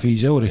on ka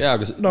 5 euri. Ja,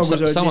 aga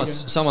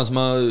samas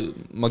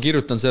ma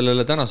kirjutan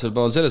sellele tänasel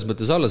päeval selles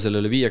mõttes alla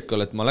sellele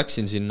 5-kale, et ma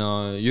läksin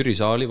sinna Jüri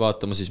saali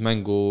vaatama siis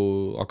mängu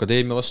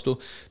akadeemia vastu,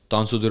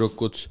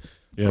 tantsutürukud,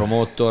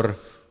 promootor,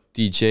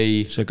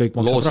 DJ,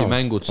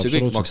 loosimängud, see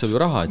kõik maksab ju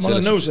raha. Ma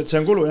olen nõus, et see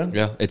on kulu, jah.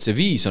 Jah, et see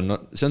 5 on,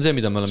 see on see,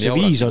 mida me oleme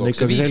jauranud. See 5 on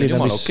ikkagi selline,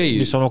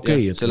 mis on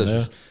okei.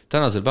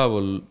 Tänasel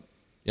päeval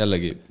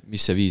jällegi,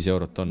 mis see 5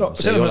 eurot on?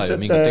 See ei ole ju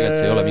mingi, tegelikult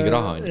see ei ole mingi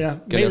raha.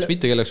 Kelleks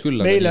mitte, kelleks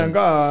küll. Meile on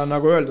ka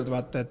nagu öeldud,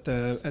 vaata,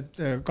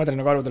 et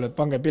Kadrina Karudele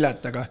pange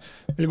pilet, aga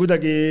meil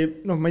kuidagi,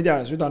 ma ei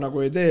tea, süda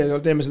nagu ei tee,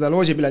 teeme seda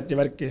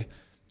loosipileti värki.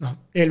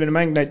 Eelmine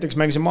mäng näiteks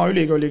mängisin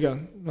Maaülikooliga,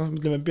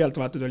 ütleme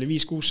pealtvaatud oli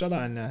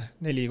 5-600,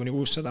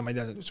 4-600, ma ei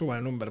tea,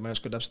 suvaline number, ma ei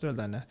oska täpselt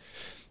öelda.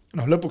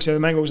 Lõpuks jäi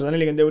mängu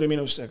 140 euri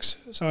miinusse,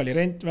 saali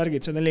rent,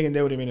 värgid 140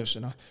 euri miinusse.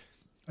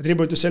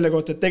 Tribu ütles selle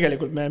kohta, et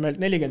tegelikult me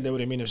meilt 40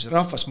 euri miinusse,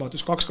 rahvas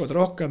mahtus 2 korda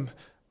rohkem,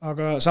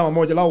 aga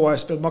samamoodi laua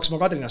eest pead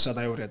maksma Kadrinas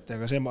 100 euri, et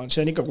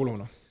see on ikka kulu.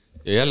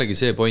 Ja jällegi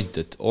see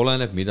point, et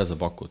oleneb, mida sa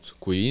pakud.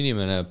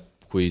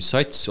 Kui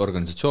sats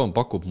organisatsioon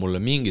pakub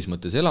mulle mingis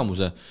mõttes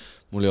elamuse,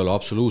 mul ei ole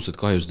absoluutselt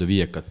kahju seda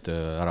 5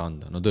 ära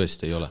anda. No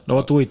tõesti ei ole. No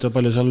vaat huvitav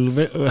palju seal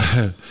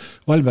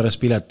Valmeres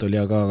pilet oli,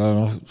 aga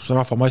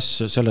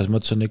rahvamass selles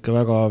mõttes on ikka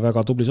väga,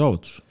 väga tubli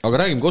saavutus.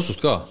 Aga räägime Kossust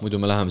ka, muidu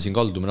me läheme siin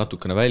kaldume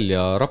natukene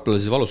välja. Raplale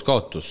siis valus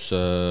kaotus,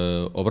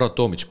 Obrat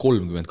Tomic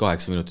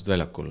 38 minutit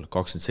väljakul,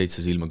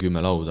 27 silma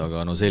 10 lauda,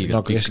 aga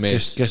selgelt pikk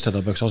mees. Kes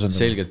teda peaks asendama?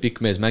 Selgelt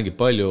pikk mees mängib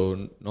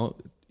palju,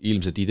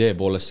 ilmselt idee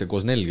poolest see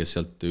Kosnell, kes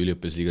sealt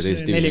üliõpilasliiga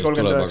teisest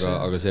divisioonist tuleb,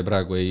 aga see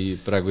praegu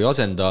ei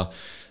asenda.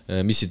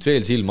 Mis siit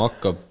veel silma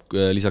hakkab,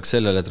 lisaks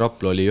sellele, et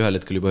Rapla oli ühel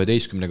hetkel juba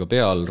 11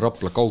 peal,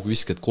 Rapla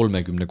kaugvisked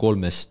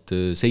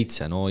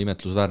 33-7,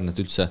 imetlusväärne, et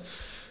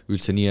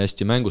üldse nii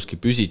hästi mänguski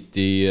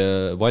püsiti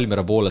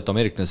Valmera poolelt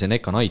Ameeriklane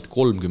Seneca Knight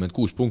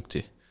 36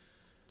 punkti.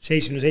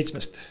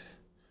 77.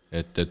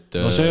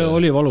 See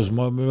oli valus,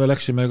 me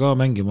läksime ka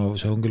mängima,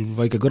 see on küll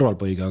väike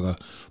kõrvalpõige, aga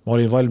ma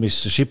olin valmis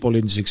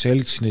Šipolinsiks,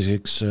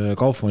 Elksniseks,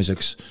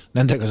 Kaufmaniseks,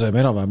 nendega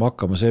saime enam-vähem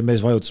hakkama, see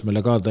mees vajutas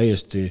meile ka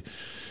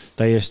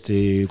täiesti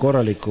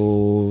korraliku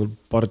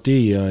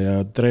partii ja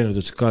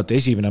treenerid ütles ka, et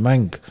esimene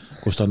mäng,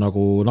 kus ta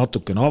nagu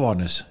natukene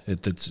avanes, ja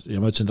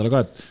ma ütlesin talle ka,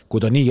 et kui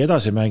ta nii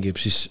edasi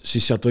mängib, siis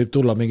sealt võib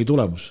tulla mingi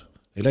tulemus.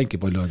 Ei läinki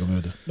palju aega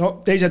mööda.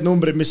 Teised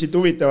numbrid, mis siit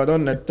huvitavad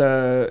on, et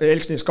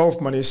Elksnis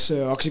Kaufmanis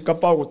hakkasid ka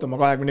paugutama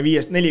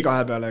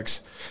 25-4-2 peale, eks.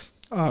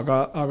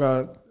 Aga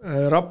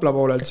Rapla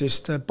poolelt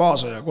siis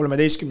Paasoja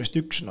 13-1,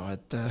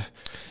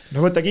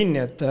 võtta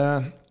kinni, et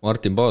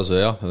Martin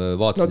Paasoja,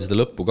 vaatasin seda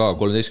lõppu ka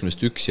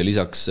 13-1 ja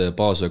lisaks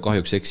Paasoja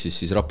kahjuks eksis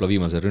siis Rapla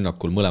viimasel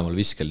rünnakul mõlemal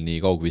viskel,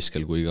 nii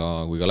kaugviskel kui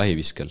ka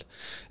lähiviskel.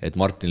 Et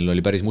Martinil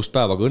oli päris must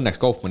päev, aga õnneks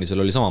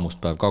Kaufmanisel oli sama must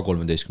päev ka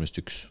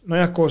 13-1.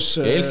 Koos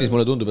Elsnis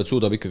mulle tundub, et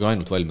suudab ikkagi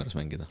ainult Valmeras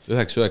mängida.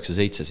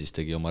 9-9-7 siis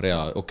tegi oma rea.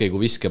 Okei,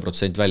 kui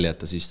viskeprotsent välja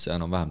jätta, siis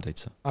enam vähem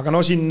täitsa. Aga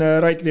siin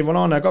Rait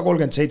Livonane ka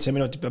 37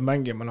 minutit peab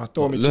mängima.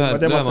 Toomid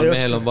nooremal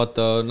mehel on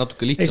vaata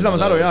natuke lihtsam. Ei, seda ma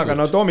saan aru, aga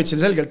no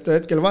Toomitsil selgelt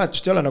hetkel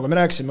vahetust ei ole, nagu me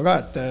rääkisime ka,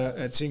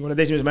 et siin, kui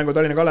need esimesed mängu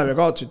Tallinna Kalevi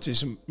kaotsid,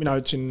 siis mina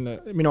ütlesin,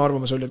 minu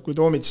arvamus oli, et kui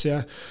Toomits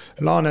ja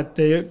Laanet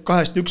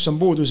 2-1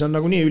 on puudu, see on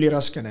nagu nii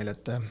üliraske neil,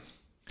 et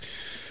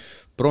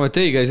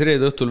Prometee käis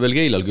reede õhtul veel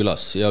Keilal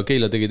külas ja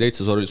Keila tegi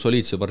täitsa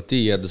soliidse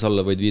partii, jäädes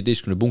alla vaid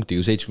 15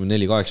 punktiga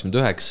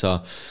 74-89.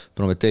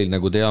 Prometeil,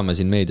 nagu teame,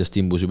 siin meediast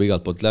imbus juba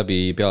igalt poolt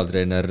läbi,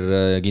 peatreener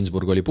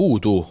Ginsburg oli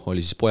puudu,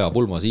 oli siis poja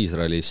pulmas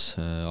Iisraelis,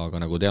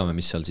 aga nagu teame,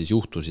 mis seal siis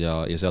juhtus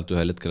ja sealt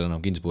ühel hetkel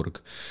enam Ginsburg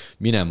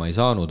minema ei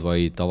saanud,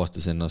 vaid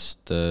avastas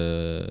ennast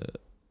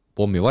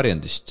pommi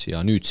varjendist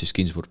ja nüüd siis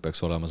Ginsburg peaks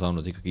olema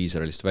saanud ikkagi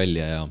Iisraelist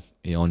välja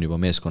ja on juba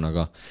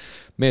meeskonnaga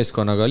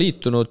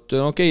liitunud.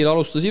 No Keil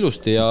alustas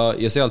ilusti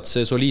ja sealt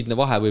see soliidne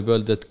vahe võib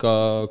öelda, et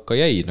ka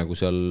jäi, nagu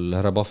seal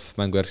härra Pahv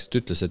mängujärgselt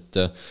ütles, et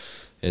ta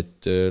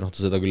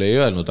seda küll ei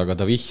öelnud, aga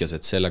ta vihjas,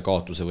 et selle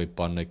kaotuse võib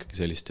panna ikkagi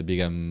selliste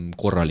pigem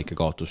korralike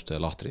kaotuste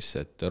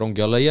lahtrisse, et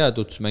rongi alla ei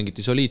jäädud,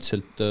 mängiti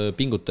soliidselt,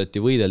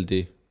 pingutati,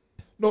 võideldi.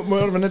 No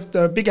ma arvan, et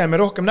pigem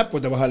rohkem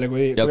näppude vahele,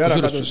 kui ära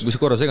kadus. Kui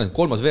see korra seganud,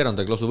 kolmas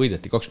veerandaga lausa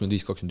võideti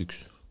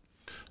 25-21.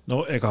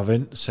 No ega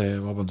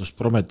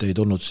Prometee ei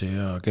tulnud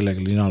siia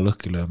kellegi nina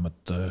lõhki lööma,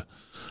 et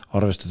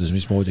arvestades,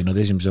 mismoodi nad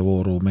esimese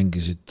vooru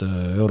mängisid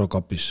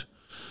Eurokapis,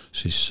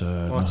 siis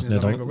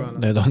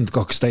need on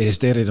kaks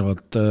täiesti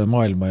erinevat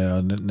maailma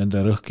ja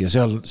nende rõhki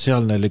ja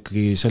seal neil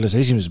ikkagi selles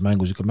esimeses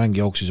mängus ikka mäng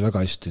jooksis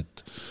väga hästi,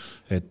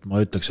 et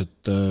ma ütleks,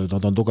 et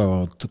nad on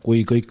tugevamad,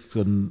 kui kõik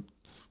on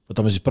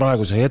võtame siis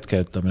praeguse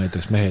hetke, et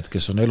näiteks mehed,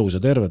 kes on elus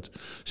ja terved,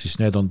 siis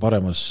need on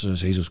paremas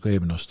seisus kui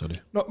eelmine aasta oli.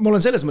 No ma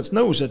olen selles mõttes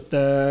nõus, et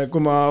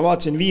kui ma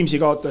vaatasin Viimsi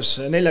kaotas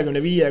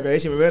 45-ga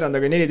esimene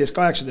veerandaga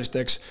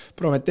 14-18, eks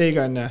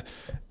Prometeiga enne,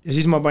 ja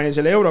siis ma panin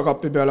selle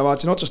Eurokapi peale,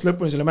 vaatasin otsast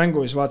lõpuni selle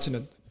mängu ja siis vaatasin,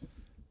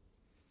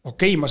 et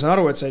okei, ma saan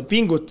aru, et sa ei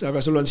pingut,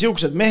 aga sul on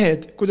siuksed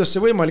mehed, kuidas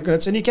see võimalik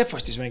on, et sa nii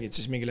kehvastis mängid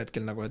siis mingil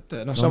hetkel nagu, et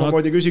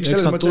samamoodi küsiks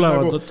selles mõttes,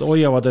 tulevad, et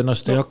hoiavad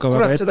ennast ei hakka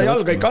väga ette. Seda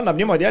jalga ei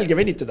kannab niimoodi jälgi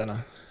venitada.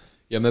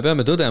 Ja me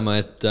peame tõdema,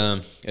 et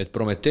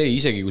Prometee,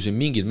 isegi kui siin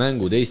mingid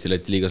mängud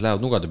Eesti-Läti liigas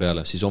lähevad nugade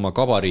peale, siis oma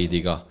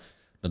kabariidiga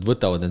nad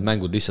võtavad need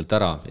mängud lihtsalt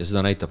ära ja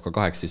seda näitab ka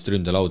 18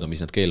 ründelauda,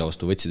 mis nad Keila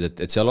vastu võtsid,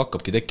 et seal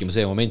hakkabki tekkima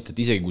see moment,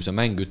 et isegi kui see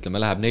mäng, ütleme,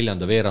 läheb 4.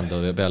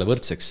 veeranda peale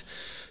võrdseks,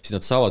 siis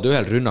nad saavad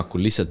ühel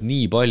rünnakul lihtsalt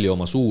nii palju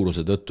oma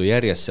suuruse tõttu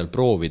järjest seal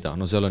proovida.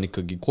 No seal on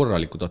ikkagi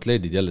korralikud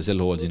atleedid jälle sel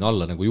hooval siin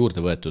alla nagu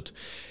juurde võetud,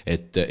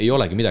 et ei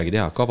olegi midagi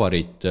teha,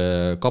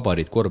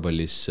 kabariit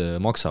korvpallis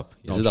maksab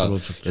ja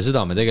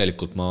seda me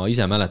tegelikult, ma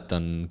ise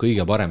mäletan,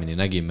 kõige paremini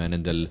nägime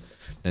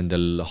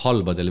nendel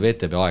halbadel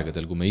VTB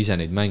aegadel, kui me ise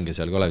neid mänge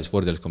seal Kalevi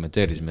spordialis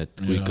kommenteerisime,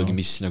 et kui ikkagi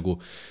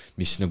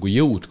mis nagu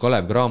jõud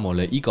Kalev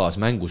Cramole igas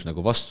mängus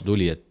nagu vastu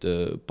tuli, et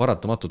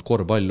paratamatult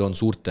korvpall on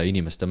suurte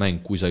inimeste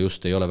mäng, kui sa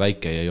just ei ole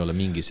väike ja ei ole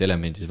mingis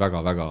elemendis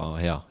väga-väga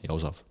hea ja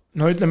osav.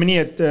 No ütleme nii,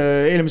 et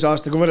eelmise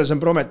aastaga võrreldes on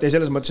Prometee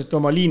selles mõttes, et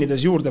oma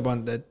liinides juurde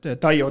panda, et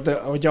Tai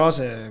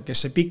Odjase,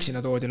 kes see pikk sinna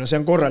toodi, no see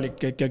on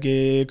korralik ikkagi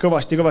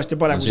kõvasti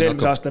parem kui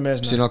eelmise aasta mees.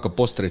 Siin hakkab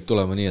posterit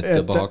tulema nii,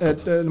 et paha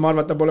hakkab. Ma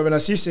arvan, et ta pole veel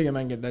sissegi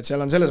mängida, et seal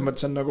on selles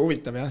mõttes on nagu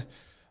huvitav, jah.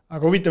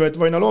 Aga huvitav, et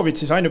Vojnalovit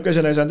siis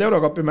ainukesena ei saanud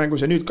Eurokapi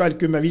mängus ja nüüd ka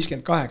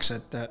 10-58,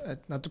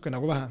 et natuke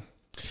nagu vähe.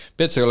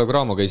 Petse Kalev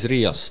Cramo käis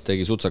Riias,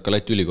 tegi Sutsaka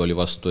Läti ülikooli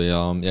vastu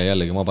ja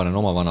jällegi ma panen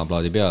oma vana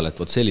plaadi peale,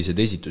 et sellised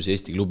esitusi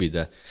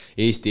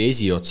Eesti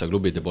esiotsa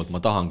klubide poolt ma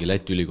tahangi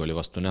Läti ülikooli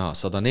vastu näha.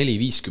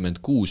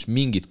 104-56,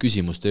 mingit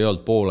küsimust ei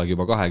olnud, poolega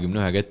juba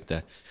 21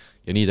 ette.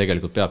 Ja nii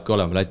tegelikult peabki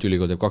olema, Läti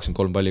ülikool teeb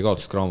 23 palli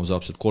kaotust, Cramo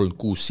saab sealt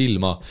 36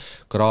 silma,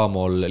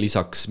 Cramol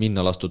lisaks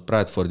minna lastud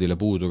Bradfordile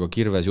puudu ka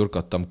Kirves,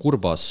 Jurkatam,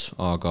 Kurbas,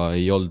 aga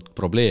ei olnud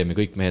probleemi,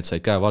 kõik mehed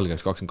said käe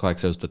valgeks,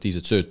 28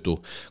 resultatiivset söötu,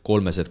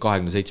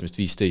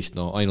 27-15,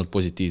 no ainult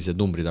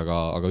positiivsed numbrid,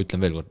 aga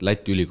ütlen veel kord,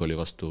 Läti ülikooli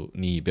vastu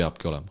nii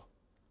peabki olema.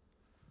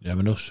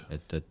 Jääme nõus.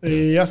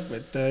 Jah,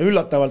 et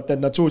üllatavalt,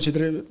 et nad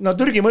suutsid, no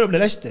Türgi mõjub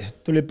neil hästi,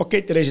 tuli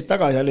paketireisid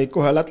tagasi ja olid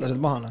kohe lätlased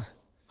mahana.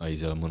 Ei,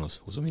 see on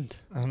mõnus, usu mind.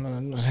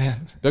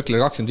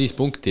 Pökler 25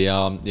 punkti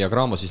ja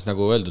Cramo siis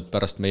nagu öeldud,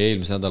 pärast meie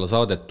eelmise nädala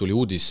saadet tuli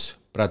uudis,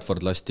 Bradford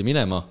lasti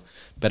minema,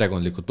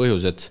 perekondlikud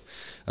põhjused.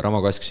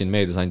 Ramo Kask siin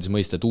meedias andis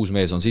mõista, et uus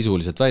mees on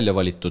sisuliselt välja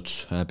valitud,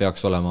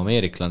 peaks olema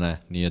ameeriklane,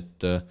 nii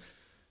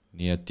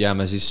et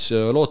jääme siis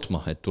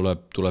lootma, et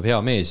tuleb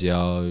hea mees ja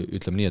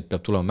ütleme nii, et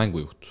peab tulema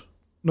mängujuht.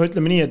 No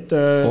ütleme nii, et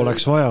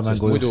oleks vaja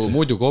mängujuhti.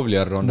 Muidu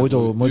Kovliar on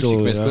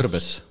üksik mees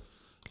kõrbes.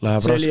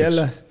 Läheb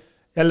raskeks.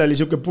 Jälle oli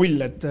siuke pull,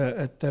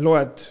 et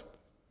loed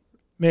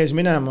mees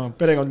minema,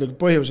 perekondlikud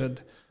põhjused,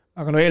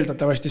 aga no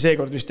eeldatavasti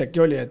seekord vist äkki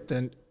oli, et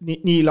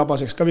nii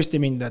labaseks ka vist ei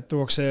minda, et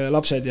tuuakse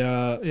lapsed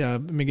ja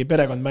mingi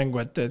perekond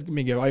mängu, et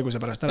mingi haiguse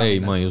pärast ära. Ei,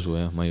 ma ei usu,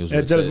 jah, ma ei usu.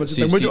 Et selles mõttes,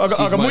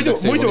 aga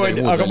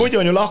muidu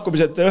on ju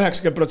lahkumised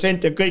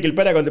 90% on kõigil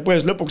perekondi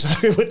põhjus lõpuks,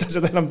 aga ei võta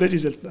seda enam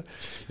tõsiselt.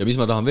 Ja mis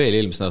ma tahan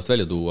veel eelmist nädalast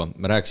välja tuua,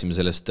 me rääksime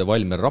sellest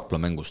Valmiera Rapla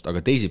mängust,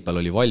 aga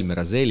teisipäeval oli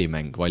Valmiera Seeli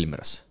mäng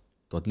Valmieras,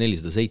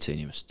 1407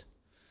 inimest.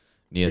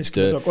 nii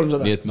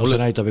et mulle see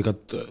näitab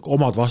igat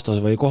omad vastas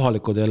või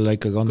kohalikud jälle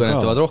ikkagi on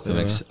kõnetavad rohkem,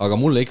 eks, aga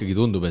mulle ikkagi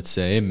tundub, et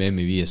see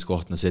MM-i 5.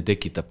 koht, see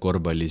tekitab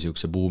korvpalli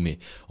siukse buumi.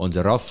 On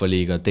see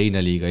rahvaliiga, teine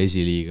liiga,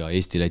 esiliiga,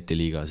 Eesti-Läti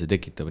liiga, see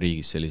tekitab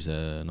riigis sellise,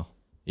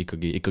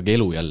 ikkagi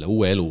elu jälle,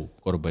 uue elu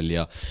korvpalli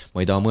ja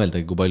ma ei taha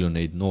mõeldagi, kui palju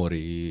neid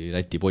noori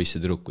Läti poisse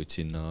tüdrukuid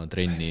sinna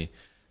trenni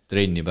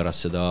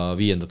pärast seda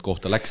 5.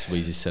 kohta läks või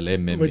siis selle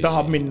MM-i või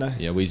tahab minna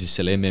ja või siis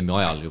selle MM-i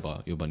ajal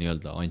juba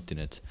nii-öelda anti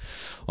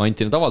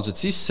need avaldused.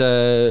 Siis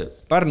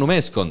Pärnu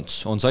meeskond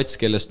on sats,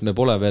 kellest me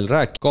pole veel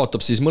rääkinud.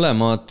 Kaotab siis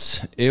mõlemad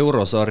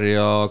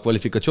eurosarja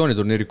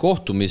kvalifikatsiooniturniiri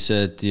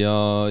kohtumised ja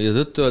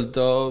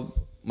tõtt-öelda,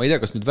 ma ei tea,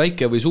 kas nüüd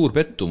väike või suur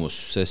pettumus,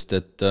 sest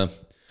et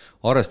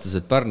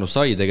arvestades, et Pärnu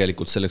sai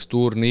tegelikult selleks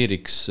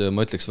turniiriks,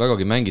 ma ütleks,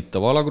 vägagi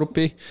mängitava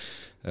alagrupi,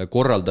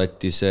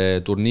 korraldati see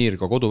turniir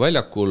ka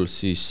koduväljakul,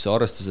 siis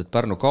arvestades, et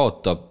Pärnu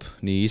kaotab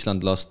nii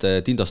islandlaste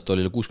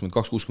Tindastolile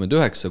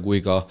 62-69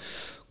 kui ka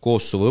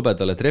Kosovo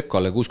hõbedale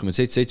Trepkale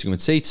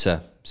 67-77,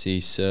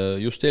 siis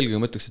just eelkõige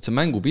ma ütleks, et see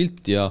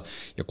mängupilt ja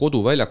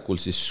koduväljakul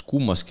siis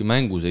kummaski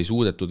mängus ei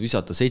suudetud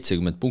visata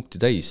 70 punkti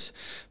täis.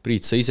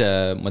 Priit, sa ise,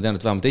 ma tean,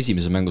 et vähemalt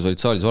esimeses mängus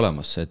olid saalis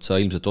olemas, et sa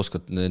ilmselt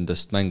oskad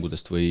nendest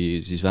mängudest või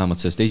siis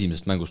vähemalt sellest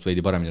esimesest mängust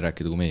veidi paremini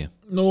rääkida kui meie.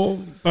 No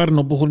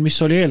Pärnu puhul, mis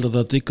oli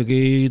eeldada, et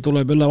ikkagi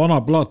tuleb jälle vana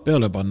plaat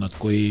peale panna, et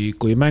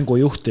kui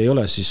mängujuht ei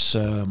ole, siis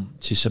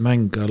see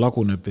mäng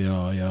laguneb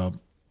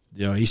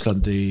ja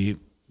Islandi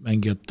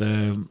mängijate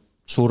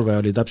surve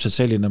oli täpselt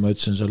selline, ma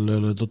ütlesin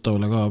sellele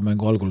tuttavale ka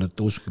mängu algul,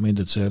 et usuge mind,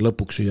 et see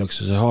lõpuks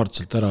süüakse see haart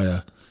sealt ära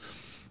ja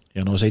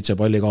 7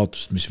 palli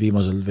kaotust, mis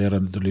viimasel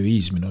veerandil oli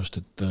 5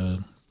 minust, et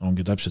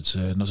ongi täpselt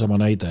see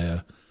sama näide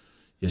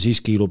ja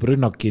siis kiilub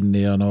rünnak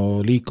kinni ja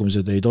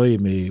liikumised ei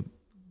toimi,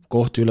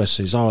 kohti üles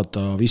ei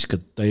saada,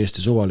 visked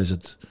täiesti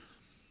suvalised.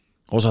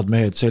 Osad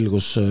mehed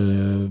selgus,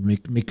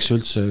 miks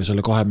üldse selle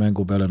 2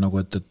 mängu peale,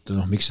 et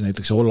miks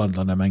näiteks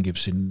hollandlane mängib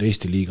siin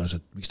Eesti liigas,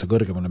 et miks ta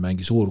kõrgemale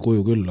mängi, suur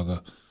kuju küll, aga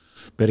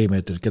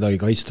perimeetrit kedagi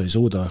kaitsta ei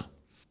suuda.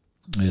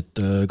 Et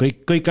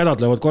kõik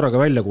hädad lähevad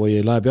korraga välja, kui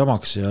läheb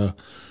jamaks ja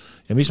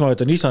mis ma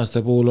ütlen, islandlaste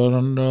puhul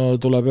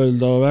tuleb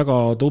öelda väga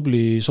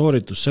tubli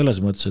sooritus selles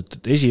mõttes,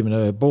 et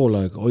esimene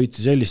poolaeg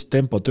hoiti sellist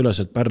tempot üles,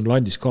 et Pärnul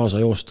andis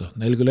kaasa joosta.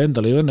 Neil küll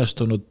endal ei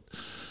õnnestunud,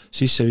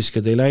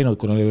 sissevisked ei läinud,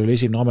 kuna neil oli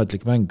esimene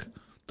ametlik mäng.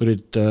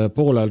 Tulid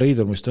poole ajal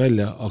riidurmist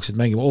välja, hakkasid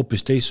mängima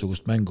hoopis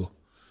teistsugust mängu.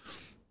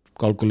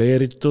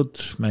 Kalkuleeritud,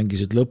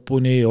 mängisid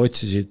lõpuni,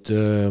 otsisid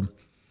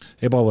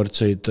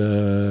ebavõrdseid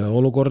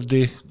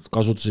olukordi,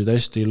 kasutasid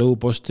hästi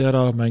lõuposti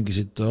ära,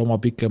 mängisid oma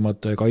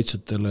pikemate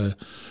kaitsetele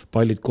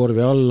pallid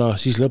korvi alla,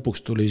 siis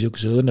lõpuks tuli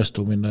niisuguse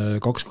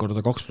õnnestumine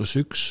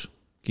 2x2+1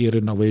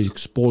 kiirrünnak või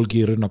pool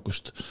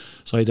kiirrünnakust.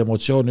 Said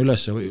emotsiooni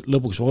üles ja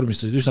lõpuks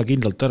vormistasid üsna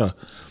kindlalt ära.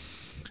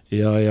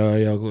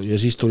 Ja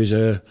siis tuli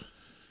see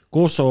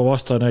Kosovo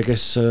vastane,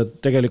 kes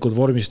tegelikult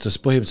vormistas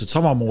põhimõtteliselt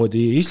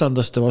samamoodi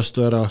islandlaste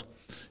vastu ära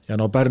ja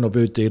Pärnu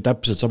püüti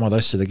täpselt samad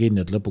asjade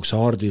kinni, et lõpuks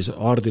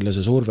Aardile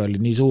see surve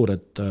oli nii suur,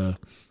 et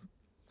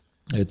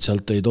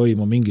sealt ei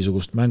toimu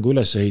mingisugust mängu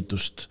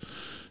ülesehitust.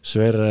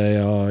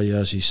 Sverre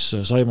ja siis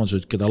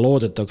Saimonsud, keda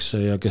loodetakse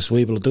ja kes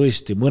võib-olla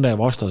tõesti mõne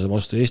vastase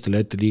vastu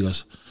Eesti-Läti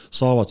liigas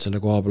saavad selle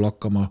koha peal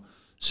hakkama,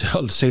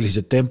 seal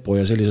sellise tempo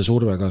ja sellise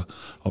survega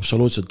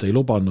absoluutselt ei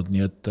lubanud,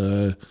 nii et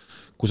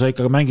kui sa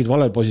ikkagi mängid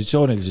valel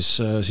positsioonil,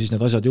 siis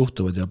need asjad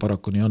juhtuvad ja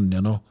paraku nii on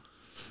ja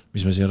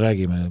mis me siin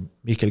räägime,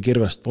 Mihkel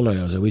Kirvest pole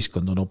ja see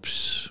võistkond on hoopis,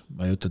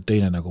 ma ei ütle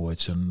teine nägu, et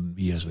see on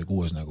 5. või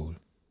 6. nägu.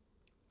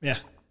 Jah.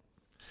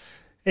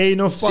 Ei,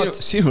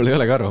 Sinul ei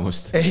ole ka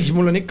arvamust? Ei,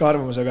 mul on ikka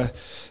arvamus, aga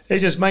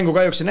esimest mängu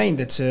kahjuks ei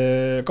näinud, et see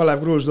Kalev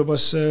Kruus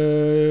lubas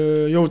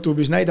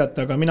YouTube'is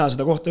näidata, aga mina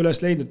seda kohta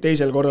üles leidnud,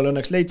 teisel korral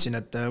õnneks leidsin,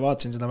 et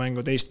vaatasin seda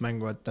mängu, teist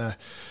mängu, et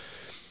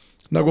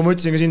nagu ma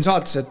ütlesin ka siin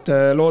saates, et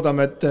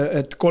loodame,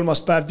 et 3.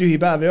 päev tühi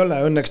päev ei ole.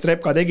 Õnneks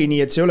Trepka tegi nii,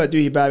 et see ei ole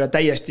tühi päev ja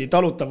täiesti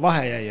talutav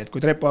vahe jäi. Et kui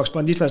Trepa oleks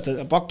pannud islaste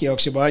paki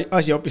jaoks juba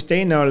asi hoopis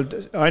teine olnud,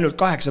 ainult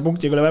 8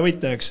 punktiga ole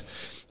võita, eks.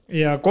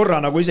 Ja korra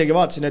nagu isegi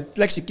vaatasin, et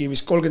läksidki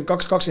vist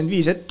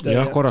 32-25 ette.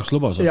 Jah, korraks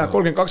lubas. Ja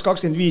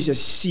 32-25 ja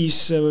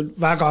siis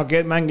väga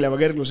mängleva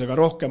kerglusega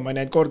rohkem. Ma ei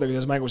näinud kordagi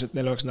selles mängus, et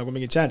neil oleks nagu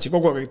mingid chance'i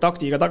kogu aeg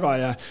taktiga taga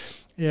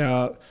ja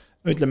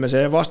ütleme,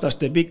 see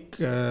vastaste pikk,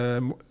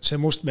 see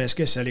mustmees,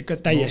 kes seal ikka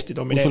täiesti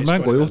domineeris. Kui sul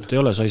mängujuht ei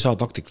ole, sa ei saa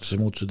taktiklise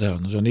muutuse teha.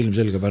 See on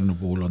ilmselge Pärnu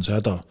puhul, on see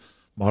häda.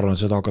 Ma arvan,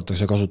 et seda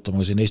hakatakse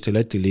kasutama siin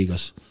Eesti-Läti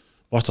liigas.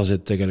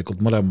 Vastased tegelikult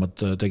mõlemad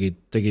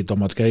tegid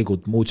omad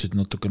käigud, muutsid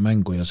natuke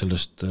mängu ja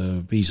sellest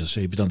piisas,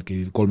 ei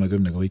pidanudki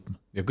 30-ga võitma.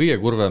 Ja kõige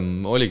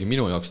kurvem oligi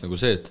minu jaoks nagu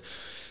see,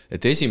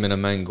 et esimene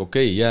mäng,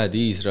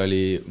 jäädi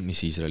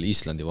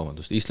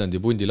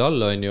Islandi pundile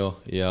alla on ju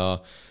ja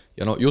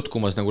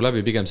jutkumas nagu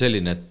läbi pigem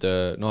selline, et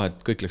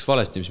kõik läks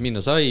valesti, mis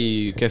minna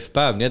sai, kehv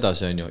päev, nii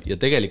edasi on ju, ja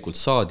tegelikult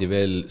saadi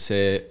veel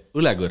see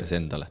õlekõrs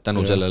endale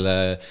tänu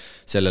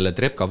sellele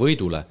Trepka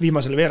võidule.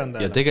 Viimasele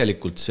veerandajale. Ja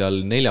tegelikult seal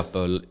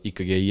neljapäeval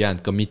ikkagi ei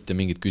jäänud ka mitte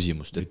mingit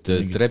küsimust, et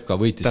Trepka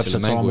võitis täpselt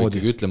selle mängu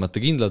ikkagi ütlemata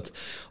kindlalt.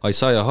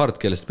 Isaiah Hart,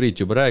 kellest Priit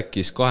juba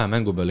rääkis, 2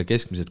 mängu peale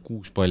keskmiselt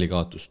 6 palli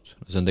kaotust.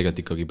 See on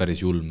tegelikult ikkagi päris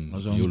julm. No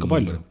see on ikka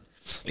palju.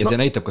 Ja see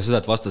näitab ka seda,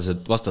 et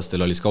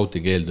vastastel oli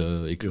scouting keeld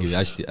ikkagi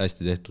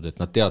hästi tehtud, et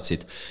nad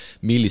teadsid,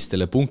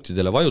 millistele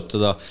punktidele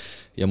vajutada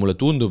ja mulle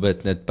tundub,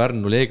 et need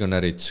Pärnu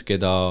legionärid,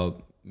 keda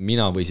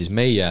mina või siis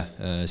meie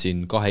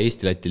siin 2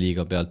 Eesti-Läti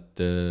liiga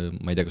pealt,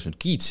 ma ei tea, kas nüüd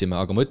kiitsime,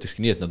 aga ma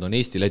ütlekski nii, et nad on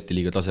Eesti-Läti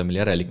liiga tasemel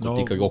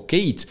järelikult ikkagi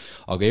okeid,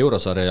 aga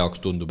eurosarja jaoks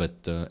tundub,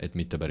 et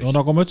mitte päris. No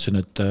nagu ma ütlesin,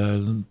 et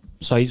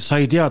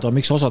sai teada,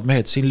 miks osad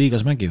mehed siin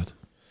liigas mängivad.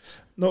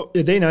 No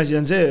ja teine asi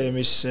on see,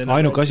 mis...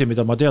 Ainuke asi,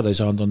 mida ma teada ei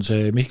saanud, on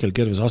see Mihkel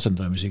Kirvese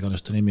asendaja, mis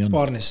iganes ta nimi on.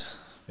 Paarnis.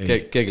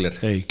 Keegler.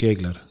 Ei,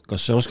 Keegler.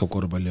 Kas see oskab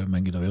korvpalli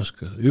mängida või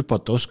oskab?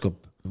 Hüpata oskab.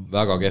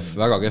 Väga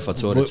kehvad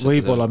sooritused.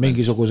 Võib-olla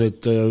mingisuguseid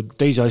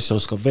teisi asja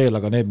oskab veel,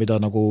 aga need, mida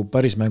nagu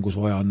päris mängus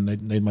vaja on,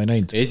 neid ma ei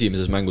näinud.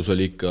 Esimeses mängus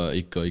oli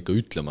ikka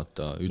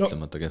ütlemata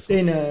kehva.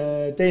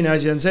 Teine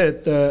asi on see,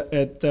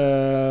 et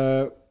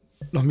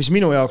mis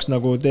minu jaoks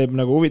nagu teeb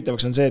nagu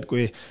huvitavaks on see, et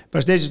kui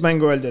pärast esimest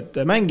mängu öeldi, et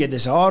mängijad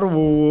ei saa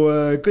arvu,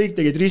 kõik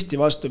tegid risti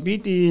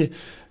vastupidi,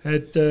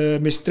 et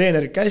mis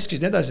treenerid käskis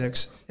nii edasi,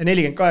 eks, ja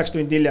 48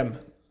 tundi hiljem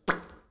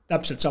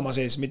täpselt sama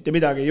sees, mitte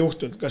midagi ei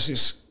juhtunud, kas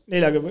siis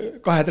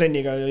 2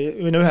 trenniga,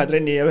 ühe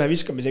trenni ja ühe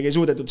viskamisega ei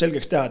suudetud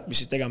selgeks teha, et mis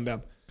siis tegema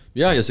peab.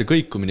 Ja see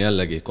kõikumine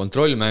jällegi,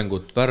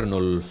 kontrollmängud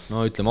Pärnul,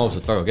 ütleme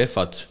ausalt väga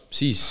kehvad,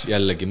 siis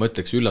jällegi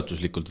mõtleks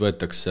üllatuslikult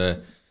võetakse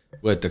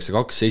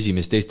 2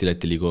 esimest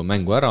Eesti-Läti liigu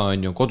mängu ära,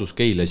 on kodus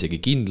Keila isegi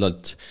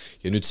kindlalt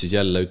ja nüüd siis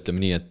jälle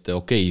ütleme nii, et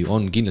okei,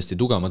 on kindlasti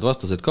tugevamad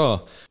vastased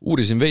ka.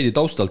 Uurisin veidi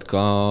taustalt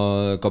ka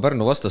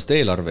Pärnu vastaste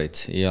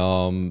eelarveid ja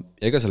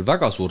ega seal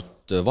väga suurt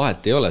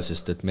vahet ei ole,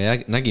 sest et me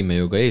nägime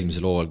ju ka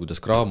eelmisel hooajal, kuidas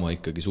Graamo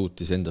ikkagi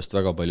suutis endast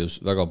väga palju,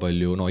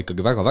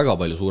 ikkagi väga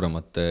palju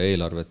suuremate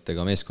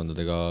eelarvetega,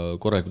 meeskondadega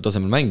korralikul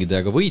tasemel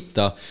mängida ja ka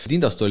võita.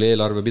 Tindast oli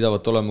eelarve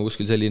pidavat olema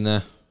kuskil selline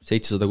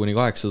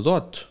 700–800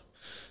 000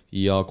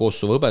 ja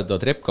Kosovo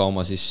Õbeda Trepka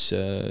oma siis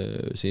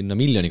sinna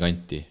miljoni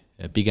kanti,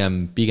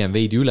 pigem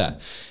veidi üle.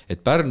 Et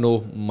Pärnu,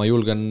 ma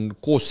julgen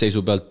koosseisu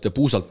pealt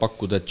puusalt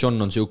pakkuda, et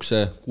John on siukse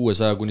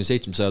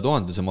 600–700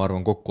 000, see ma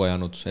arvan kokku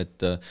ajanud,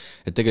 et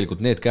tegelikult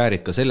need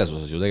käärid ka selles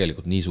osas ju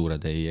tegelikult nii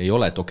suured ei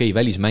ole, et okei,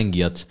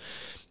 välismängijad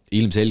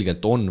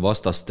ilmselgelt on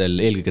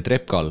vastastel eelkõige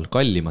Trepkal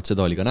kallimad,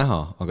 seda oli ka näha,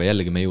 aga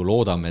jällegi me ju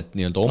loodame, et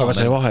nii-öelda oma... Aga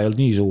see vahe ei olnud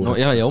nii suur. No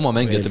ja oma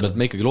mängijate pealt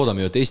me ikkagi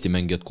loodame ju, et Eesti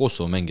mängijad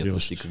Kosovo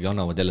mängijatest ikkagi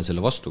annavad jälle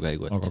selle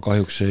vastukäigu. Aga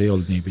kahjuks see ei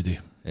olnud nii pidi.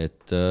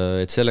 Et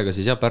sellega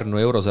siis Pärnu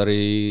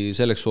eurosari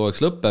selleks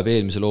hooajaks lõpeb,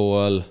 eelmisel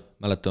hooajal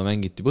mäletame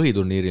mängiti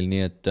põhiturniiril,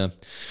 nii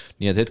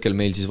et hetkel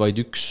meil siis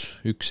vaid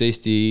üks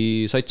Eesti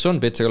sats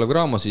on, PC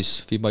Kalagrama siis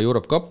FIBA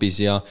Europe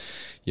Cupis ja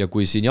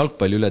kui siin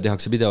jalgpalli üle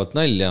tehakse pidevalt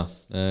nalja,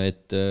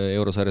 et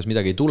eurosarjas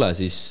midagi ei tule,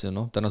 siis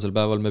tänasel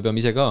päeval me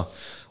peame ise ka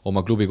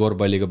oma klubi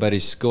korvpalliga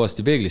päris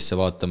kõvasti peeglisse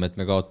vaatama, et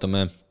me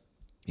kaotame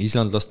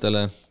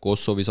islandlastele,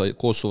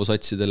 Kosovo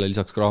satsidele,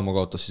 lisaks Graamo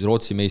kaotas siis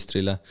Rootsi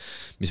meistrile,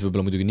 mis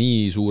võib-olla muidugi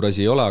nii suur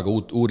asi ei ole, aga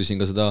uurisin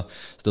ka seda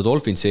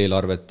Dolphinsi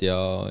eelarvet ja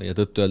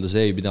tõttu öelda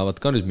see ei pidavat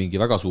ka nüüd mingi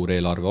väga suur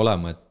eelarve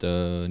olema, et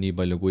nii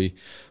palju kui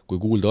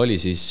kuulda oli,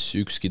 siis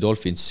ükski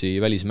Dolphinsi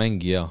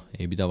välismängija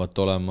ei pidavat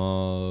olema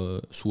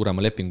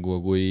suurema lepinguga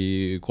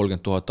kui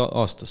 30 000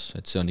 aastas,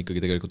 et see on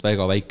ikkagi tegelikult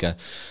väga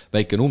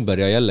väike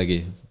number ja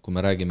jällegi, kui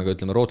me räägime ka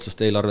ütleme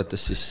rootslaste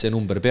eelarvetest, siis see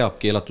number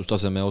peabki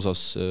elatustaseme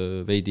osas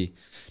veidi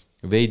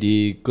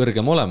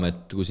kõrgem olema,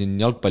 et kui siin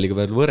jalgpalliga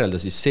veel võrrelda,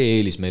 siis see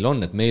eelis meil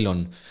on, et meil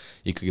on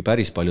ikkagi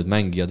päris paljud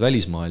mängijad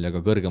välismaal ja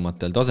ka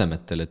kõrgematel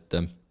tasemetel,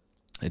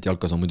 et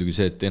jalkas on muidugi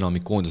see, et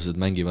enamik koondlased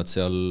mängivad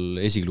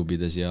seal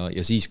esiklubides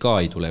ja siis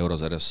ka ei tule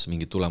eurosarjas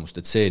mingit tulemust,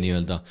 et see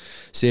nii-öelda,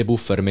 see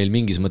buffer meil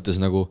mingis mõttes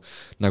nagu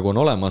on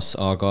olemas,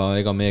 aga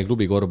ega meie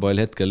klubi korvpall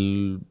hetkel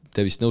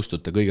te vist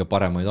nõustute, kõige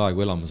paremaid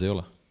aegu elamas ei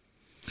ole.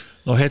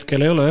 No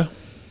hetkel ei ole jah.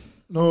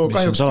 No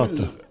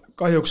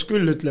kahjuks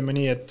küll ütleme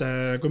nii, et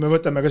kui me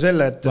võtame ka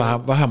selle, et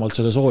vähemalt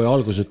selle sooja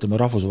algus ütleme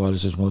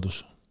rahvusvahelises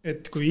mõõdus.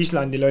 Et kui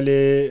Islandil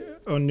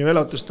on ju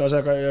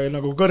elatustasega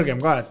nagu kõrgem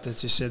ka,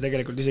 et siis see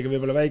tegelikult isegi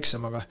võib-olla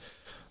väiksem,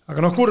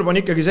 aga kurb on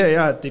ikkagi see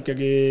jah, et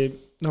ikkagi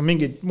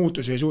mingid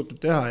muutusi ei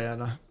suutnud teha ja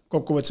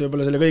kokkuvõttes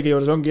võib-olla selle kõigi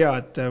juures ongi hea,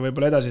 et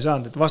võib-olla edasi ei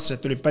saanud, et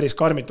vastased tulid päris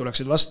karmid,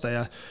 tuleksid vasta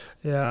ja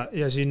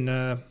siin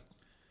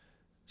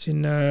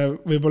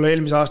võib-olla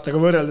eelmise aastaga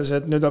võrreldes,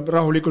 et nüüd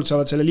rahulikult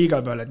saavad selle liiga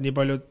peale, et nii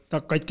palju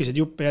katkiseid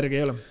juppe järgi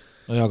ei ole.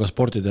 No ja, aga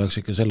sporti tehakse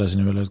ikka selles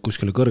nimel, et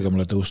kuskile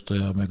kõrgemale tõusta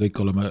ja me kõik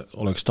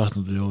oleks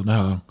tahtnud ju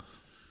näha,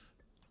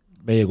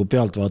 meie kui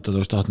pealtvaatajad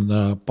oleks tahtnud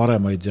näha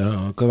paremaid ja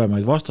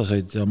kõvemaid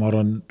vastaseid ja ma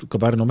arvan,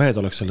 ka Pärnu mehed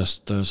oleks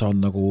sellest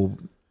saanud nagu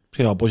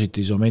hea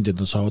positiivse momendid,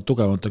 nad saavad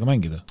tugevantega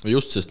mängida.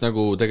 Just, sest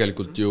nagu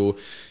tegelikult ju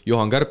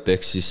Johan Kärp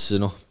ehk siis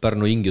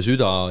Pärnu hing ja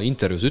süda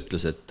intervjuus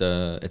ütles, et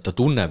ta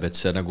tunneb, et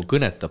see nagu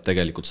kõnetab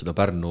tegelikult seda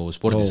Pärnu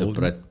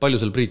spordisõpra, et palju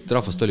seal Priit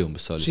rahvast oli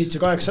umbes saalis?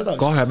 700-800.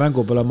 2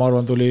 mängu peale, ma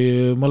arvan, tuli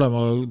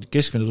mõlema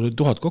keskmine tuli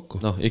 1000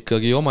 kokku.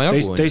 Ikkagi oma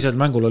jagu. Teisel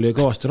mängul oli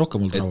kõvasti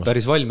rohkem rahvast.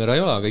 Päris Valmiera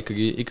ei ole, aga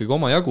ikkagi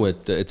oma jagu,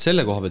 et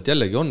selle koha pealt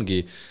jällegi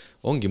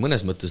ongi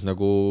mõnes mõttes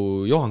nagu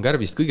Johan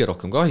Kärbist kõige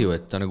rohkem kahju,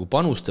 et ta nagu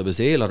panustab ja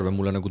see eelarve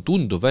mulle nagu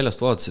tundub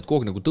väljast vaadates, et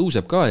kogu nagu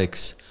tõuseb ka,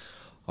 eks,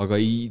 aga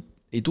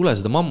ei tule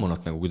seda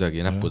mammonat nagu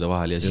kuidagi näppude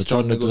vahel ja siis ta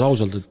on nagu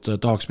ausalt, et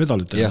tahaks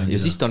medalit ja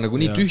siis ta on nagu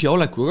nii tühja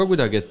olekuga ka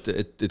kuidagi,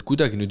 et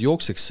kuidagi nüüd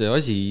jookseks see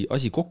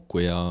asi kokku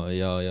ja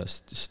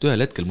sest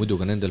ühel hetkel muidu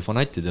ka nendel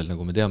fanatidel,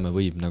 nagu me teame,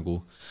 võib nagu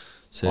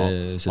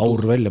see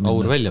aur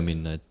välja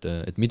minna,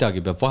 et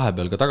midagi peab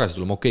vahepeal ka tagasi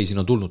tulema, okei,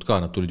 siin on tulnud ka,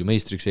 nad tulid ju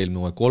meistriks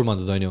eelmine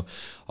kolmandad on ju,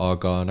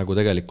 aga nagu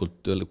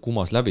tegelikult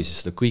kumas läbi,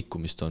 siis seda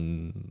kõikumist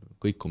on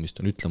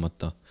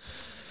ütlemata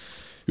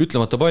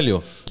palju.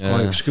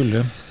 Kahjuks küll,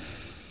 jah.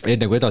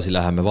 Enne kui edasi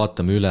läheme,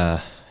 vaatame üle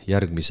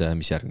järgmise,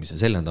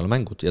 selle nädala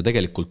mängud ja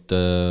tegelikult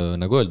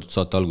nagu öeldud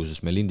saate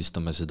alguses me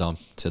lindistame seda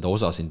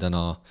osa siin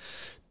täna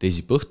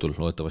teisipäeva õhtul,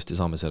 loodetavasti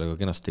saame sellega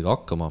kenasti ka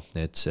hakkama,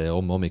 et see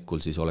homme hommikul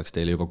siis oleks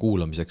teile juba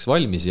kuulamiseks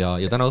valmis ja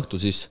täna õhtul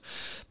siis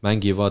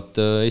mängivad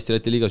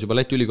Eesti-Läti liigas juba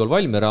Läti ülikool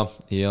Valmiera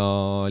ja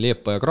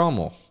Liepa ja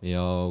Cramo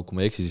ja kui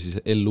ma ei eksi, siis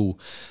LU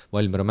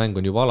Valmiera mäng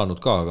on juba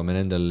alanud ka, aga me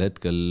nendel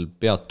hetkel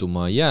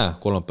peatuma ei jää,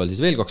 kolmapäeval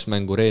siis veel 2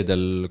 mängu,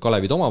 reedel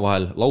Kalevid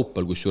omavahel,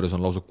 laupäeval kusjuures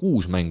on lausa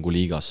 6 mängu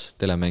liigas,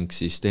 telemäng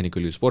siis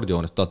Tehnikaülikooli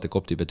spordihoones TalTech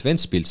Optibet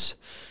Ventspils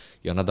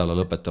ja nädala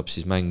lõpetab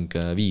siis mäng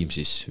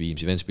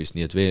Viimsi Ventspils,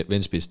 nii et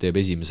Ventspils teeb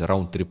esimese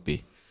round-tripi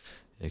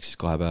ehk siis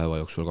 2 päeva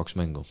jooksul 2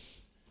 mängu.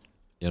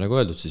 Ja nagu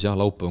öeldud, siis jah,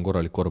 laupäev on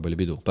korralik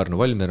korvpallipidu. Pärnu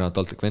Valmiera,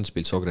 TalTech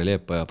Ventspils, Ogre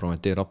Liepa ja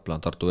Prometee Rapla,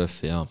 Tartu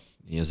F ja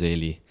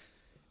Seeli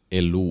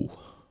LU.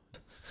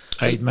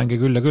 Häid mänge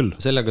küll ja küll.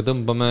 Sellega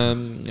tõmbame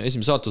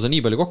esimese saatosa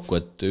nii palju kokku,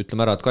 et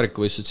ütleme ära, et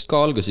karikavõistlused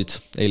ka algasid.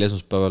 Eile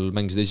esmaspäeval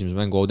mängisid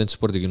esimese mängu Audentse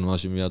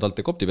spordigümnaasium ja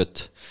TalTech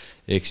Optibet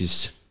ehk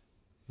siis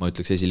ma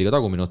ütleks esiliiga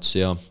tagumine ots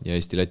ja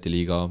Eesti-Läti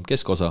liiga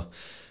keskosa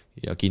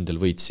ja kindel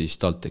võit siis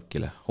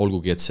TalTechile.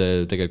 Olgugi, et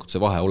tegelikult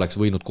see vahe oleks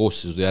võinud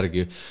koosseisude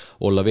järgi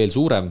olla veel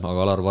suurem,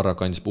 aga Alar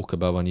Varrak andis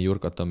puhkepäeva nii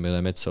Jurkatammile,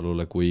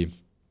 Metsalule kui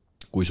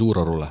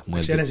Suurorule.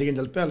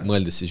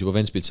 Mõeldes siis juba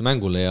Ventspilsi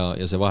mängule ja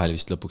see vahel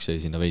vist lõpuks jäi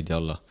sinna veidi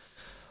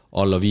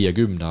alla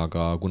 50,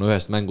 aga kuna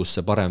ühest mängust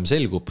see parem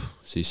selgub,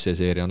 siis see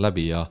seeria on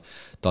läbi ja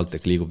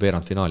TalTech liigub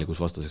veerandfinaali,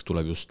 kus vastaseks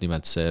tuleb just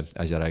nimelt see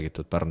äsja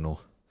räägitud Pärnu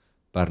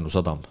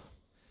Sadam.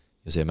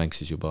 Ja see mäng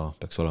siis juba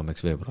peaks olema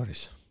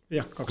veebruaris.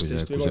 Jah,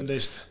 12 või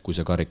 13. Kui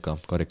see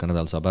karika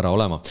nädal saab ära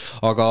olema.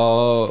 Aga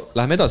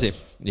läheme edasi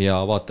ja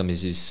vaatame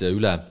siis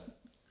üle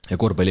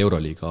korvpalli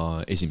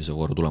Euroliiga esimese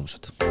vooru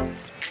tulemused.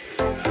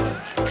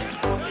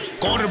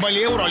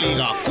 Korvpalli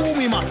Euroliiga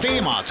kuumimad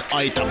teemad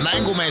aitab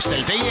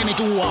mängumeestel teieni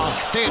tuua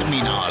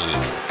Terminal.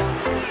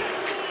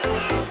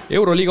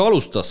 Euroliiga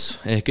alustas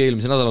ehk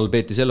eelmise nädalal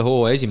peeti selle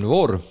hooaja esimene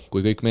voor,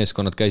 kui kõik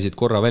meeskonnad käisid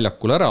korra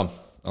väljakul ära,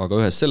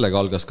 aga ühes sellega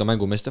algas ka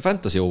mängumeeste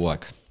fantasy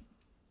hooaeg,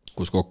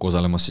 kus kokku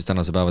osalemas siis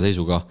tänase päeva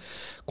seisuga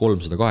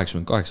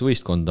 388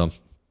 võistkonda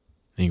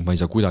ning ma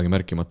ei saa kuidagi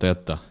märkimata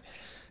jätta,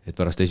 et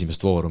pärast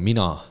esimest vooru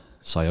mina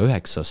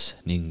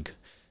 109 ning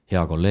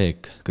hea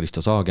kolleeg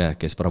Kristo Saage,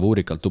 kes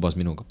bravuurikalt tubas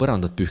minuga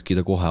põrandat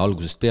pühkida kohe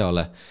algusest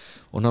peale,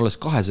 on alles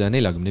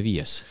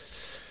 245.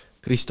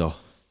 Kristo,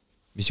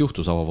 mis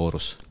juhtus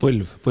avavoorus?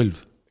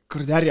 Põlv.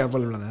 Kurdi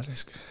härjapõlvlane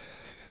risk.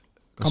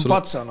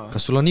 Kampatsana.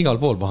 Kas sul on igal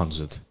pool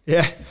pahandused?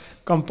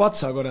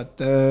 Kampatsa,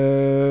 kurat.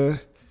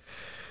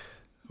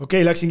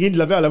 Okei, läksin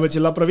kindla peale,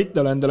 mõtlesin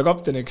Laprovitole endale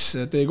kapteniks,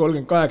 tõi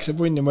 38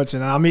 punni,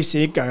 mõtlesin, mis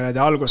see ikka,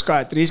 algus ka,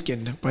 et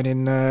riskin.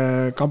 Panin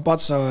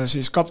Kampatsa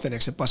siis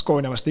kapteniks, et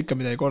Baskoonia vast ikka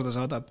midagi korda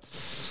saadab.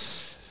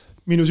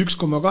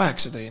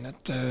 -1,8 tõin,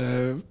 et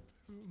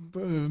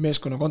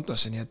meeskonna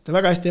kontosse, nii et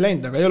väga hästi ei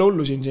läinud, aga ei ole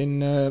hullu siin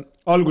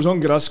algus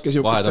ongi raske.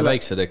 Vahed on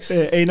väiksed, eks?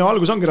 Ei,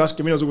 algus ongi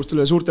raske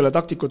minusugustele suurtele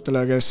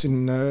taktikutele, kes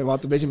siin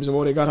vaatab esimese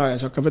vooriga ära ja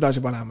siis hakkab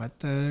edasi panema,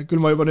 et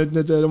küll ma juba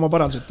nüüd oma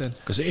parandused teen.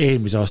 Kas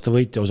eelmise aasta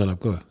võitja osaleb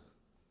ka?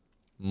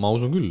 Ma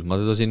usun küll, ma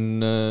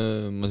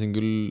siin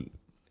küll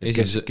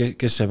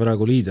Kes see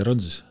praegu liider on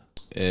siis?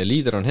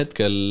 Liider on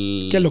hetkel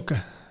Kelluke,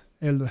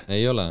 eeldve?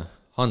 Ei ole,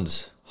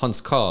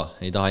 Hans K.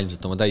 ei taha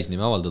ilmselt oma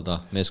täisnimi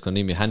avaldada,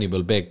 meeskonna nimi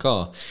Hannibal BK,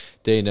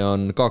 teine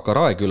on KK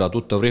Raeküla,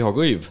 tuttav Riho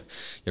Kõiv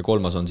ja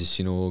kolmas on siis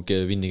sinu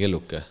Vinni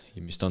Kelluke,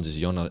 mis ta on siis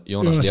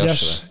Joonas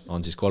Liaš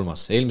on siis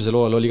kolmas. Eelmisel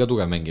hooajal oli ka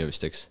tugev mängija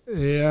vist, eks?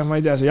 Ja ma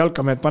ei tea, see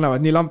jalkamehed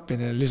panevad nii lampi,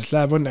 lihtsalt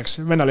läheb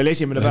õnneks. Vennal oli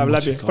esimene päev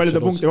läbi, palju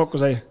ta punkti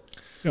kokku sai?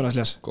 Joonas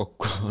Lias.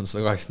 Kokku on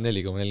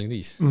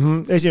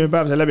 184,45. Esimene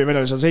päev sai läbi, meil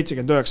oli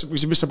 179.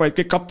 Mis sa panid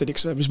kõik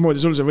kapteniks, mis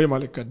moodi sul see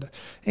võimalik on?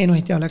 Ei,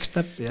 ei tea, läks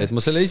täppi. Et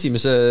ma selle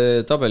esimese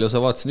tabeli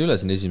osa vaatasin üle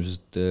siin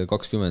esimesed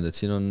 20, et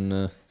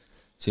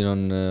siin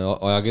on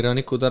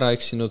ajakirjanikud ära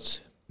eksinud,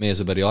 meie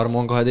sõber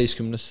Jarmo on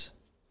 12.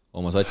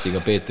 Oma satsiga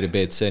Peetri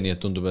BC, nii et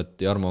tundub, et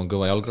Jarmo on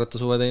kõva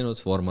jalgrattasuve teinud,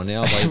 vorm on hea,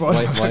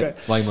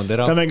 vaim on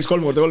terav. Ta mängis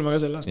 3x3 ka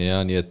selle aasta.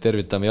 Ja nii, et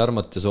tervitame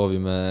Jarmat ja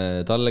soovime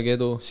tallegi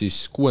edu. Siis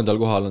 6.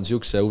 kohal on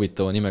siukse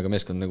huvitava nimega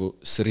meeskond nagu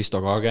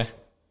Sristo Kage.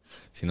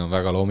 Siin on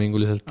väga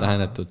loominguliselt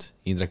lähenetud.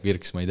 Indrek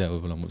Virks, ma ei tea,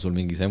 võib-olla sul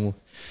mingi semu.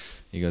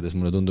 Igades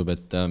mulle tundub,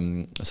 et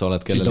sa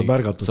oled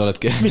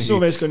kellegi... Mis su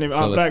meeskond nimi?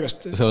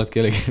 Praegust. Sa oled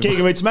kellegi...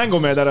 Keegi võitis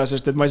mängumehed ära,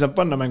 sest et ma ei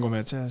saanud panna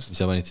mängumehed. Mis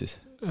sa panid siis?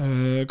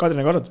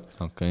 Kadrine Kord.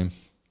 Okei.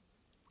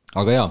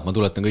 Aga jaa, ma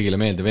tuletan kõigile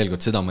meelde veel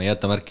kord, seda ma ei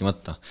jäta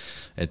märkimata,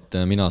 et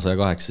mina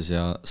 108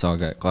 ja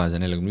saage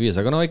 245,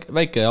 aga no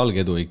väike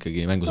algedu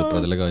ikkagi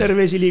mängusõpradele ka.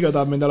 Terve esiliiga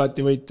tahab mind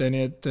alati võita,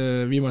 nii et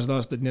viimased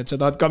aastad, nii et sa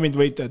tahad ka mind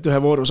võita, et ühe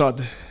vooru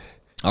saad.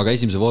 Aga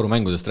esimese vooru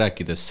mängudest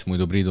rääkides,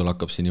 muidu Priidul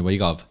hakkab siin juba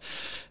igav,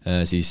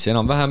 siis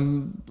enam-vähem,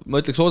 ma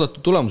ütleks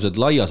oodatud tulemused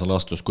laias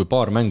laastus, kui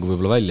paar mängu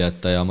võib-olla välja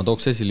jätta ja ma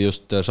tooks esile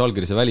just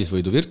Žalgirise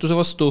välisvõidu Virtuse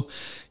vastu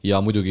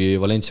ja muidugi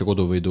Valencia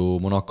koduvõidu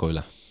Monaco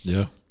üle.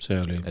 Jah, see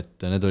oli.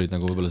 Et need olid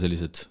nagu võib-olla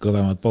sellised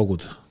kõvemad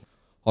paugud.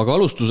 Aga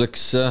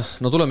alustuseks,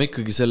 no tuleme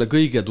ikkagi selle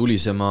kõige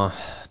tulisema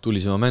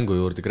mängu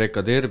juurde,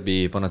 Kreeka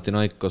derbi,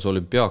 Panathinaikos,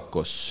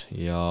 Olympiakos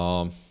ja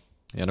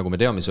nagu me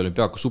teame, see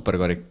Olympiakos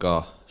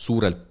superkarika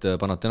suurelt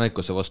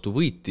Panathinaikose vastu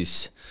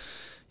võitis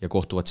ja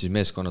kohtuvad siis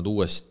meeskonnad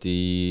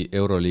uuesti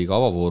Euroliiga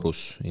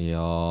avavoorus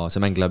ja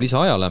see mäng läheb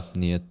lisaajale,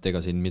 nii et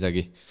ega siin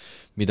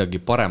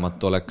midagi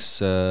paremat oleks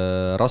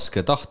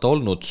raske tahta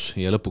olnud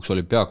ja lõpuks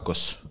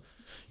Olympiakos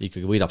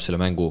ikkagi võidab selle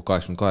mängu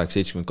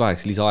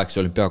 88-78,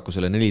 lisaaegse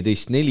Olympiakosele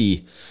 14-4,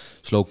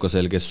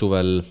 Sloukasel, kes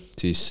suvel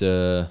siis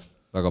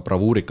väga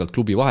bravuurikalt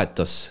klubi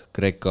vahetas,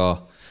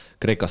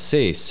 Kreekas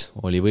sees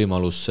oli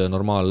võimalus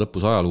normaal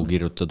lõpus ajalugu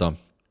kirjutada,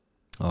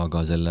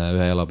 aga selle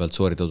ühe jala pealt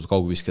sooritatud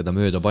kaugviske ta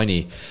mööda pani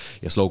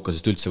ja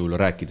Sloukasest üldse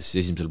võib-olla rääkides,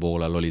 siis esimesel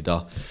poolel oli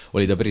ta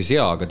päris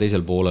hea, aga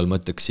teisel poolel ma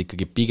ütleks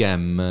ikkagi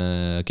pigem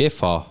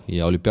kehva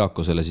ja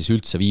Olympiakosele siis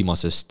üldse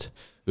viimasest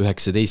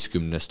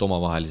 19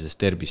 omavahelisest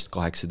derbist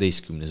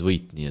 18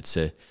 võit, nii et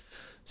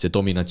see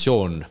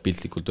dominatsioon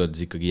piltlikult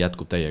öeldes ikkagi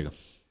jätkub täiega.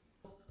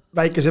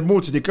 Väikesed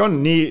muutused ikka on,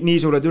 nii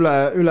suured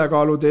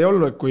ülekaalud ei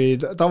olnud, kui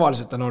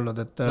tavaliselt on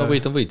olnud. Et, no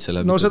võit on võit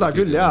selle. No seda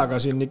küll jah,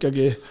 aga siin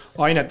ikkagi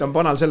ainet on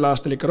Panal sel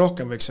aastal ikka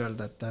rohkem, võiks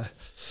öelda, et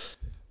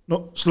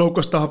no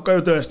Slovkas tahab ka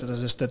ju tõestada,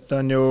 sest et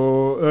ta on ju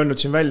öelnud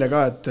siin välja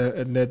ka,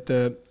 et need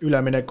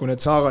ülemineku,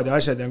 need saagad ja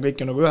asjad on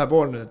kõik nagu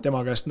ühepoolne, et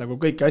tema käest nagu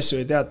kõiki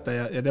asju ei teata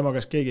ja tema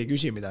käest keegi ei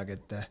küsi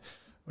midagi, et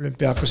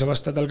Olümpiakose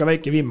vasta tal ka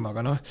väike vimm,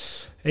 aga noh,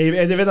 ei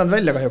vedanud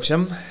välja kahjuks,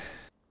 jah.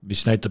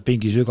 Mis näitab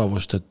pingi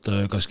sügavust, et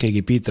kas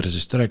keegi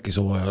Petersist rääkis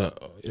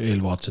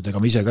eelvaatsed,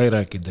 ega ma ise ka ei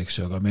rääkinud, eks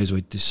ju, aga mees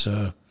võttis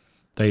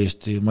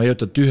täiesti, ma ei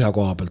ütle, et ühe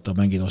koha pealt ta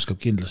mängida oskab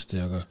kindlasti,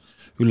 aga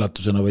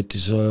üllatusena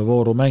võttis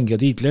vooru mängija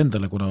tiitli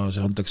endale, kuna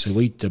see antakse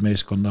võitja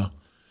meeskonna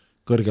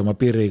kõrgema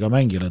pirriga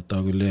mängile, et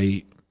ta küll jäi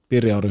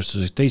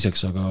pirriarvestuseks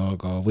teiseks,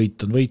 aga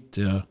võit on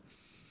võit ja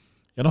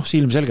noh,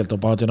 ilmselgelt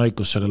on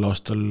Panathinaikos sellel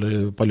aastal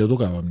palju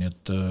tugevam, nii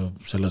et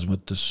selles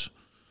mõttes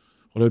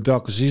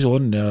Olümpiakose sisu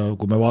on ja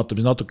kui me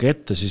vaatame natuke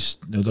ette, siis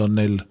nüüd on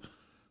neil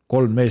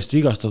 3 meest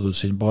vigastatud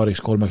siin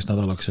 2-3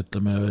 nädalaks,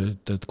 ütleme,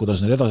 et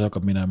kuidas neil edasi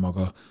hakkab minema,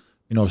 aga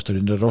minu arust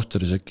oli neil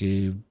rosteris äkki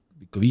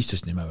ikka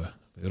 15 nime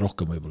või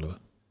rohkem võib-olla.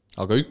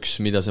 Aga üks,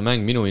 mida see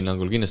mäng minu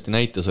hinnangul kindlasti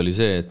näitas, oli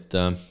see,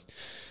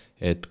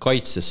 et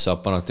kaitses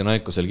saab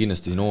Panathinaikosel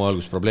kindlasti siin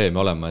alguses probleeme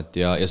olema,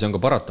 ja see on ka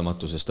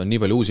paratamatu, sest on nii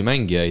palju uusi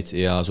mängijaid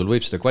ja sul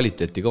võib seda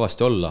kvaliteeti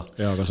kõvasti olla.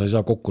 Ja, aga sa ei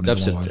saa kokku.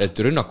 Täpselt,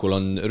 et rünnakul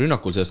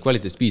sellest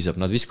kvaliteetist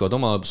piisab, nad viskavad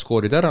oma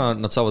skoorid ära,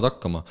 nad saavad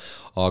hakkama,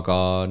 aga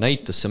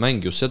näitas see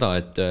mäng just seda,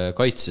 et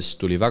kaitses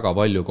tuli väga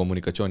palju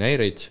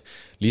kommunikatsioonihäireid,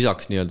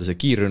 lisaks nii-öelda see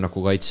kiirrünnaku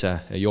kaitse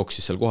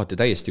jooksis seal kohati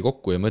täiesti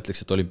kokku ja ma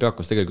ütleks, et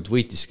Olympiakos tegelikult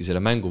võitiski selle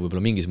mängu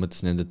võib-olla mingis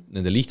mõttes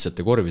nende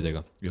lihtsate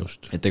korvidega.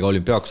 Just. Et ega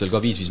Olympiakosel ka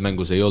 5-5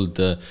 mängus ei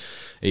olnud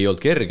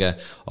kerge,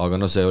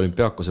 aga no see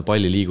Olympiakose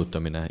palli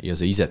liigutamine ja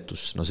see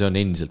isetus, no see on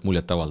endiselt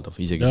muljetavaldav,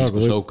 isegi siis,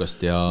 kus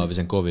Loukast ja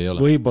Vesenkovi ei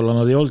ole. Võib-olla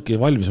nad ei olnudki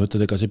valmis,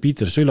 võtted, ega see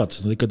Peters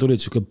üllatas, nad ikka tulid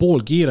selline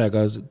pool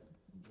kiirega,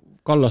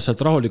 kallas sealt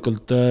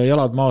rahulikult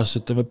jalad maas,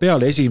 ütleme,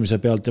 peale esimese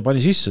pealt ja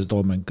pani sisse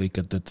toomen kõik,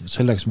 et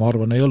selleks ma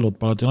arvan ei olnud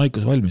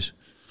Panathinaikos valmis.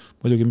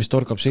 Muidugi, mis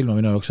torkab silma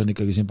minu jaoks on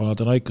ikkagi siin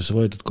Panathinaikosse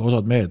võetud ka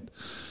osad mehed.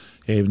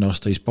 Eelmine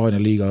aasta Hispaania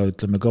liiga,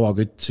 ütleme, kõva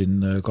kütt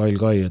siin Kail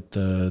Kai, et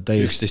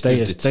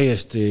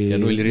täiesti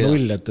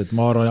null, et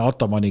ma arvan,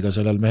 Atamaniga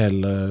sellel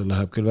mehel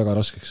läheb küll väga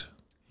raskeks.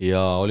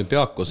 Ja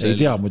Olympiakos ei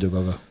tea muidugi,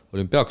 aga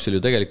Olympiakosel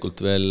ju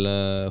tegelikult veel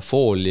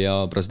Fool ja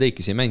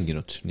Brasdeikis ei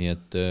mänginud, nii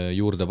et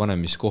juurde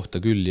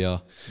panemiskohta küll ja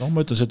no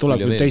ma ütlen, see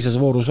tuleb küll teises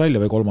voorus välja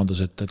või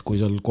kolmandas, et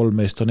kui seal 3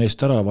 meest on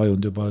eest ära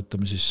vajunud juba,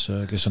 ütleme siis,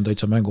 kes on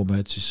täitsa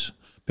mängumehed, siis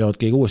peavad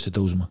keegi uuesti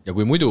tõusma. Ja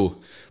kui muidu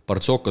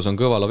Partsokas on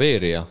kõva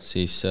laveerija,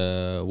 siis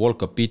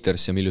Volkov,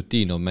 Peters ja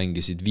Miljutinov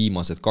mängisid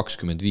viimased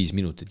 25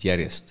 minutit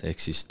järjest,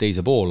 ehk siis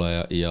teise poole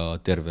ja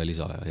terve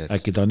lisaaja järjest.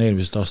 Äkki ta on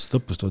eelmisest aastast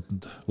õppust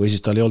võtnud või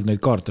siis tal ei olnud neid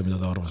kaarte, mida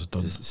ta arvas, et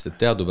on. Sest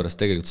teadupärast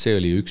tegelikult see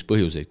oli üks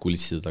põhjuseid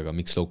kulisside taga,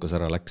 miks Loukas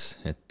ära läks,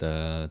 et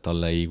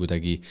talle ei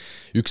kuidagi,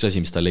 üks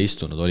asi, mis talle ei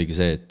istunud, oligi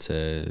see, et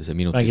see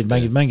minut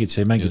mängid,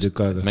 see ei mängi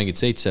tükk aega.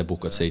 Mängid 7,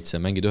 puhkad 7,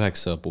 mängid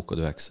 9,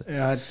 puhkad 9.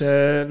 Ja,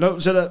 et no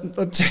seda,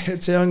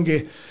 see ongi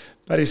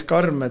päris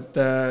karm, et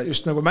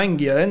just nagu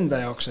mängija enda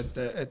jaoks,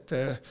 et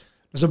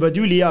no sa pead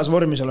üliheas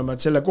vormis olema,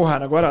 et selle kohe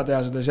nagu ära teha,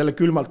 seda selle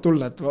külmalt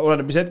tulla, et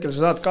oleneb, mis hetkel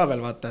sa saad ka veel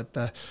vaata, et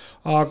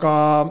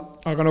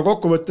aga no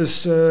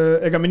kokkuvõttes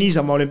ega me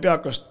niisama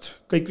Olümpiakost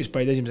kõik vist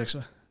paid esimeseks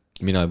või?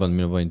 Mina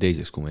panin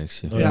teiseks, kui ma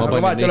eksi. Aga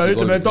vahet ei ole,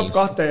 ütleme top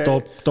 2.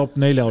 Top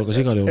 4 hulgas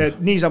igal juhul.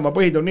 Niisama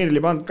põhiturniiril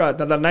ei pannud ka, et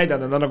nad on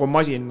näidanud, nad on nagu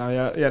masina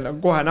ja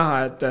kohe näha,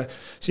 et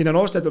siin on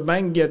ostetud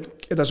mängijad,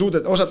 keda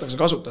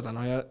osatakse kasutada. No,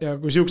 ja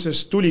kui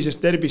siukses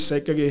tulisest derbis sa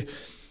ikkagi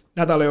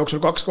nädala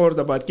jooksul 2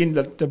 korda paned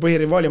kindlalt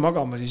põhirivaali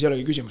magama, siis ei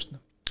olegi küsimust.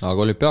 Aga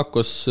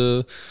Olümpiakos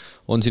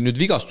on siin nüüd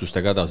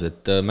vigastustega hädas,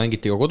 et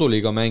mängiti ka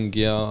koduliiga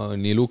mängija,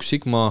 nii Luke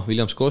Sigma,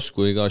 Williams Koss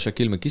kui ka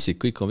Shaquille McKissick,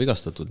 kõik on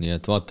vigastatud, nii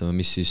et vaatame,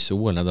 mis siis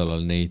uuel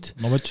nädalal neid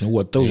ma mõtlesin,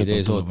 uued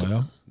tõused tuleb,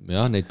 jah.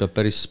 Jah, neid peab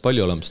päris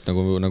palju olema, sest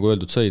nagu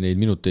öeldud sai, neid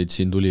minuteid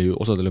siin tuli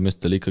osadele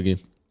meestele ikkagi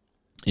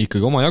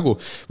omajagu.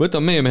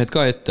 Võtame meie mehed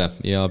ka ette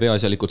ja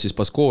peaasjalikult siis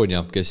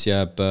Baskonia, kes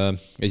jääb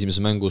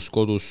esimeses mängus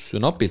kodus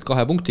napilt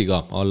 2 punktiga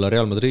alla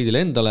Real Madridile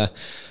endale.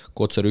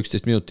 Kotsar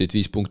 11 minutit,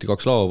 5 punkti,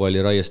 2 lauapalli,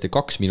 Raieste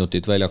 2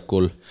 minutit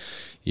väljakul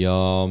ja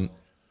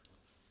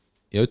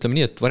ütleme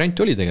nii, et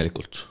varianti oli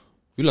tegelikult.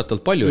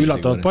 Üllatavalt palju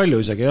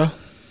isegi, jah.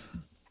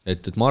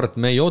 Et ma arvan,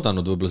 et me ei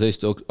oodanud võib-olla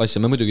sellist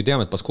asja, me muidugi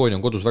teame, et Baskonia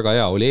on kodus väga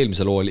hea, oli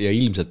eelmisel hooajal ja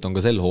ilmselt on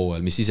ka sel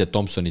hooajal, mis ise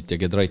Thompsonit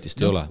ja Gedraitist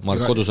ei ole. Ma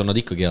arvan, et kodus on nad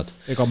ikkagi head.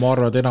 Ega ma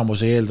arvan, et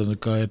enamus ei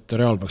eeldanud ka, et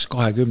Real peaks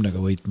 20-ga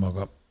võitma,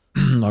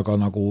 aga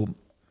nagu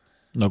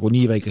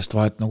nii väikest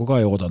vahet nagu ka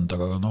ei oodanud,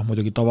 aga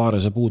muidugi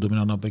Tavarese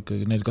puudumine annab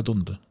ikkagi neil ka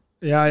tunda.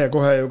 Ja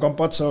kohe ju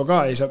Campazzo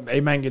ka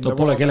ei mänginud. No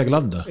pole kellegi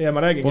landa. Ja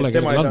ma räägin, et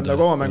tema ei saanud nagu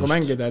oma mängu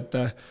mängida,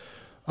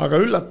 aga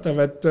üllatav,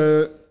 et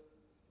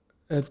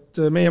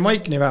meie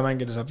Maik nii vähe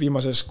mängida saab,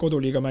 viimases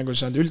koduliiga mängus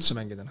saanud üldse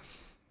mängida.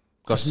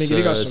 Kas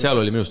seal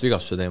oli minust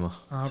vigastuse teema?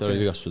 Seal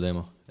oli vigastuse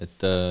teema, et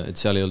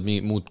seal ei olnud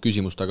muud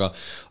küsimust, aga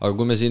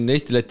kui me siin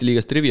Eesti-Läti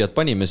liigast triviat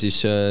panime, siis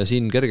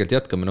siin kergelt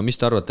jätkame. No mis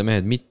te arvate,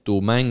 mehed,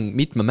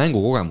 mitme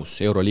mängukogemus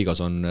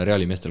Euroliigas on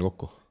Reali meestel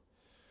kokku?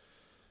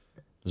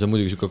 No see on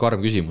muidugi selline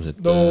karm küsimus, et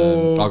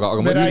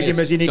aga me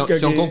räägime siin ikkagi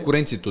see on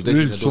konkurentsitult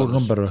üldsuur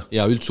number.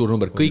 Ja üldsuur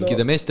number.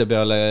 Kõikide meeste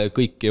peale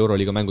kõik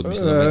Euroliiga mängud,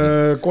 mis nad on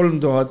mänginud.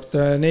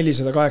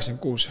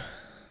 3486.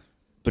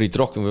 Priit,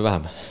 rohkem või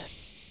vähem?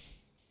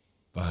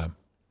 Vähem.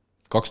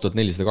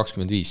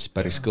 2425,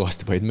 päris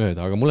kõvasti paid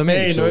mööda, aga mulle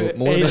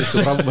meeldib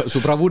su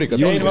bravuurikat.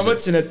 Ei, ma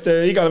mõtlesin, et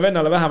igale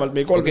vennale vähemalt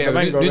mingi 3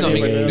 mängu.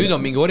 Nüüd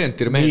on mingi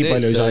orientir mehed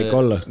ees.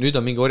 Nüüd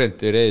on mingi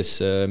orientir ees.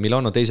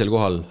 Milano teisel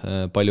kohal,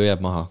 palju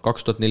jääb maha?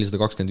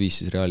 2425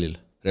 siis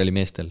Reali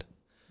meestel.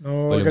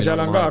 No, aga seal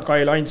on ka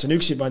Kail Ants on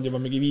üksi pand juba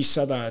mingi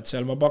 500, et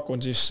seal ma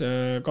pakun siis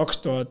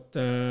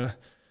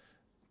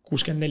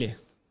 2064.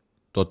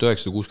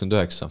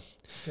 1969.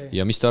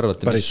 Ja mis te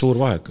arvate, päris suur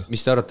vaheka.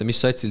 Mis te arvate, mis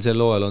satsil sel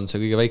hooajal on see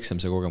kõige väiksem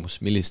see kogemus?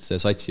 Millist see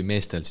satsi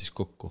meestel siis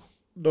kokku?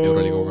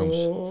 Euroliiga kogemus?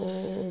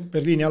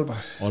 Berliini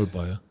Alba,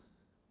 jah.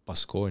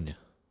 Baskonia.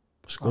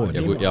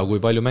 Ja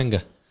kui palju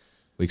mänge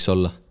võiks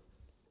olla?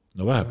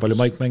 No vähe, palju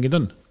Maik mängid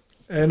on?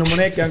 No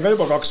Moneke on ka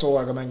juba 2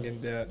 hooaega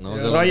mänginud ja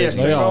Raiest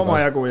on ka oma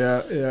jagu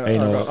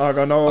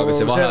aga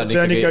see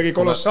on ikkagi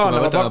kolossaalne,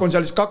 ma pakun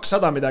seal siis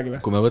 200 midagi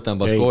või? Kui me võtame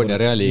Baskonia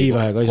Reali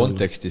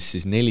kontekstis,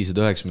 siis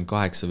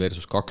 498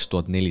 versus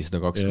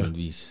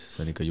 2425,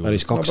 see on ikka juurde.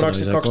 Päris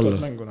 200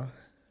 2000 mängu.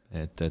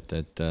 Et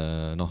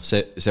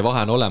see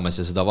vahe on olemas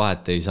ja seda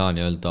vahet ei saa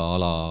nii-öelda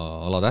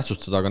ala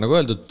tähtsustada, aga nagu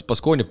öeldud,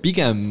 Baskonia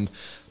pigem,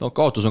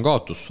 kaotus on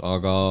kaotus,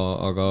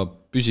 aga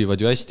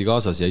püsivad ju hästi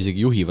kaasas ja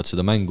isegi juhivad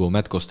seda mängu.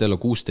 Matt Costello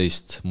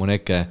 16,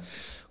 Moneke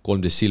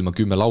 13 silma,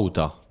 10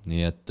 lauda,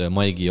 nii et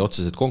Maigi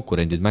otsesed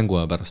konkurendid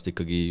mänguaja pärast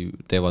ikkagi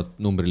teevad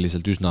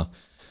numbriliselt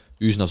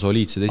üsna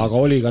soliidsed Aga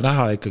oli ka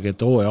näha ikkagi,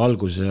 et hooaja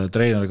algus ja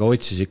treener ka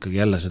otsis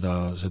ikkagi jälle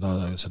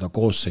seda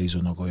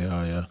koosseisu nagu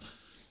ja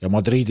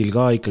Madridil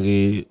ka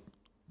ikkagi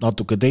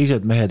natuke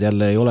teised mehed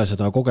jälle ei ole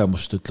seda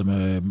kogemust,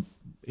 ütleme,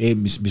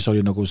 mis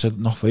oli nagu see,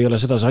 või ei ole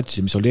seda satsi,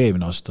 mis oli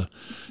eelmine aasta,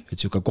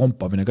 et siuke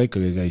kompamine ka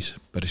ikkagi käis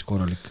päris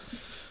korralik.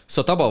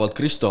 Sa tabavalt,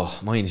 Kristo,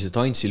 mainisid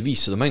Antsil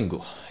 500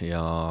 mängu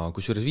ja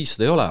kusjuures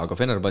 500 ei ole, aga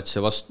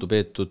Fenerbahce vastu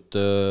peetud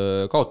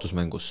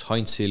kaotusmängus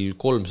Antsil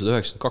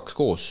 392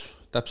 koos,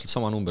 täpselt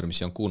sama number,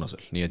 mis Jan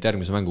Kuunasel, nii et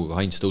järgmise mänguga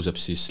Ants tõuseb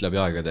siis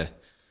läbi aegade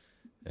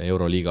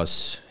Euroliigas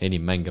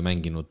enim mänge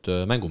mänginud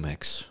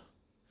mängumeheks.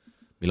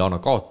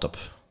 Milano kaotab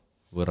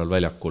võrral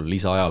väljakul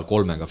lisaajal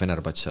 3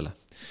 Fenerbahcele.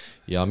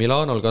 Ja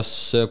Milanol kas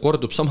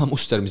kordub sama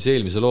muster, mis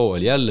eelmisel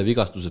hooajal, jälle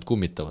vigastused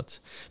kummitavad.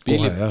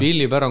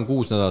 Pilli Pärn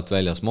 6 nädalat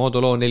väljas,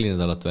 Modolo 4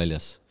 nädalat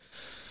väljas.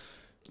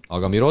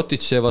 Aga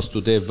Mirotic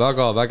vastu teeb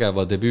väga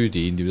vägeva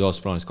debüüdi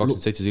individuaalses plaanis,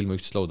 27 silma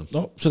 11 lauda.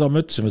 No seda me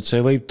ütlesime, et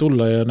see võib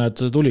tulla ja näed,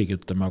 see tuligi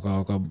ütlema,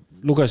 aga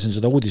lugesin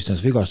seda uudist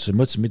näiteks vigastused,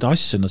 mõtlesin, mida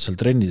asja nad seal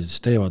trennides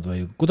teevad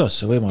või kuidas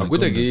see võimalik on.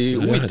 Kuidagi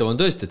huvitav on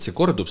tõesti, et see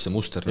kordub see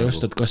muster.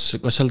 Just, et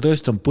kas seal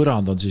tõesti on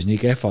põrand on siis nii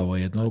kehva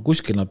või et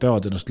kuskil nad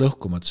peavad ennast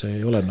lõhkuma, et see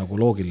ei ole nagu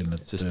loogiline.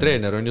 Sest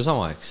treener on ju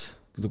sama, eks?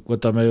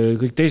 Võtame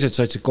kõik teised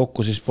satsid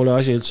kokku, siis pole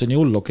asi üldse nii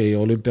hull, okei,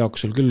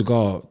 Olümpiaakosel küll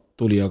ka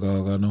tuli,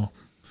 aga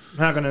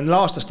Aga need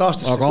aastast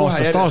aastasse aga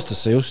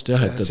aastasse just, jah.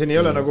 Et see ei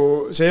ole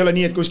nagu, see ei ole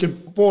nii, et kuskil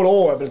pool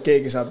hooaja pealt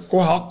keegi saab,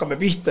 kohe hakkame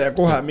pihta ja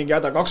kohe mingi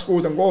häda, 2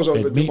 kuud on koos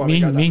olnud.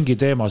 Mingi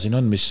teema siin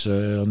on, mis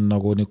on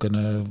nagu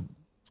niisugune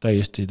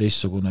täiesti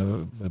teistsugune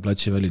või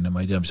platsiväline,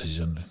 ma ei tea, mis see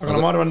siis on.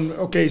 Aga ma arvan,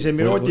 okei, see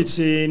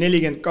Mirotici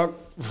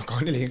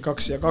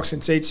 42 ja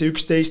 27,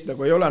 11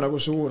 nagu ei ole nagu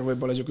suur,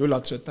 võib-olla siuke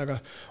üllatus, et aga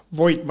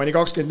Voitmani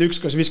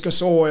 21, kas viskas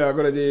sooja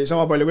kuradi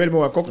sama palju kui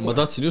eelmuu aeg kokku. Ma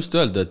tahtsin just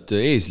öelda, et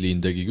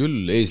eesliin tegi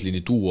küll,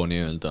 eesliini tuua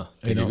nii-öelda,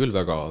 tegi küll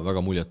väga,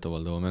 väga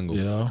muljetavaldava mängu.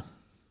 Ja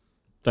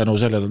tänu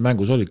sellele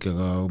mängus olidki,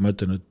 aga ma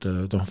ütlen, et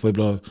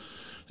võib-olla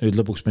nüüd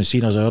lõpuks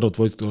Messina sai aru,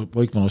 et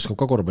Voikman oskab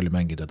ka korvpalli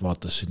mängida, et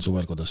vaatas siin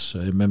suvel, kuidas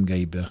MM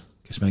käib ja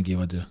kes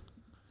mängivad ja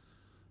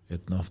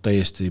et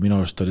täiesti minu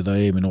arust oli ta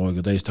eelmine hooaeg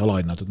täiesti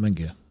alahinnatud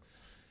mängija.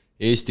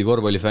 Eesti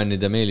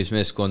korvpallifännide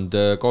meelismeeskond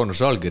Kaunas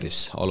Žalgiris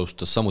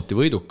alustas samuti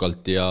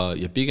võidukalt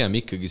ja pigem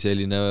ikkagi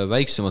selline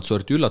väiksemat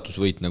sorti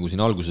üllatusvõit, nagu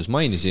siin alguses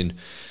mainisin.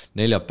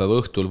 Neljapäeva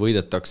õhtul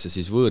võidetakse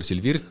siis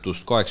võõrsil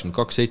Virtust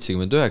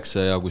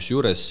 82-79 ja kus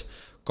juures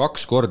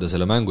 2 korda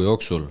selle mängu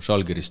jooksul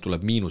Žalgiris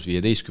tuleb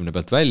 -15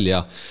 pealt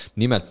välja,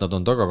 nimelt nad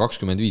on taga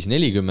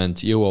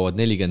 25-40, jõuavad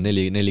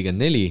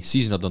 44-44,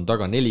 siis nad on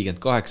taga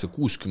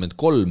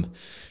 48-63,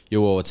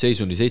 jõuavad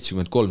seisundi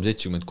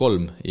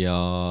 73-73 ja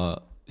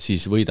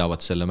siis võidavad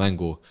selle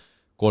mängu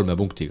 3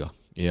 punktiga.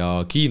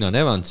 Ja Keenan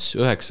Evans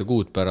 9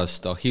 kuud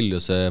pärast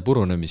Achilleuse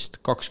purunemist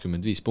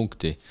 25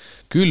 punkti.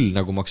 Küll,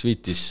 nagu Max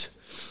viitis,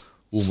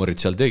 huumorit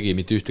seal tegi,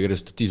 mitte ühtegi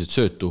resultatiivset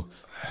söötu,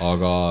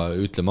 aga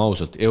ütleme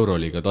ausalt,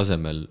 Euroliiga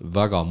tasemel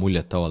väga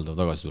muljetavaldav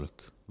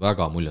tagasitulek.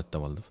 Väga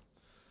muljetavaldav.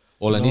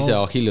 Olen ise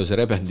Achilleuse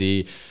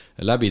rebendi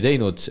läbi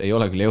teinud, ei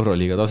ole küll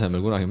Euroliiga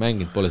tasemel kunagi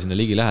mänginud, pole sinna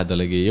ligi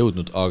lähedalegi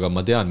jõudnud, aga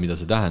ma tean, mida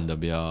see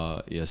tähendab ja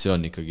see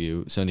on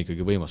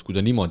ikkagi võimas. Kui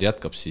ta niimoodi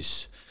jätkab,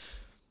 siis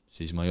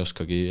ma ei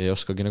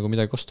oskagi nagu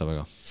midagi kosta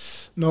väga.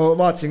 No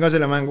vaatasin ka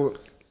selle mängu,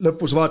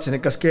 lõpus vaatasin,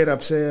 et kas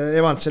keerab see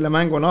Evans selle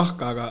mängu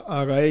nahka,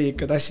 aga ei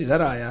ikka tassis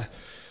ära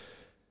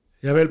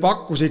ja veel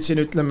pakkusid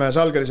siin, ütleme,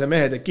 Žalgirise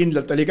mehed, et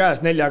kindlalt oli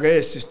käes 4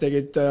 ees, siis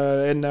tegid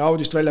enne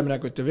audist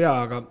väljaminekut ja vea,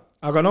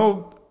 aga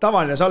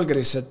tavaline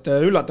Žalgiris, et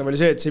üllatav oli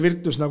see, et see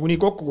Virtus nagu nii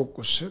kokku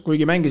kukkus,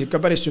 kuigi mängisid ka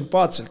päris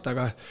sümpaatselt,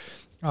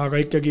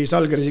 aga ikkagi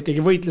Žalgiris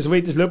ikkagi võitles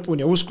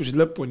lõpuni ja uskusid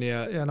lõpuni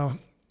ja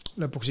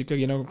lõpuks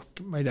ikkagi,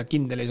 ma ei tea,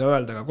 kindel ei saa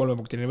öelda, aga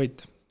 3-punktiline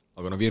võit.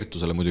 Aga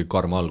Virtusele muidugi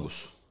karm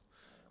algus.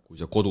 Kui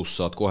sa kodus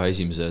saad kohe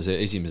esimese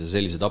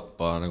sellise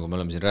tappa, nagu me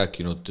oleme siin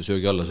rääkinud,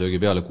 söögi alla, söögi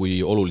peale,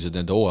 kui olulised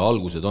nende hooaja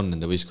algused on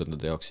nende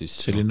võistkondade jaoks, siis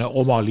selline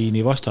oma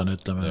liini vastane,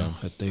 ütleme,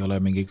 et ei ole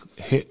mingi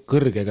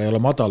kõrge ega ei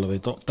ole madal või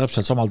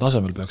täpselt samal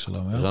tasemel peaks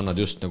olema. Sa annad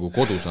just nagu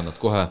kodus, annad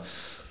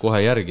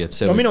kohe järgi, et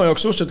see minu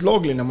jaoks suhteliselt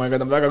loogiline, ma ega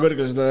ta väga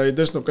kõrgel seda ei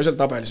tõstnud ka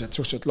seal tabelis, et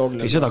suhteliselt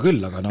loogiline. Ei seda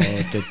küll, aga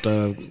et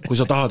kui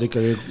sa tahad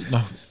ikkagi,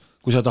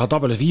 kui sa tahad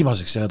tabelis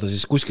viimaseks jääda,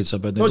 siis kuskilt sa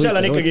pead... seal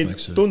on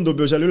ikkagi,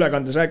 tundub ju seal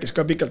ülekandes rääkis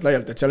ka pikalt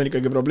laialt, et seal on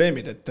ikkagi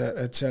probleemid,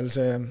 et seal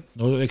see...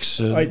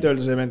 Aita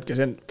öelda see vend,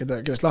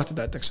 kellest lahti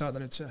tahetakse saada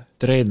nüüd see...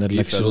 Treener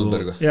läks ju...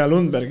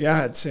 Lundberg,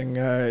 et see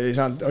ei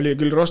saanud, oli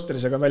küll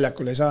rosteris, aga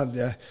väljakul ei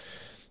saanud ja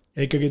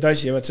ikkagi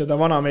tassivad seda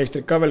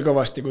vanameistrit ka veel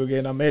kõvasti,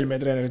 kuigi enam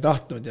eelmine treener ei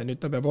tahtnud ja nüüd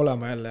ta peab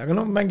olema jälle,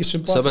 aga mängis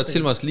sümpaatselt. Sa pead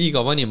silmas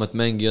liiga vanimat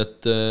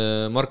mängijat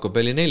Marko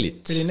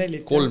Bellinellit.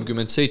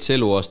 37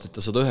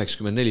 eluaastat ja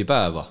 194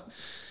 päeva.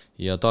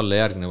 Ja talle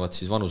järgnevad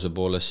siis vanuse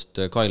poolest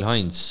Kyle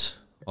Heinz,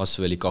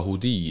 Asveli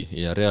Kahudi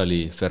ja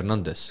Reali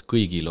Fernandes.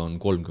 Kõigil on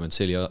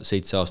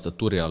 37 aastat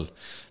turjal.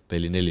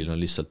 Bellinellil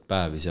on lihtsalt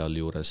päevi seal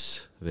juures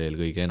veel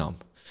kõige enam.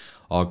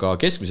 Aga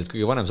keskmiselt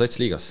kõige vanem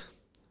sats liigas.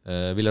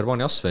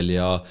 Villervani Asvel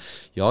ja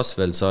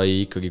Asvel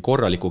sai ikkagi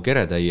korraliku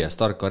keretäie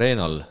Stark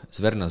Arenal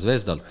Zverna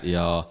Zvezdalt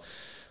ja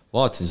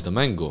vaatasin seda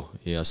mängu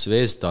ja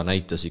Zvezda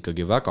näitas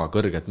ikkagi väga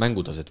kõrget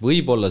mängutaset.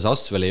 Võib-olla see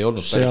Asvel ei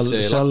olnud päris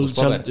see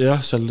lakmuspaber.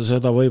 Jah,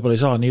 seda võib-olla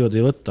ei saa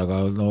niimoodi võtta,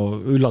 aga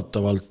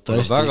üllatavalt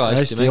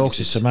hästi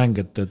jooksis see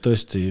mäng, et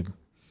tõesti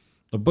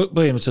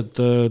põhimõtteliselt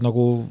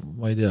nagu,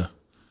 ma ei tea.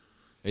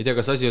 Ei tea,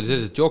 kas asi oli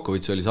selles, et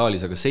Djokovic oli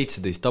saalis, aga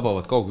 17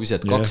 tabavat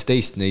kaugviset,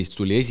 12 neist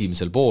tuli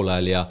esimesel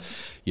poolajal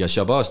ja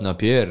Shabazz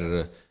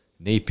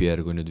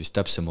Napier, kui nüüd vist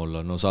täpsem olla,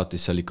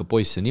 saatis seal ikka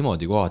poisse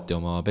niimoodi kohati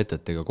oma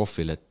petetega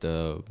kohvil, et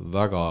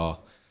väga,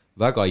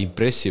 väga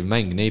impressive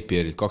mäng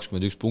Napierilt,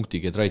 21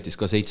 punkti, Gedraitis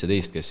ka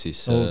 17, kes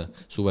siis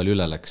suvel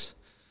üle läks.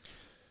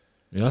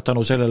 Jah,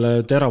 tänu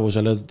sellele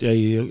teravusele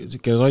jäi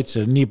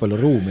Gedraitisele nii palju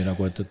ruumi,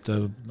 nagu et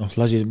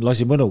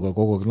lasi mõnuga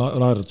kogu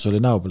naeratus oli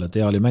näo peal, et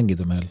hea oli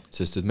mängida mehel.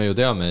 Sest et me ju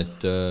teame,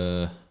 et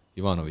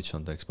Ivanovic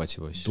on ta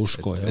ekspatsipoiss.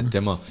 Tuško, et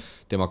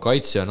tema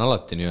kaitse on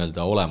alati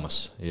nii-öelda olemas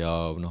ja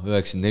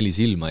 94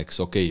 silma, eks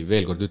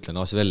veel kord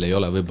ütlen, Asvel ei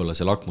ole võib-olla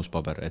see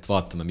lakmuspaber, et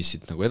vaatame, mis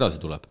siit nagu edasi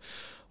tuleb.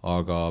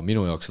 Aga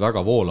minu jaoks väga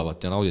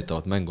voolavat ja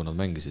nauditavat mängu nad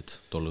mängisid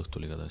tol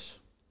õhtul igatahes.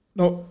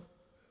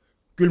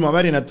 Külma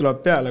värinad tuleb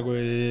peale,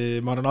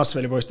 kui ma arvan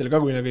Asveli poistel ka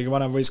kui kõige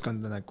vanem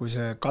võistkond, kui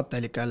see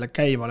katelika jälle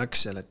käima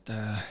läks seal, et...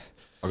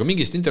 Aga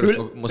mingist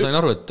intervjuust ma sain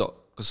aru, et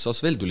kas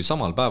Asvel tuli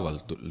samal päeval,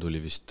 tuli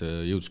vist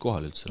jõudis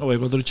kohal üldse?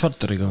 Võib-olla tuli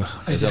charteriga.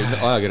 Seal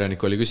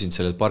ajakirjanik oli küsinud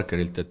sellelt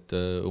Parkerilt, et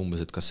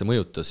umbes, et kas see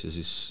mõjutas ja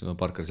siis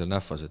Parker seal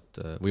nähvas,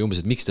 või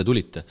umbes, et miks te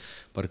tulite?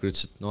 Parker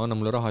ütles, et anna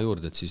mulle raha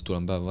juurde, et siis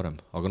tulen päev varem.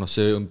 Aga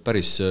see on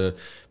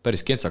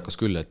päris kentsakas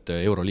küll, et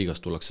Euroliigas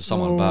tullakse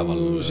samal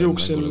päeval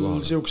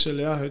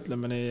siuksel jah,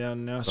 ütleme nii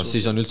on. Kas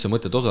siis on üldse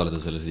mõtet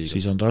osaleda selles liigas?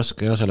 Siis on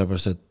raske jah,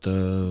 sellepärast, et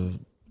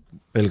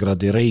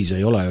Belgradi reis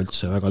ei ole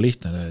üldse väga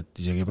lihtne, et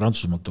isegi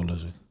Prantsusmaalt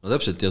tulles. No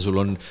täpselt, ja sul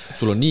on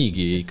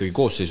niigi ikkagi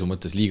koosseisu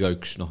mõttes liiga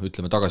üks,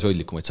 ütleme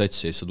tagasihoidlikumaid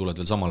satsi, ja sa tuled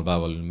veel samal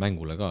päeval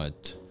mängule ka,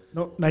 et...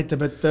 No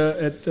näitab,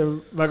 et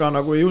väga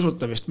nagu ei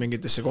usuta vist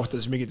mingitesse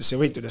kohtadesse, mingitesse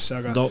võitudesse,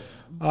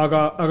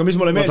 aga mis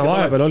mulle meeldib...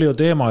 Vahepeal oli ju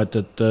teema,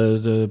 et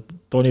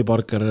Tony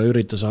Parker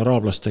üritas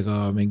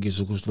araablastega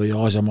mingisugust või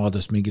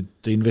Aasiamaadest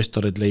mingid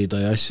investorid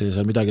leida ja asja ja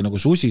seal midagi nagu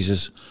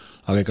susises,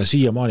 aga ega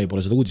siiamaani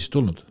pole seda uudist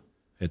tulnud,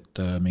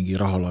 et mingi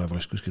rahalaev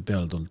oleks kuskil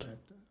peale tulnud.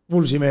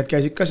 Vulsimehed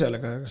käisid ka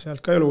seal, aga sealt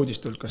ka ei ole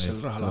uudist tulnud, kas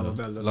seal rahalaeva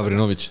peale tulnud.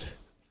 Lavrinovitšid.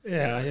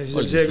 Ja siis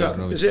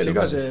see oli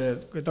ka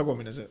see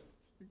tagumine see,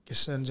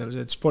 kes on seal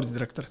see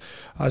spordidirektor.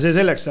 Aga see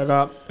selleks,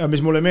 aga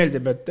mis mulle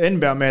meeldib, et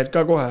NBA mehed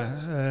ka kohe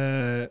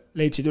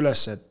leidsid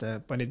üles, et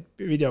panid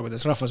video,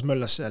 kuidas rahvas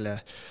möllas seal ja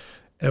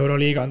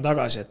Euroliiga on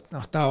tagasi, et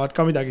tahavad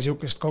ka midagi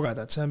siukest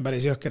kogeda, et see on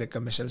päris jõhker ikka,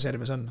 mis seal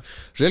Serbias on.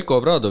 Željko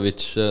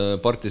Obradović,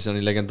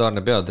 Partisani legendaarne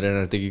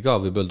peatreener, tegi ka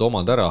võib öelda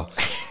omad ära,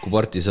 kui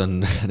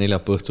Partisan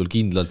neljapäeva õhtul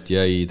kindlalt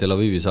jäi Tel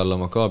Avivis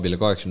alla Makabile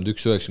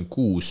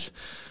 81-96,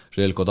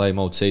 Željko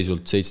time-out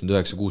seisult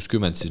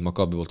 79-60, siis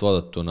Makabi poolt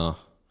vaadatuna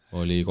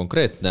oli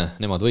konkreetne,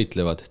 nemad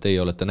võitlevad, teie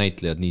olete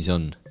näitlejad, nii see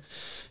on.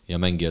 Ja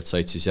mängijad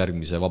said siis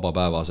järgmise vaba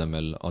päeva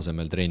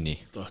asemel trenni.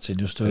 Tahtsin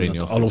just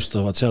öelda, et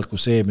alustavad sealt,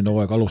 kus eelmine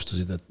hooaeg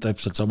alustasid, et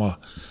täpselt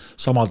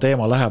sama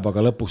teema läheb,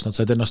 aga lõpuks nad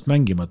said ennast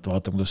mängima, et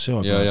vaatame, kuidas see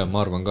on. Ja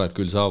ma arvan ka, et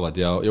küll saavad.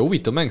 Ja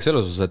huvitav mäng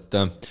selles osas,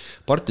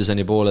 et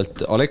Partisani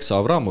poolelt Aleksa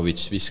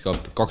Avramović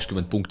viskab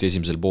 20 punkti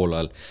esimesel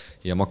poolajal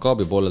ja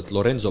Makabi poolelt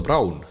Lorenzo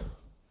Brown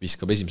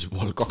viskab esimesel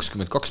poolel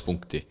 22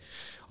 punkti.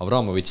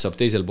 Avramović saab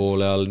teisel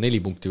poole all 4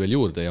 punkti veel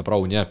juurde ja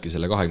Brown jääbki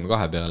selle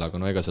 22 peale,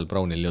 aga ega seal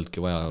Brownil ei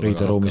olnudki vaja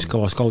Riideruumis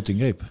kõva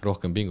scouting käib.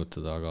 Rohkem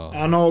pingutada,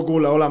 aga... No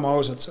kuule, olema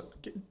ausad,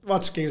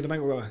 vaatasid keegi seda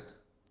mängu ka või?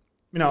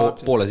 Mina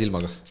vaatasin. Poole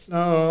silmaga.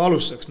 No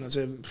alustuseks,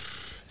 see...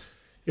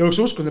 ei oleks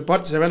uskunud, et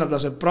Partisa vennad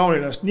laseb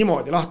Brownile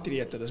niimoodi lahti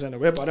riietada, see on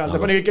nagu ebareaalne.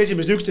 Ta pani kõik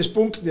esimesed 11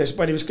 punkti ja siis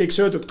pani vist kõik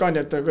söödud ka,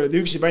 nii et ta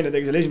üksi pänja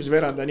tegi selle esimese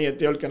veranda nii, et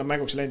ei olnudki enam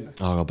mänguks läinud.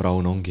 Aga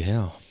Brown ongi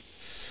hea.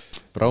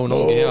 Brown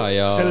ongi hea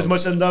ja... Selles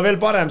mõttes on ta veel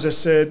parem,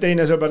 sest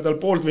teine sõber tal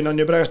Baldwin on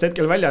ju praegust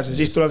hetkel väljas ja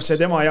siis tuleb see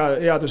tema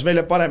headus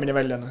veel paremini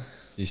välja.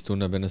 Siis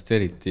tunneb ennast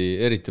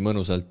eriti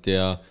mõnusalt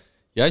ja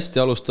hästi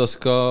alustas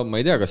ka,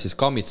 ma ei tea, kas siis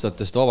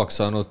Kamitstatest vabaks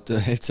saanud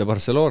FC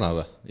Barcelona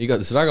või?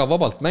 Igatahes väga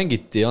vabalt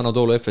mängiti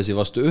Anadolu Efesi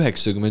vastu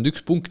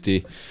 91 punkti,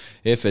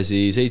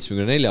 Efesi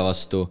 74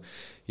 vastu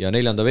ja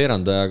neljanda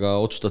veerandajaga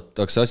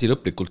otsustatakse asi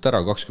lõplikult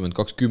ära,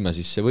 22-10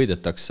 siis see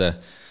võidetakse.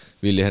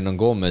 Willi Hernan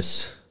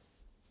Gomez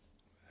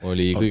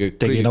oli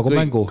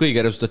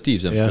kõige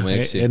resultatiivsem, kui ma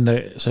eksi. Enne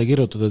sai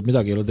kirjutada, et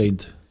midagi ei ole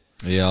teinud.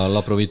 Ja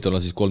Laprovitola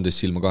siis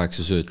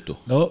 13-8 söötu.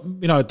 No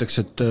mina ütleks,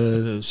 et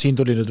siin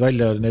tuli nüüd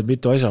välja need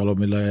mitu asjaolu,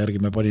 mille järgi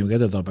me panime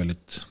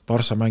edetabelit.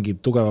 Barça mängib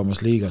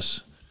tugevamas liigas.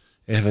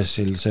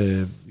 FSil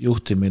see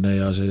juhtimine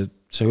ja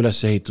see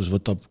ülesehitus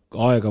võtab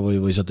aega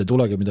või sealt ei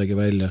tulegi midagi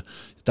välja.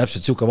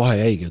 Täpselt siuke vahe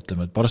jäigi,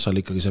 ütleme, et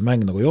Barçal ikkagi see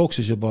mäng nagu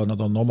jooksis juba,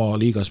 nad on oma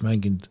liigas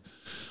mänginud,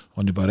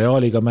 on juba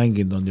Realiga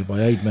mänginud, on juba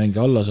jäid mängi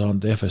alla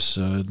saanud, FS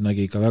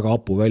nägi ikka väga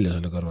apu välja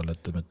selle kõrval.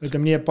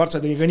 Ütleme nii, et Partsa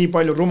tegi ka nii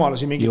palju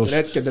rumalusi mingitel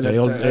hetkedel,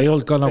 ei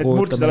olnud ka nagu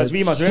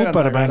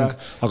supermäng,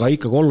 aga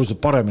ikkagi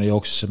oluliselt paremini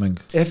jooksis see mäng.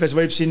 FS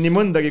võib siin nii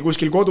mõndagi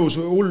kuskil kodus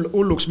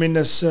hulluks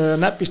minnes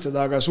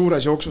näpistada, aga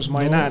suures jooksus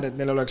ma ei näe, et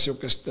neil oleks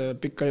siukest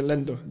pikka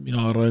lendu.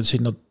 Mina arvan, et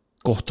sinna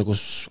kohta,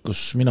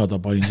 kus mina ta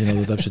panin, sinna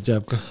ta täpselt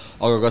jääb ka.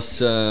 Aga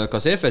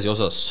kas FS-i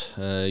osas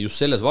just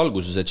selles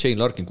valguses, et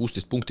Shane Larkin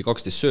 16 punkti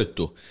 12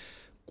 söötu,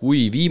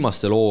 kui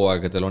viimastel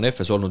hooaegadel on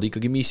FS olnud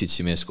ikkagi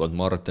Misitsi meeskond,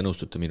 ma arvan, te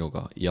nõustute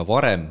minuga, ja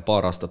varem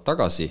paar aastat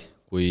tagasi,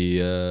 kui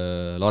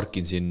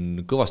Larkin siin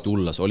kõvasti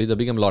hullas, oli ta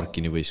pigem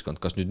Larkini võistkond.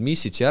 Kas nüüd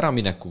Misitsi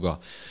äraminekuga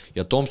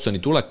ja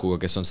Thompsoni tulekuga,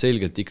 kes on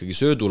selgelt ikkagi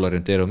söödul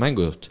orienteeruv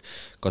mängujuht,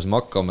 kas me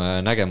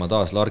hakkame nägema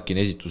taas Larkini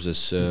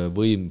esituses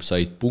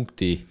võimsaid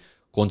punkti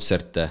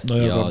kontserte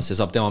ja see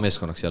saab tema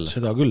meeskonnaks jälle?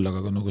 Seda küll,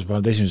 aga kui sa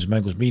paned esimeses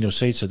mängus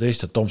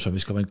 -17, et Thompson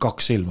viskab ainult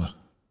 2 silma.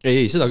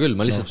 Ei, seda küll,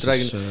 ma lihtsalt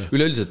räägin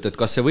üleüldiselt, et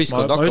kas see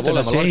võistkond hakkab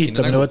olema Larkini nägu.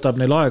 Ehitamine võtab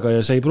neil aega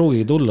ja see ei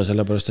pruugi tulla,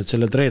 sellepärast, et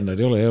selle treener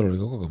ei ole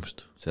Euroliiga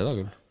kogemust. Seda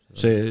küll.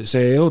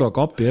 See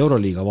Eurokapi ja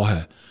Euroliiga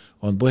vahe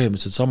on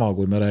põhimõtteliselt sama,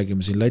 kui me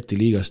räägime siin Läti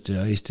liigast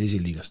ja Eesti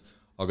esiliigast.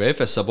 Aga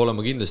FS saab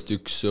olema kindlasti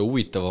üks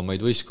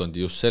huvitavamaid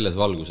võistkondi just selles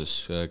valguses,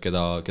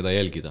 keda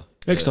jälgida.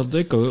 Eks nad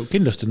ikka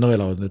kindlasti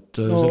nõelavad, et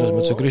selles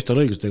mõttes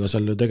Kristal õigust, ega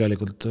seal ju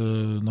tegelikult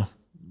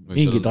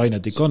mingid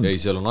ainet ikka on. Ei,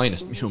 seal on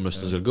ainest, minu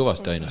meelest on seal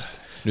kõvasti ainest.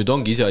 Nüüd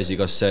ongi ise asi,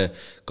 kas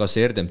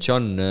see Erdem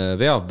Can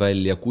veab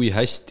välja, kui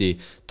hästi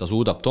ta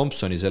suudab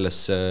Thompsoni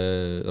sellesse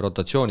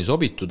rotatsiooni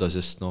sobituda,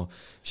 sest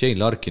Shane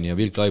Larkini ja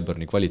Will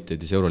Clyburn'i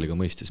kvaliteedis Euroliiga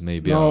mõistes me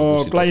ei pea...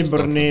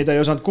 Clyburn'i ta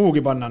ei osanud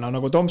kuhugi panna,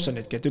 nagu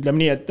Thompsonitki, et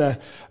ütleme nii, et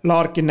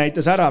Larkin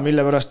näitas ära,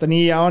 mille pärast ta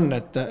nii hea on,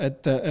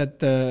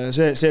 et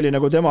see oli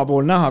nagu tema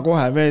pool näha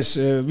kohe, mees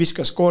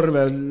viskas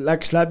korve,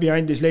 läks läbi,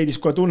 leidis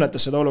kohe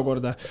tunnetas seda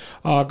olukorda,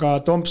 aga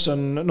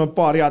Thompson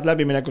paar head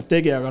läbiminekut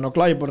tegi, aga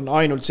Clyburn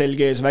ainult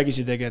selge ees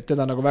vägisi tegi, et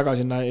teda nagu väga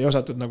sinna ei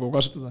osatud nagu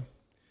kasutada.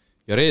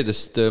 Ja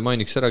reedest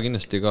mainiks ära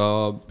kindlasti ka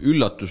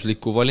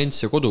üllatusliku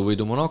Valencia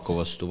koduvõidu Monaco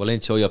vastu.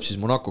 Valencia hoiab siis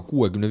Monaco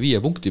 65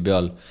 punkti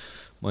peal,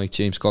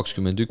 Mike James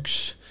 21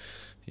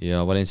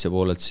 ja Valencia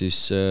poolelt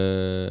siis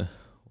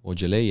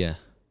Ojeleie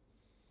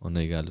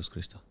on õige hääldus,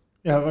 Kristo.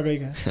 Ja, väga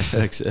õige.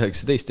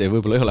 19 ja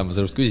võib-olla ei ole, ma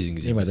sellest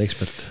küsisingi. Nimede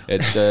ekspert.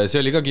 Et see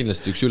oli ka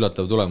kindlasti üks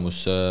üllatav tulemus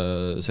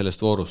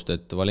sellest voorust,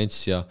 et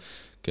Valencia,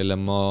 kelle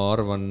ma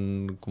arvan,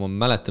 kui ma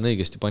mäletan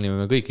õigesti,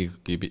 panime me kõik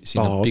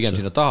pigem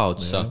sinna taha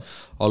otsa,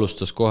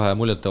 alustas kohe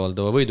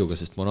muljetavaldava võiduga,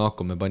 sest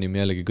Monaco me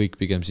panime jällegi kõik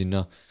pigem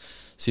sinna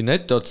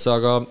ette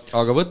otsa,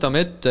 aga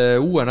võtame ette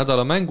uue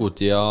nädala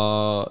mängud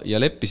ja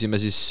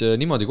leppisime siis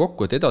niimoodi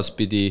kokku, et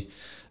edaspidi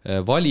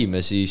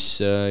valime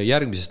siis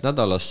järgmisest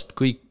nädalast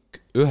kõik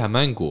ühe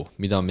mängu,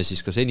 mida me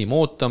siis kas enim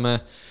ootame,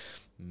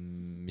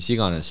 mis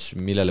iganes,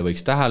 millele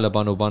võiks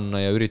tähelepanu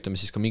panna ja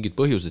üritame siis ka mingid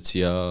põhjused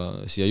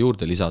siia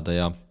juurde lisada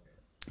ja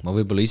ma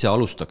võib-olla ise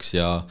alustaks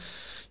ja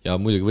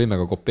muidugi võime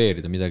ka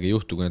kopeerida, midagi ei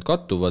juhtu, kui need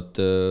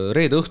kattuvad.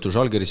 Reede õhtul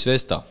Žalgiris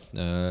Zvezda,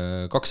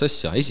 2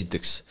 asja.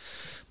 Esiteks,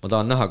 ma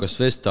tahan näha, kas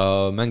Zvezda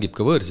mängib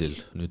ka võõrsil,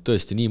 nüüd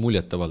tõesti nii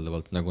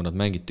muljetavaldavalt, nagu nad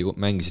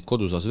mängisid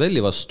kodus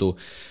Asvelli vastu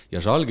ja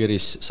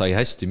Žalgiris sai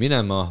hästi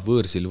minema,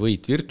 võõrsil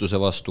võit Virtuse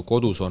vastu,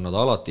 kodus on nad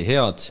alati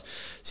head,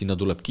 sinna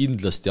tuleb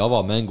kindlasti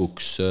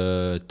avamänguks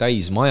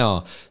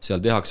täismaja, seal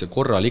tehakse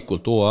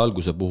korralikult hooaja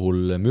alguse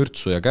puhul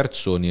mürtsu ja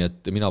kärtsu, nii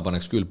et mina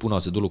paneks küll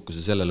punase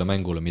tulukuse sellele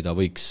mängule, mida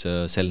võiks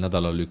sel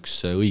nädalal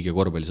üks õige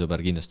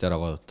korvpallisõber kindlasti ära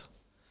vaadata.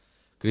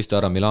 Kristo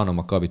ära Milano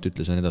Maccabit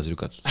ütles, on edasi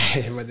lükatud.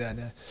 Ma tean,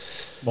 jah.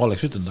 Ma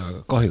oleks ütelnud,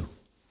 aga kahju.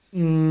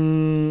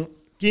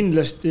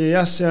 Kindlasti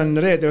jah, see on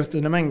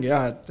reedeõhtune mäng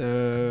jah, et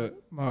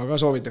ma ka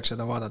soovitaks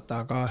seda vaadata,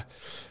 aga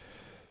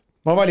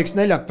ma valiks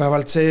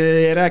neljapäevalt, see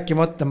ei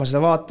rääkimata, ma seda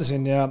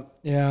vaatasin ja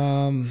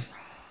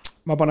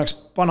ma paneks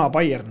pana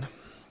Bayern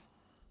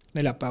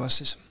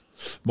neljapäevas siis.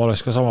 Ma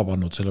oleks ka sama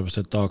pannud,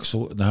 sellepärast, et tahaks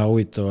näha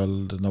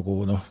huvitaval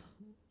nagu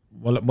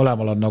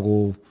mõlemal on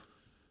nagu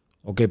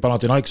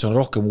Panathinaikos on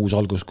rohkem uus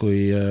algus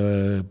kui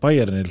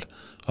Bayernil,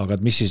 aga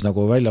et mis siis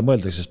nagu välja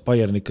mõeldakse, sest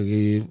Bayern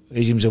ikkagi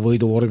esimese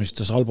võidu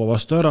vormistas Alba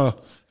vastu ära,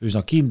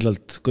 üsna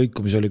kindlalt,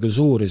 kõikumis oli küll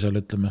suuri seal,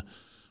 ütleme,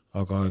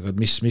 aga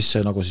mis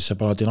see nagu siis see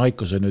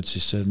Panathinaikos nüüd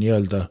siis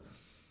nii-öelda,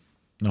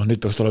 nüüd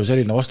peaks tulema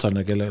selline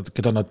vastane,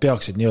 keda nad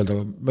peaksid nii-öelda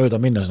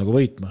mööda minnes nagu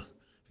võitma.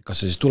 Kas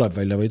see siis tuleb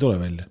välja või ei tule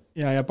välja?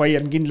 Ja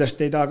Bayern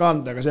kindlasti ei taha ka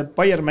anda, aga see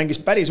Bayern mängis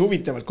päris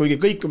huvitavalt,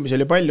 kuigi kõikumis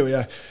oli palju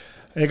ja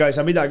ega ei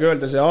saa midagi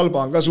öelda, see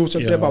Alba on ka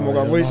suhteliselt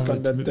ebamugav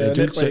võistkond.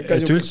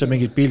 Et üldse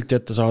mingit pilti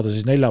ette saada,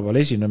 siis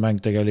neljapäeval esimene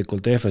mäng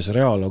tegelikult EFS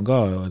Real on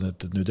ka,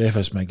 et nüüd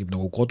EFS mängib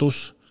nagu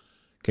kodus,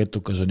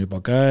 Ketukas on juba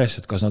käes,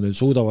 et kas nad nüüd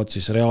suudavad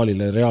siis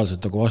Realile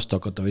reaalselt nagu vastu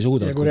hakata või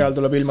suudavad. Ja kui Real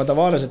tuleb ilma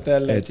Tavareseta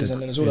jälle, et siis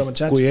on neile suuremad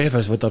chances. Kui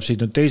EFS võtab siit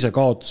nüüd teise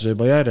kaotuse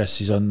juba järjest,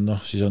 siis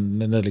on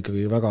nendel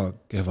ikkagi väga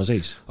kehva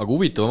seis. Aga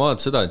huvitav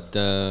vaadata seda,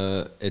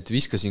 et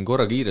viskasin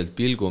korra kiirelt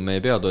pilgu meie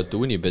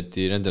peatoetu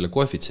Unibeti nendele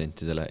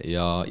koefitsientidele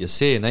ja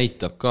see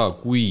näitab ka,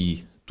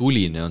 kui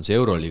tuline on see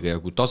Euroliiga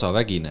ja kui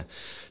tasavägine.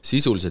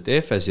 Sisuliselt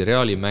EFS ja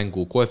Reali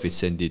mängu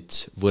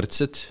koefitsendid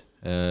võrdsed,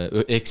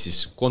 ehk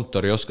siis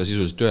kontor ei oska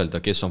sisuliselt öelda,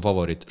 kes on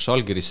favoriit.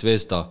 Žalgiris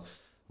Zvezda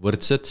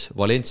võrdsed,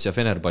 Valencia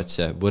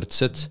Fenerbahce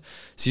võrdsed,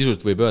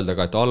 sisuliselt võib öelda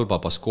ka, et Alba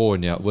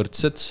Baskonia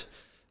võrdsed,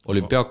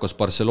 Olympiakos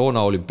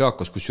Barcelona,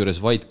 Olympiakos kusjuures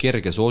vaid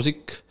kerge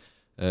soosik,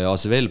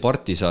 Asvel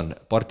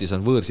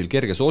Partisan võõrsil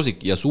kerge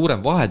soosik ja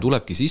suurem vahe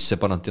tulebki sisse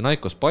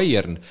Panathinaikos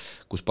Bayern,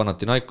 kus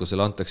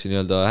Panathinaikosele antakse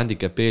nii-öelda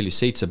handicap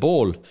eelis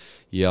 7,5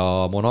 ja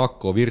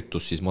Monaco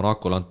Virtus, siis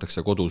Monacole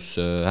antakse kodus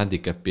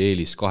handicapi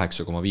eelis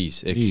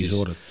 8,5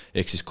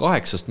 ehk siis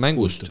 8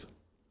 mängust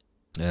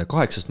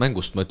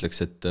ma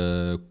ütleks, et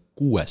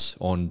 6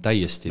 on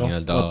täiesti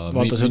nii-öelda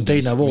vaata, see on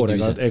teine voor,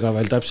 ega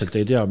veel täpselt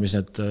ei tea, mis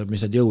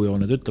need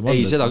jõujooned ütlema on.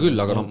 Ei, seda küll,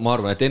 aga ma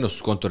arvan, et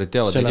ennustuskontorid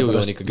teavad need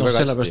jõujoon ikkagi väga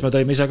hästi. Sellepärast me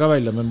tõime ise ka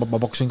välja, ma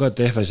pakkusin ka,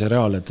 et EFS ja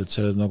Real, et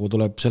see nagu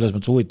tuleb selles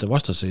mõttes huvitav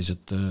vastasseis,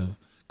 et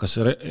kas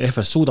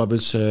EFS suudab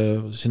üldse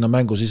sinna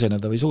mängu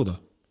siseneda või suuda?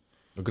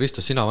 No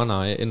Kristo, sina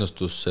vana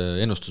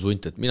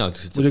ennustushunt, et mina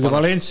ütleks, et muidugi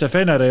Valencia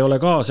Fener ei ole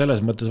ka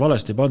selles mõttes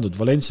valesti pandud.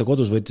 Valencia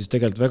kodus võitis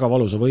tegelikult väga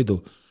valusa võidu.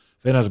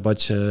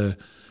 Fenerbahce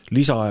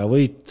lisaaja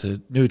võit,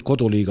 nüüd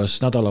koduliigas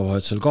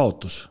nädalavahetusel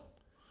kaotus.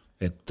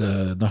 Et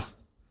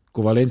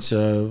kui Valencia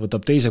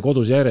võtab teise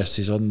kodus järjest,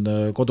 siis on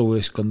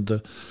koduvõistkond,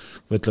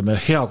 ütleme,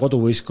 hea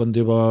koduvõistkond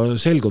juba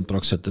selgunud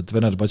praktiliselt, et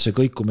Fenerbahce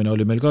kõikumine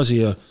oli meil ka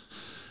siia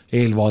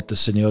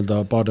eelvaatesse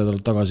nii-öelda paar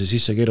nädalat tagasi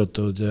sisse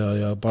kirjutatud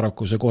ja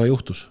paraku see kohe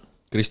juhtus.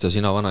 Kristo,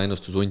 sina vana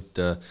ennustushunt,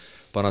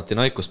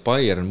 Panathinaikos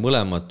Bayern,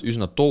 mõlemad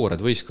üsna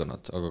toored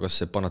võistkonnad, aga kas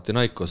see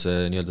Panathinaikos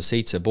nii-öelda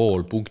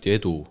 7,5 punkti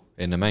edu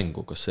enne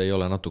mängu, kas see ei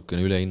ole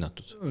natukene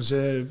ülehinnatud?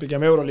 See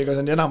pigem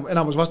Euroliigas on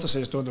enamus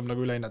vastasseis tundub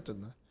nagu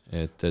ülehinnatud.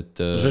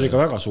 See oli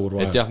ka väga suur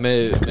vahe. Et jah,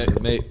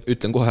 me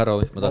ütlen kohe ära.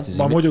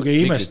 Ma muidugi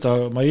ei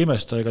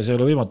imesta, ega see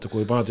ei ole võimatu,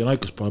 kui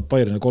Panathinaikos paneb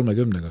Bayerni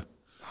 30-ga.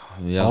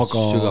 Ja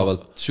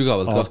sügavalt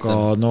kahtlen.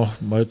 Aga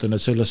ma ütlen,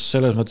 et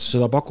selles mõttes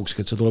seda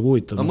pakukski, et see tuleb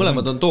huvitav. No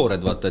mõlemad on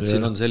toored, vaata, et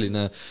siin on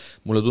selline,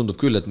 mulle tundub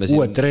küll, et me siin...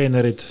 Uued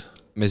treenerid.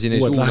 me siin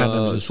ei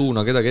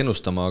suuna kedagi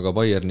ennustama, aga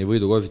Bayerni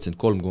võidukoefitsient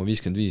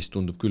 3,55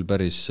 tundub küll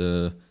päris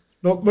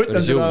no ma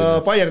ütlen seda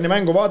Bayerni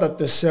mängu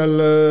vaadates,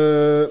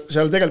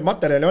 seal tegelikult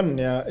materjali on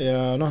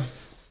ja noh,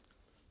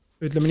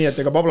 ütleme nii, et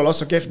ega Pablo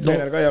Lasso kehv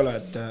treener ka ei ole.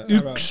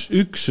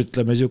 Üks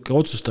ütleme, siuke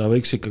otsustaja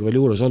võiks ikkagi veel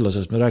juures olla,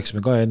 sest me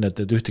rääkisime ka enne, et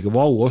ühtegi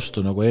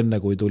ostu nagu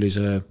enne, kui tuli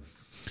see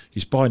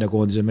Hispaania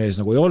koondise mees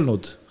nagu ei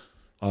olnud,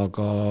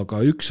 aga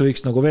üks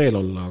võiks nagu veel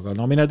olla, aga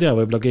no mine tea,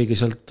 võib-olla keegi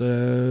sealt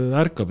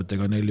ärkab, et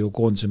ega neil ju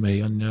koondise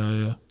mehi on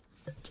ja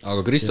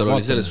aga Kristol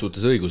oli selles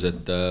suhtes õigus,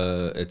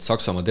 et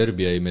Saksamaa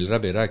derbi jäi meil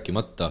läbi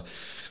rääkimata.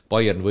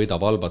 Bayern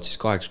võidab Albat siis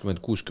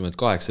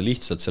 80-68,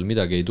 lihtsalt seal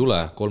midagi ei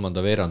tule, kolmanda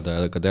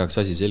veerandajaga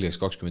tehakse asi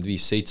selgeks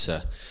 25-7.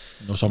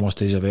 No samas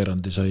teise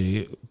veerandi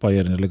sai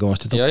Bayernile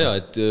kõvasti tappa. Ja,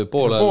 et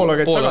poole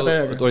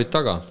olid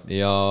taga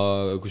ja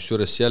kus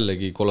juures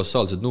jällegi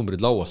kolossaalsed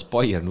numbrid lauas.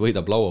 Bayern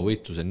võidab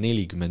lauavõitluse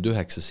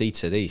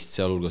 49-17,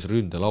 sealhulgas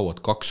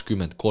ründelauad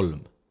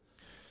 23.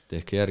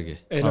 Tehke järgi.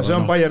 Ei no see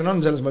on Bayern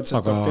on selles mõttes, et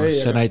aga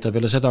see näitab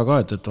jälle seda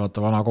ka, et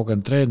vaata vana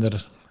kogenud treener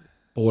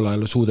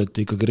poolel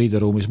suudeti ikkagi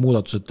riideruumis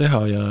muudatused teha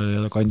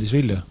ja kandis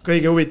vilja.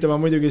 Kõige huvitav on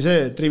muidugi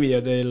see, et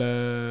trivia teile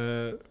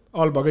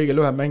Alba kõige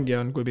lühem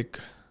mängija on kui pikk?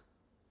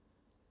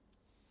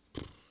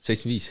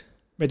 75.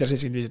 Meeter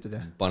 75 ütled,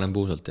 jah? Panen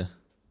puusalt, jah.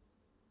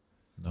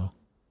 No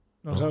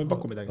sa ei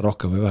paku midagi.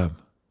 Rohkem või vähem?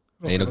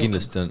 Ei no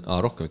kindlasti on,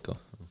 rohkem ikka.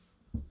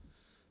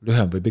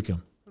 Lühem või pikem?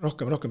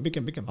 Rohkem,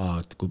 pikem.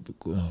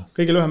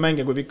 Kõige lühem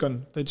mängija kui pikk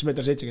on, ta ütles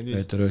meeter 75.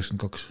 Meeter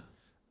 92.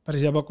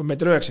 Päris hea pakku,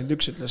 meeter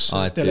 91 ütles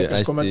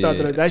telekas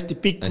kommentaator, et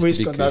hästi pikk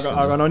võistkond,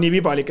 aga no nii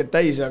vibalik, et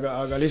täis,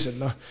 aga lihtsalt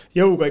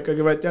jõuga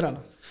ikkagi võeti ära.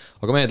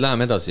 Aga mehed,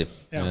 läheme edasi.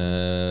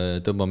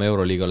 Tõmbame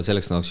Euroliigale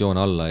selleks nädalaks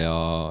joone alla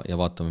ja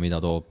vaatame,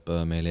 mida toob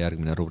meile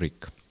järgmine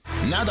rubriik.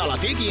 Nädala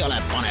tegijale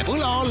paneb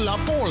õla alla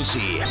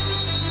Poolsi.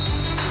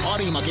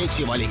 Parima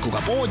keksivalikuga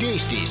pood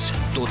Eestis.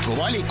 Tutvu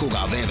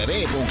valikuga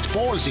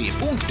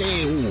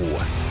www.poolsi.eu.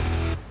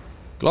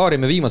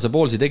 Klaarime viimase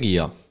Poolsi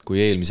tegija, kui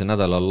eelmise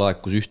nädalal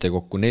laekus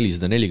ühtekokku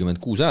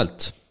 446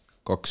 häält,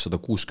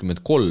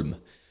 263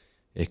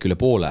 ehk üle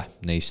poole.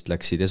 Neist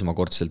läksid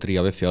esmakordselt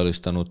Riia VEF-i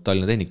alustanud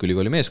Tallinna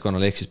Tehnikaülikooli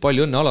meeskonnale, ehk siis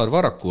palju õnne Alar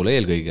Varrakule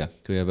eelkõige.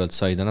 Kõigepealt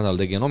sai ta nädal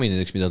tegija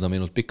nominendiks, mida ta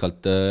minult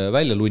pikalt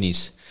välja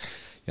lunis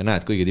ja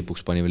näed, kõige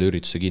tipuks pani veel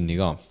ürituse kinni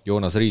ka.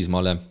 Joonas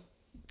Riismaale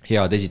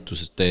head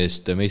esituste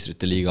eest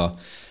meistrite liiga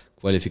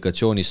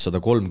kvalifikatsioonis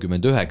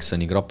 139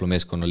 ning Rapla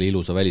meeskonnale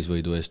ilusa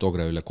välisvõidu eest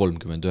Ogre üle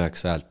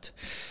 39 häält.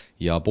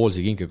 Ja Poolsi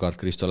kinkekaart,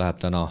 Kristo, läheb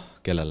täna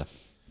kellele?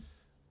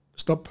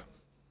 Stop.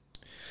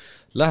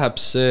 Läheb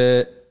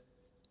see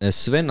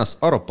Svennas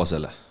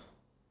Aropasele.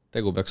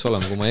 Tegu peaks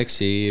olema, kui ma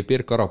eksi,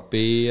 Pirk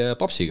Aropi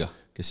papsiga,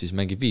 kes siis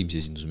mängib Viimsi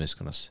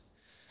esindusmeeskonnas.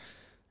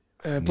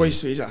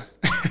 Poiss või isa?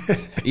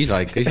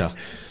 Isa ikka, isa.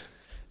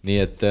 Nii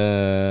et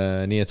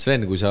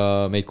Sven, kui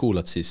sa meid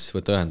kuulad, siis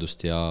võta ühendust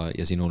ja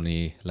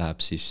sinuni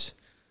läheb siis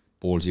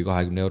Poolsi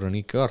 20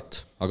 euroni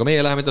kaart. Aga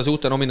meie läheme edasi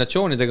uute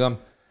nominatsioonidega.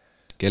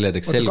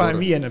 Kelledeks sel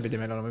korral. 25 pidi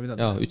meil olema pidanud.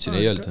 Jaa, ütlesin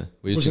ei öelda.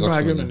 Või ütlesin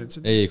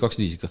 20. Ei,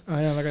 25 ikka.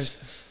 Jaa, väga hästi.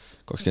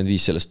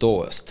 25 sellest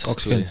toojast.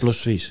 20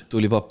 pluss 5.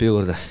 Tuli papi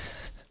juurde.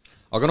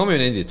 Aga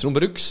nominendid,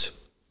 number 1.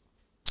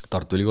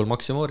 Tartu Ülikool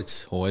Max ja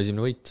Moorits, hooaja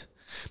esimene võit.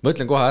 Ma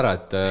ütlen kohe ära,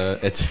 et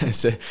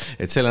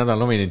selle nädal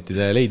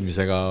nominentide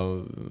leidmisega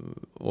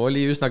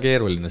oli üsna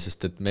keeruline,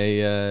 sest et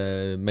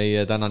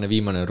meie tänane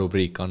viimane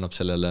rubriik annab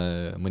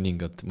sellele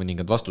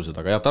mõningad vastused,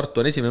 aga jah,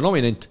 Tartu on esimene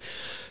nominent,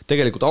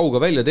 tegelikult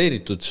auga välja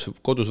teenitud,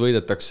 kodus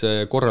võidetakse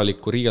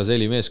korralikku Riia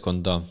Seeli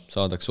meeskonda,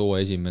 saadakse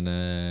hooaja esimene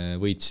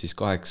võit siis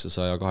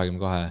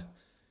 822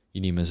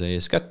 inimese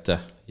ees kätte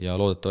ja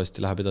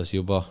loodetavasti läheb edasi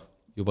juba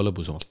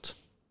lõbusamalt.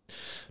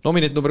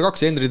 Nominent number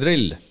 2, Henri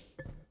Trell.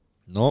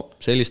 No,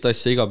 sellist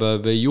asja iga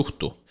päev ei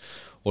juhtu.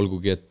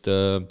 Olgugi, et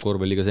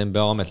korvpalligas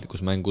NBA ametlikus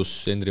mängus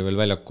Henri veel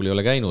väljakul ei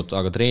ole käinud,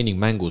 aga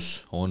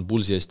treeningmängus on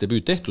Pulsi eest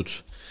debüüt tehtud.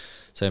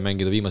 Sai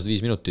mängida viimased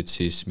 5 minutit,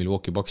 siis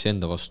Milwaukee Bucksi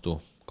enda vastu.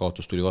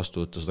 Kaotus tuli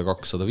vastu võtta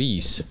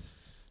 102-105.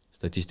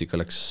 Statistika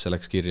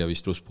läks kirja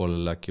vist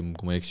plusspoolele äkki,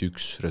 kui ma eksi,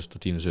 1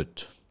 resultatiivne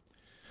sööt.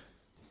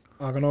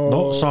 Aga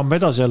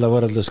saame edasi jälle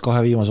võrreldes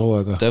 2 viimase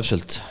hooaega.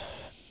 Täpselt.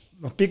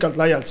 Pikalt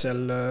laialt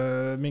seal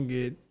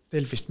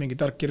Delfist mingi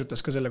tark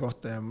kirjutas ka selle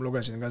kohta ja ma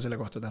lugesin ka selle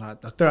kohta täna,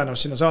 et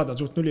tõenäoliselt sinna saada on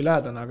suht nulli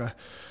lähedane, aga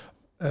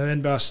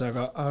NBA-sse,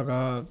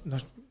 aga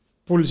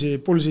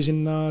pulsi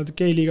sinna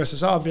G-liigasse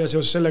saab ja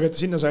seoses sellega, et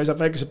sinna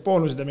saab väikesed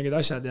boonused ja mingid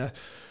asjad ja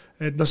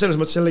et selles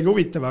mõttes jällegi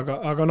huvitav,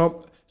 aga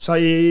sai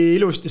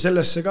ilusti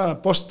sellesse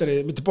ka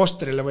mitte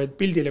posterile, vaid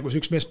pildile,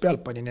 kus üks mees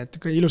pealt pani, nii et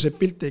ilusaid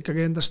pilte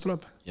ikkagi endast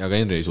tuleb. Ja ka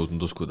Henri ei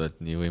suutnud uskuda,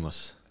 et nii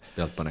võimas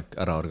pealtpanek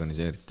ära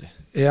organiseeriti.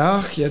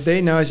 Jah, ja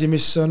teine asi,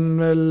 mis on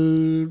veel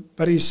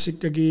päris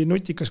ikkagi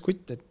nutikas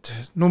kutt, et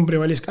numbri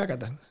valis ka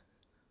ägeda.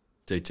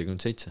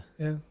 77.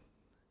 Jah.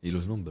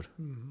 Ilus number.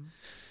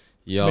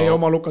 Ja meie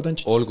oma Luka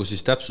Tantšit. Olgu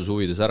siis täpsus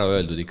huvides ära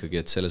öeldud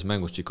ikkagi, et selles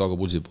mängus Chicago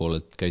Bullsi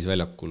poolelt käis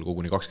väljakul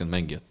koguni 20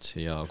 mängijat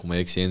ja kui ma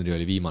eksi, Henri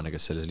oli viimane,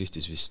 kes selles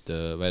listis vist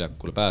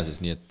väljakule pääses,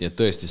 nii et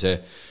tõesti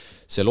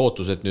see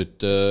lootus, et nüüd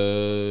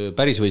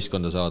päris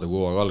võistkonda saada, kui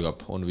hooaeg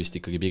algab, on vist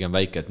ikkagi pigem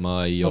väike, et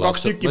ma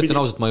ütlen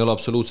ausalt, ma ei ole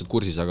absoluutselt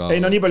kursis, aga... Ei,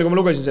 no nii palju, kui ma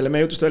lugesin selle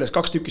meie jutust väljas,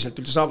 2 tükki sealt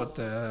üldse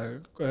saavad,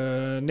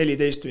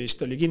 14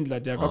 vist oli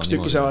kindlad ja 2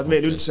 tükki saavad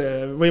veel üldse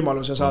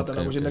võimaluse saada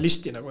nagu sinna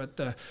listi, nagu,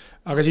 et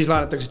aga siis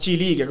laenatakse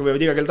G-liigiga,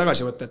 võivad iga kell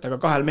tagasi võtta, et aga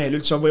 2 mehel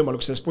üldse on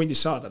võimalus sellest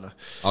pundist saada. No.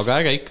 Aga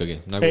äge ikkagi,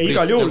 nagu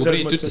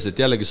Priit ütles, et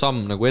jällegi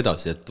samm nagu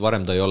edasi, et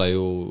varem ta ei ole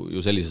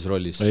ju sellises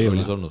rollis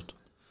olnud.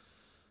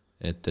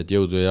 Et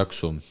jõudu ja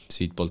jaksu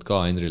siit poolt ka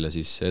Henrile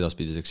siis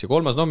edaspidiseks. Ja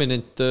 3.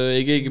 nominent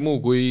ei keegi muu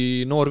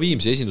kui Noor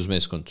Viimsi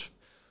esindusmeeskond.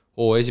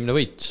 Esimene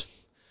võit.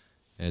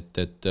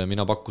 Et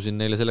mina pakkusin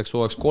neile selleks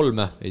hooaeks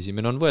 3,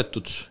 esimene on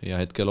võetud ja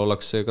hetkel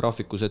ollakse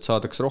graafikus, et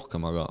saadaks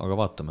rohkem, aga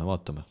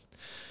vaatame.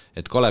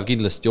 Et Kalev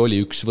kindlasti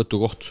oli üks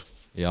võtukoht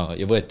ja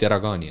võeti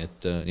ära ka nii,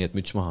 et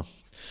müts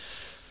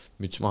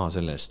maha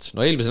selle eest.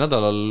 No eelmise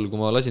nädalal, kui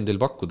ma lasin teil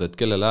pakkuda, et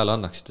kellele hääle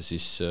annaksite,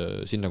 siis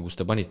sinna, kus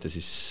te panite,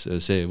 siis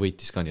see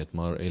võitis ka nii, et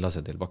ma ei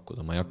lase teil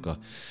pakkuda, ma ei hakka.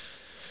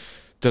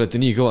 Te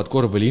olete nii kõvad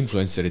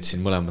korvpalli-influencerid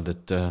siin mõlemad,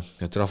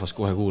 et rahvas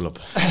kohe kuulab.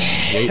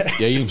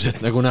 Ja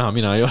ilmselt nagu näha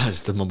mina ei ole,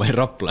 sest et ma panin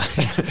Rapla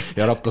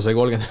ja Rapla sai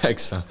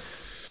 39.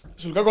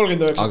 Sul ka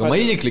 39. Aga ma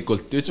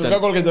isiklikult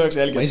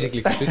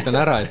ütlen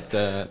ära,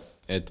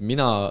 et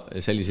mina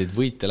selliseid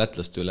võite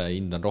lätlaste üle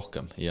hindan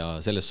rohkem ja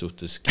selles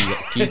suhtes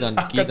kiidan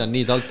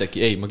nii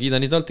Talteki, ma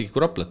kiidan nii Talteki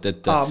kui Raplat,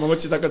 et ma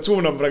mõtlesin, et hakkad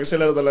suunama praegu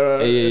selle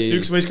nädala, et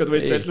üks võistkond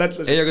võid sealt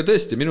lätlasi. Ei, aga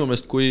tõesti, minu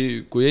meelest,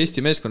 kui Eesti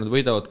meeskonnad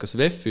võidavad kas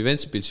Veffi,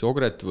 Ventspilsi,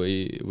 Ogret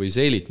või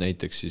Seilit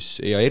näiteks, siis,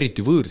 ja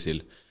eriti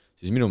võõrsil,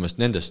 siis minu meelest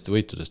nendest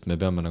võitudest me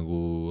peame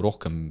nagu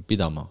rohkem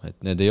pidama, et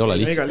need ei ole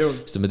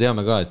lihtsalt, sest me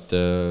teame ka, et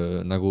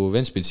nagu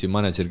Ventspilsi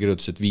manager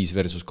kirjutas, et 5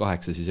 versus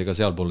 8, siis ega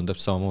sealpool on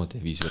täpselt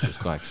samamoodi 5 versus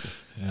 8.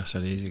 Jah, see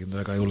oli isegi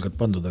väga julgelt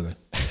pandud, aga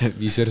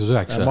 5 versus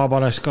 9. Ma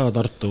paneks ka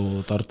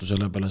Tartu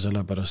selle peale,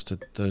 sellepärast,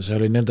 et see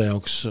oli nende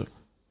jaoks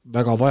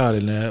väga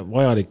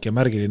vajalik ja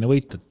märgiline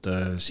võit, et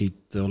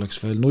siit oleks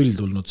veel 0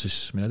 tulnud,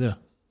 siis mine tea.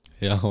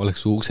 Jah,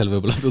 oleks uksel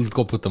võib-olla tulnud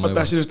koputama. Ma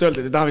tahtsin just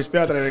öelda, et ei taha vist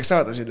peatreeneriks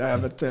saada siin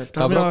läheb, et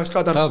mina oleks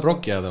ka Tartu. Tahab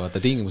rokki jääda, vaata,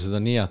 tingimused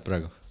on nii head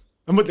praegu.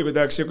 Ma mõtlen, kui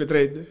tehaks siuke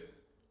treid,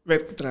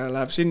 Veetkuträäne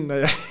läheb sinna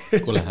ja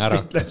Kule, ära.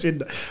 läheb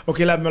sinna.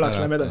 Okei, läheb mölaks,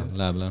 läheb edasi.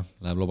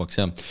 Läheb lobaks,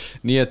 jah.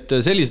 Nii et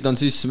sellised on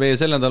siis meie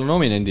selle nädala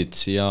nominendid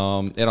ja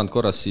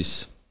erandkorras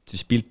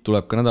siis pilt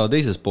tuleb ka nädala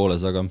teises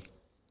pooles,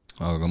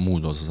 aga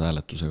muud osas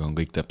hääletusega on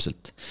kõik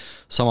täpselt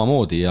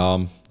samamoodi ja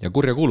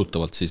kurja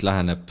kuulutavalt siis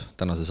läheneb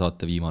tänase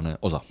saate viimane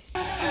osa.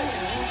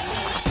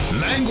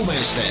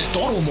 Mängumeeste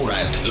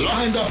torumured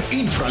lahendab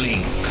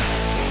Infralink.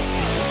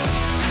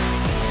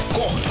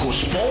 Koht,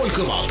 kus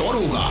poolkõva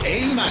toruga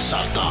ei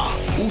mässata.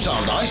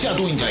 Usalda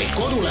asjatundjaid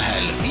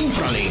kodulehel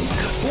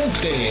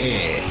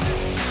infralink.ee.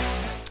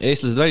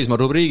 Eestlased välismaa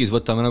rubriigis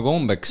võtame nagu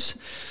ombeks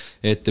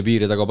ette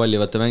piiri taga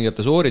pallivate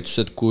mängijate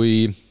sooritused,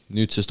 kui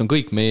nüüdsest on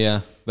kõik meie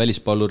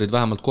välispallurid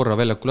vähemalt korra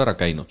väljakul ära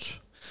käinud.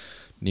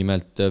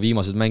 Nimelt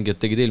viimased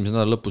mängijad tegid eelmise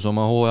nädala lõpus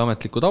oma hooaja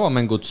ametlikud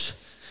avamängud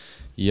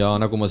ja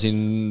nagu ma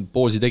siin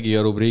poolsi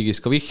tegija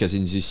rubriigis ka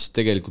vihjasin, siis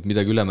tegelikult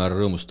midagi ülemäära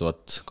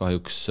rõõmustavat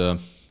kahjuks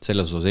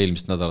selles osas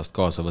eelmist nädalast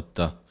kaasa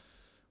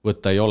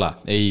võtta ei ole.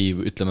 Ei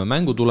ütleme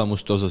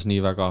mängutulemuste osas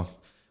nii väga,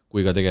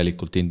 kui ka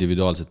tegelikult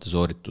individuaalsete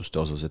soorituste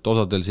osas. Et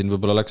osadel siin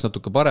võib-olla läks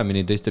natuke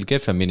paremini, teistel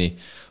kehvemini,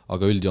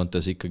 aga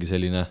üldjoontes ikkagi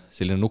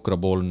selline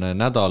nukrapoolne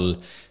nädal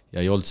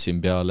ja ei olnud siin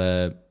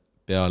peale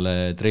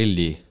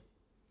trelli,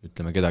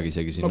 ütleme kedagi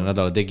isegi sinna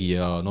nädala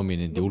tegija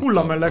nominendi hulka.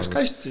 Kullamäel läks ka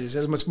hästi,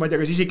 selles mõttes, ma ei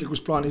tea, kas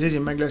isiklikus plaanis,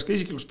 esimene mäng läks ka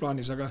isiklikus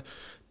plaanis, aga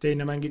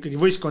teine mäng ikkagi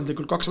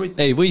võistkondlikult 2 võitu.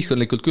 Ei,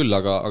 võistkondlikult küll,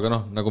 aga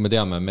noh, nagu me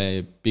teame, me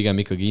pigem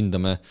ikkagi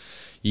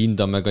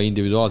hindame ka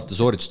individuaalsete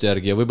soorituste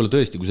järgi ja võib-olla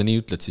tõesti, kui sa nii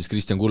ütled, siis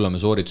Kristjan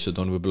Kullamäe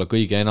sooritused on võib-olla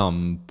kõige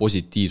enam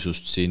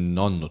positiivsust siin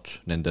andnud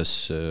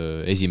nendes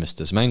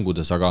esimestes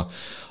mängudes, aga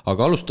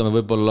alustame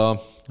võib-olla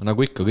nagu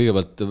ikka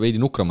kõigepealt veidi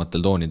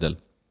nukramatel toonidel.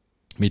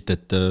 Mitte,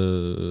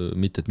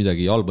 et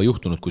midagi halba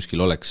juhtunud kuskil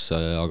oleks,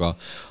 aga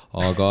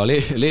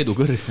Leedu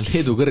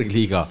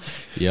kõrgliiga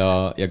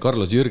ja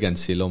Carlos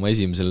Jürgensil oma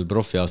esimesel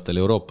profiaastal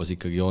Euroopas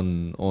ikkagi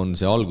on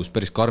see algus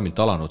päris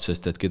karmilt alanud,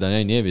 sest et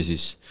Kedanjanievi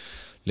siis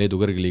Leedu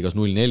kõrgliigas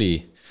 0-4,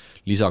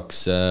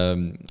 lisaks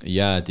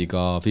jäädi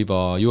ka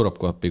FIBA Europe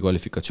Cupi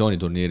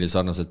kvalifikatsiooniturniiril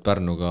sarnaselt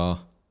Pärnuga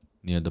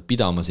nii-öelda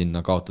pidama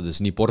sinna,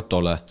 kaotades nii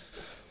Portole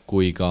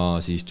kui ka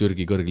siis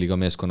Türgi kõrgliiga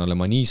meeskonnale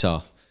Manisa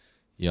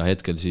ja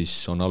hetkel siis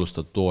on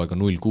alustatud hooaega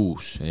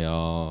 0-6 ja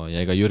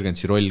ega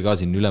Jürgensi roll ka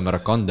siin ülemäära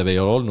kandev ei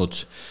ole olnud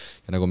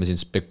ja nagu me siin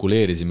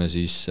spekuleerisime,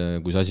 siis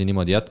kui see asi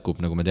niimoodi jätkub,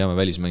 nagu me teame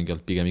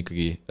välismängijalt pigem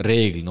ikkagi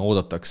reeglina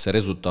oodatakse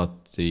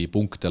resultaati,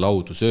 punkte,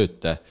 laudu,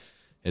 sööte,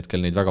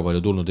 hetkel neid väga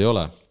palju tulnud ei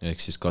ole,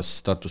 ehk siis kas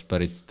Tartust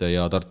pärit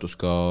ja Tartus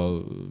ka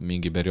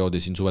mingi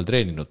perioodi siin suvel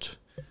treeninud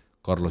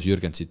Carlos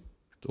Jürgensit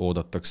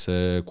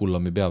oodatakse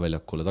Kullami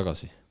peaväljakule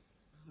tagasi.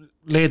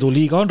 Leedu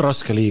liiga on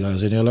raske liiga ja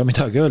siin ei ole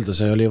midagi öelda,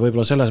 see oli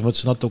võib-olla selles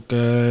mõttes natuke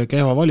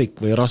kehva valik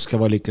või raske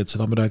valik, et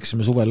seda me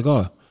rääkisime suvel ka.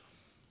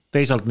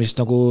 teisalt, mis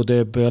nagu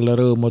teeb jälle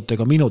rõõmu, et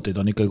ega minuteid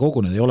on ikkagi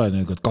kogunenud, ei ole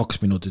nagu 2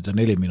 minutit ja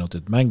 4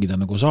 minutit mängida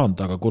nagu saanud,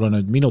 aga kuna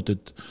need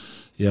minutid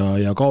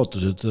ja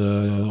kaotused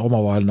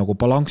omavahel nagu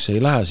balanksi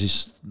ei lähe, siis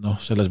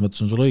selles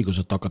mõttes on sul õigus,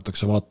 et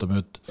hakatakse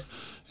vaatama,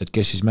 et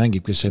kes siis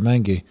mängib, kes ei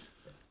mängi.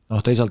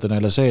 Teisalt on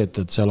jälle see,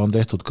 et seal on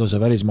tehtud ka see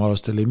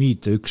välismaalaste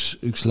limiit ja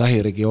üks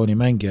lähiregiooni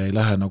mängija ei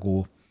lähe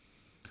nagu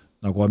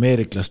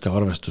ameeriklaste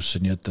arvestusse,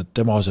 nii et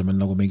tema asemel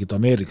nagu mingit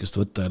ameeriklast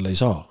võtta jälle ei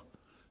saa.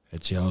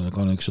 Et seal on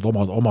ka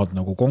niisugused omad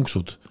nagu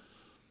konksud.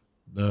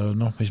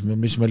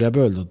 Mis meil jääb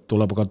öelda,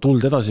 tuleb ka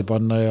tuld edasi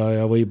panna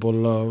ja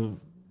võib-olla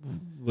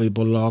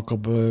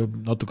hakkab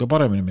natuke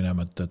paremini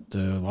minema, et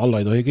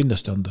alla ei tohi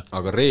kindlasti anda.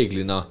 Aga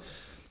reeglina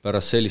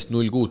pärast sellist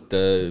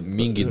 0-6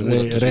 mingid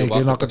muudatused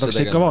reeglina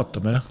hakatakse ikka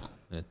vaatama, jah.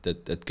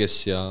 Et kes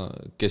ja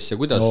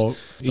kuidas.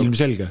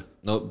 Ilmselge.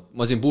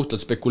 Ma siin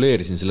puhtalt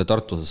spekuleerisin selle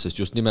Tartu osas, sest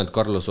just nimelt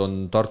Carlos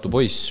on Tartu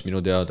poiss, minu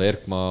teada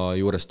Erkma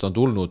juurest on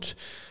tulnud,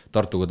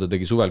 Tartuga ta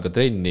tegi suvel ka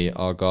trenni,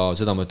 aga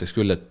seda ma ütleks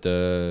küll, et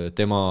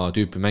tema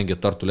tüüpi mängijat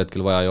Tartul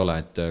hetkel vaja ei ole,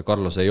 et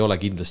Carlos ei ole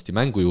kindlasti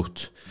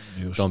mängujuht,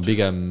 ta on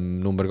pigem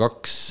number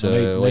 2.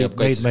 Neid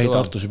mehi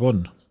Tartus juba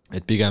on.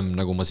 Et pigem,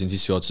 nagu ma siin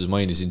sissejuhatuses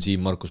mainisin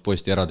Siim Markus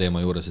Posti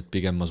ärateema juures, et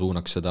pigem ma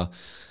suunaks seda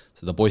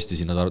Posti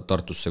sinna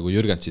Tartusse kui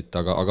Jürgensit,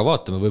 aga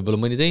vaatame, võib-olla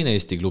mõni teine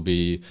Eesti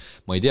klubi,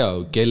 ma ei tea,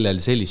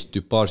 kellel sellist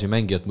tüpaaži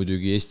mängijat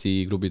muidugi Eesti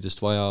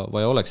klubidest vaja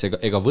oleks,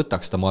 ega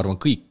võtaks ta, ma arvan,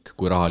 kõik,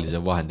 kui rahalise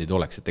vahendeid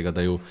oleks, et ega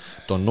ta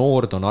on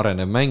noor, ta on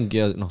arenev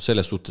mängija,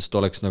 selles suhtes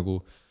ta oleks, ma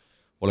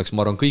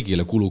arvan,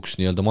 kõigile kuluks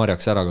nii-öelda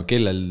marjaks ära, aga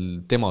kellel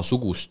tema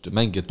sugust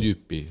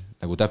mängijatüüpi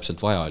nagu täpselt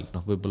vaja,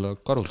 võib-olla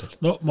Karudel.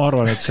 Ma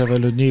arvan, et see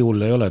veel nüüd nii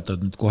hull ei ole, et ta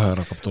nüüd kohe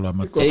hakkab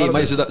tulema. Ei,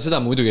 ma seda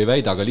muidugi ei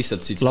väida, aga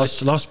lihtsalt siit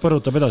las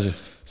põrutab edasi.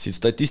 Siit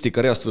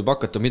statistikareast võib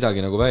hakata midagi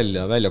nagu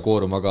välja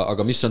kooruma,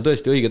 aga mis on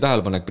tõesti õige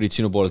tähelepanek Priit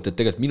sinu poolelt, et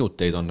tegelikult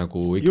minuteid on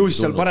nagu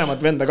just seal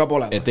paremat venda ka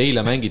pole. Et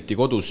eile mängiti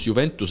kodus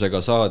Juventusega,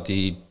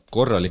 saadi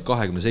korralik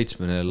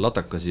 27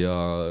 latakas ja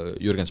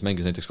Jürgens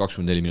mängis näiteks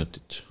 24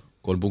 minutit,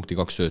 3 punkti,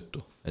 2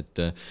 söötu.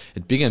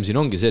 Et pigem siin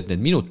ongi see, et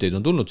need minuteid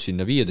on tulnud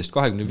sinna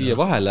 15-25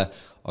 vahele,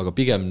 aga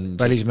pigem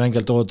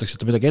välismängijalt oodatakse,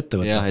 et midagi ette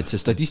võtta. Jah, et see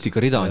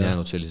statistika rida on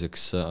jäänud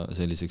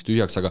selliseks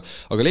tühjaks,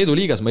 aga Leedu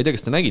liigas, ma ei tea,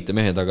 kas te nägite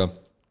mehed,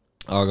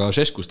 aga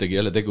Šeškus tegi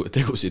jälle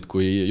tegusid,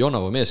 kui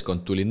Jonava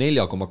meeskond tuli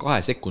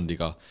 4,2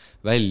 sekundiga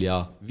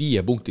välja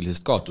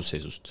 5-punktilisest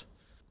kaotusseisust.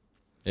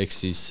 Ehk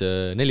siis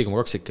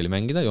 4,2 sekki oli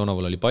mängida,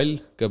 Jonaval oli pall,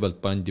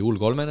 kõigepealt pandi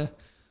hull 3,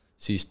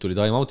 siis tuli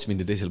time out,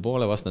 mindi teisel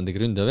poole, vastane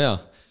tegi ründevea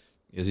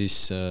ja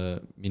siis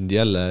mindi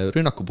jälle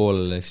rünnaku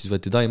poolele, ehk siis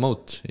võeti time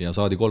out ja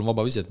saadi 3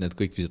 vabaviset, need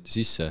kõik visati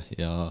sisse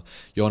ja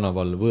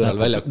Jonaval võõral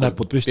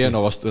väljakul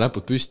Pieno vastu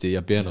näpud püsti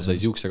ja Pieno sai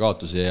siukse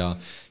kaotuse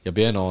ja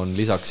Pieno on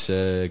lisaks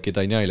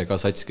Kedanjaile ka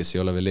sats, kes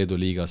ei ole veel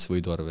Leedu liigas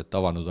võiduarvet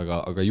avanud,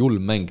 aga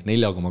julm mäng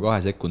 4,2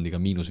 sekundiga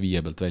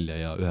 -5 pealt välja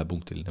ja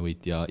 1-punktiline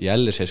võit ja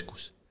jälle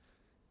Šeškus.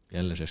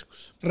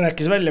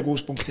 Rääkis välja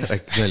 6 punkti.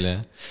 Rääkis välja,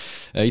 jah.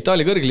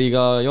 Itaalia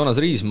kõrgliiga Joonas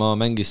Riismaa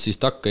mängis siis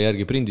takka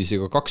järgi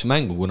Brindisiga 2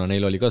 mängu, kuna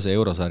neil oli ka see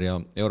eurosarja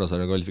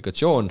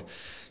kvalifikatsioon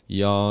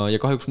ja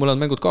kahjuks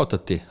mõlemad mängud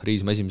kaotati.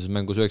 Riismaa esimeses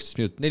mängus 19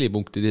 minutit 4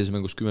 punkti, teises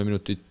mängus 10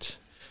 minutit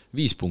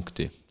 5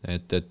 punkti.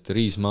 Et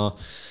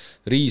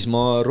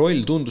Riismaa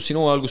roll tundus siin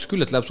hooaja alguses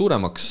küll, et läheb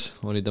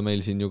suuremaks. Oli ta meil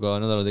siin ju ka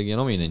nädala tegija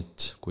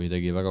nominent, kui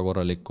tegi väga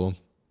korraliku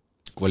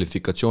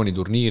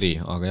kvalifikatsiooniturniiri,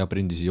 aga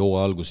Brindisi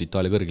hooaja algus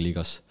Itaalia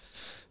kõrgliigas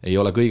ei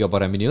ole kõige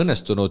paremini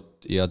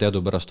õnnestunud ja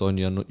teadupärast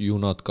on ju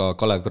nad ka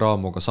Kalev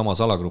Cramoga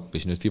samas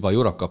alagrupis nüüd FIBA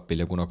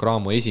Eurocupil ja kuna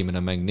Cramo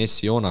esimene mäng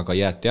Nessionaga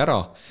jäeti ära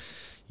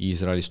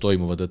Iisraelis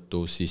toimuva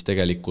tõttu, siis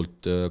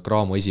tegelikult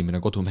Cramo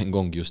esimene kodumäng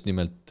ongi just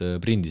nimelt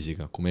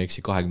Brindisiga, kui me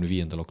eksi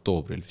 25.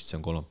 oktoobril, vist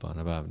see on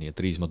kolmapäevane päev, nii et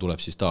Riismaa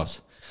tuleb siis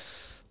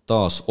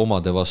taas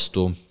omade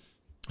vastu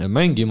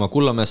mängima.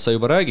 Kullamäest sai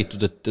juba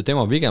räägitud, et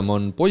tema pigem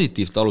on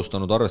positiivselt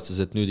alustanud, arvestades,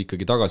 et nüüd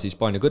ikkagi tagasi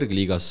Hispaania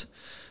kõrgliigas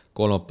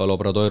kolmapäeval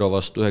Obradoiro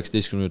vastu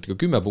 19 minutiga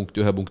 10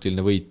 punkti,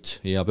 1-punktiline võit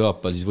ja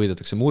pühapäeval siis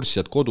võidetakse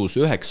Mursiat kodus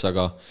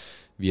 9-ga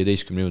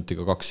 15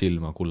 minutiga 2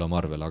 ilma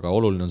Kullamarvel, aga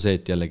oluline on see,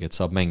 et jällegi, et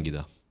saab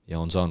mängida ja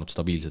on saanud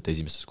stabiilselt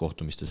esimestes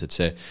kohtumistes, et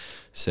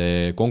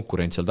see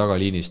konkurents seal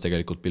tagaliinis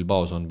tegelikult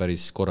Bilbaos on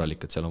päris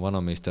korralik, et seal on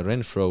vanameister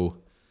Renfro,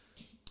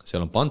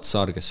 seal on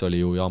Pantsar, kes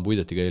oli ju Jaan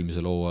Puidetiga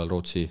eelmisel hooajal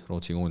Rootsi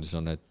koondis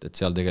on, et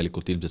seal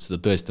tegelikult ilmselt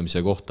seda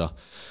tõestamise kohta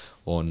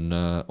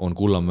on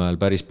Kullamäel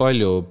päris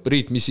palju.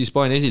 Priit, mis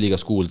Hispaania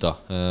esiliigas kuulda?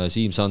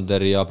 Siim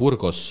Sander ja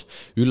Burgos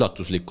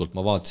üllatuslikult,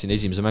 ma vaatasin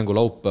esimese mängu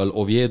laupäeval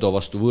Oviedo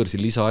vastu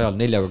võõrsil lisaajal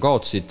 4-ga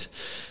kaotsid.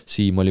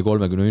 Siim oli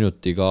 30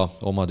 minutiga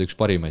omade üks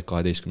parimaid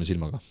 12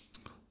 silmaga.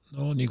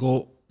 No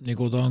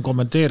nagu ta on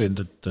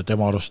kommenteerinud, et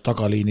tema arust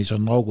tagaliinis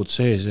on augud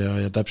sees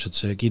ja täpselt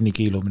see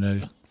kinnikiilumine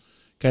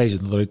käis,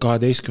 et nad olid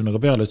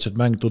 12-ga peale, ütles,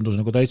 et mäng tundus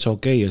nagu täitsa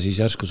okei ja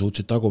siis järsku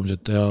suutsid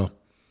tagumised teha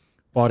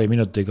paari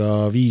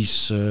minutiga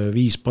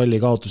 5 palli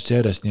kaotust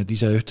järjest, nii et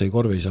ise ühte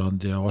korvi ei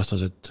saanud ja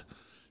vastased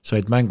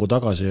said mängu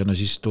tagasi ja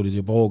siis tulid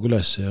juba hoog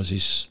üles ja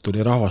siis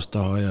tuli rahvast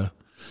taha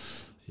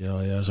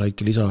ja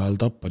saidki lisaajal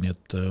tappa, nii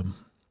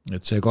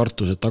et see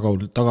kartus, et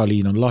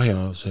tagaliin on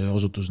lahja, see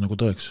osutus nagu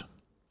tõeks.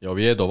 ja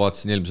Oviedo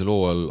vaatasin eelmisel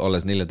hooajal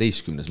alles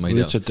 14. ma ei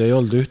tea. Üldiselt ei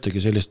olnud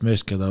ühtegi sellist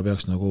meest, keda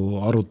peaks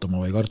nagu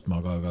arutama või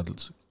kartma, aga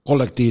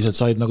kollektiivselt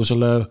said nagu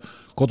selle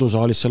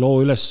kodusaalis selle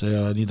hoo üles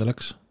ja nii ta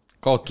läks.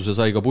 Kaotuse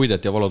sai ka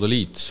Puidet ja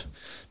Valladoliid.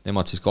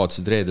 Nemad siis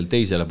kaotasid reedel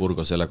teisele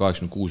Burgosele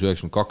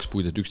 86-92,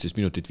 Puidet 11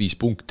 minutit 5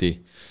 punkti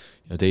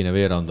ja teine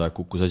veerandaja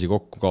kukkus asi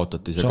kokku,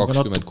 kaotati see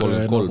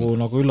 20-33.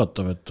 Nagu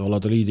üllatav, et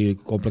Valladoliidi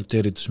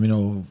komplekteeritus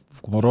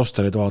kui ma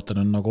rosterid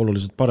vaatan, on nagu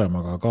oluliselt parem,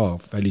 aga ka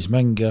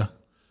välismängija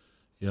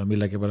ja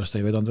millegi pärast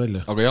ei vedanud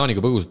välja. Aga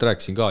Jaaniga põgusalt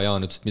rääkisin ka,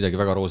 Jaan ütles, et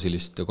midagi väga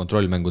roosilist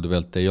kontrollmängude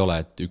pealt ei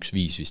ole, et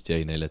 1-5 vist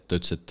jäi neile, et ta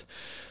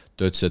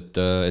ütles, et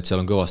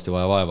seal on kõvasti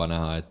vaja vaeva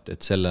näha,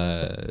 et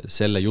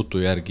selle jutu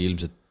järgi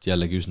ilmselt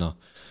jällegi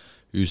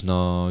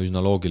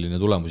üsna loogiline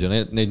tulemus ja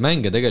neid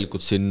mänge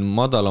tegelikult siin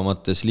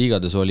madalamates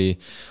liigades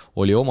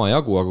oli oma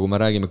jagu, aga kui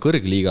me räägime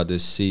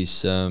kõrgliigades,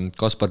 siis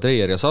Kaspar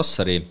Treier ja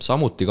Sassari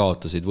samuti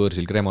kaotasid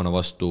võõrsil Cremona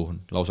vastu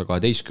lausa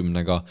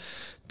 12-ga,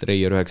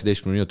 Treier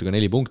 19 minutiga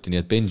 4 punkti, nii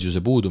et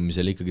Benjiuse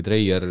puudumisel ikkagi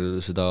Treier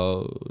seda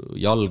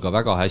jalga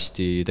väga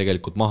hästi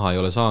tegelikult maha ei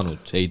ole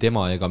saanud, ei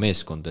tema ega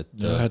meeskond.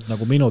 Et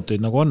nagu minuteid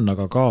nagu on,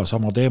 aga ka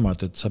sama teema,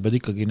 et sa pead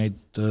ikkagi neid,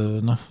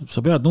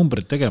 sa pead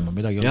numbrid tegema,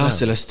 midagi jah,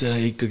 sellest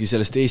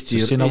Eesti...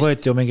 Sest sinna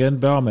võeti ju mingi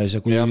NBA mees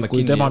ja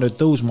kui tema nüüd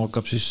tõusma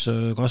hakkab, siis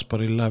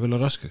Kasparil läheb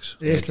üle raskeks.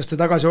 Eestlaste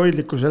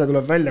tagasihoidlikkusele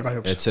tuleb välja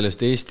kahjuks. Et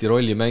sellest Eesti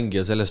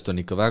rollimängija, sellest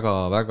on ikka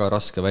väga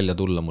raske välja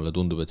tulla, mulle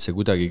tundub, et see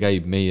kuidagi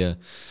käib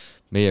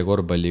meie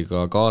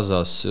korvpalliga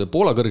kaasas.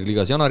 Poola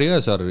kõrgliigas Janari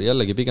Jõesaar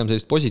jällegi pigem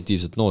sellist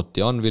positiivset nooti.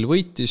 Anvil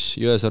võitis,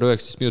 Jõesaar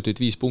 19 minutit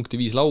 5 punkti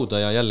 5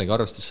 lauda ja jällegi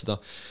arvestas seda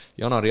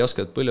Janari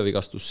jasket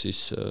põlvevigastus,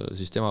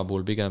 siis tema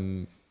puhul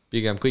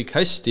pigem kõik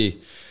hästi.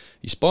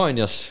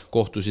 Hispaanias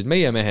kohtusid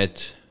meie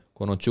mehed,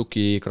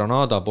 Konotšuki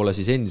Granada pole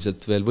siis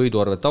endiselt veel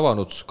võiduarvet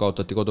avanud,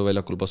 kaotati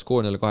koduväljakul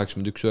Baskooniale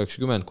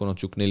 81-90,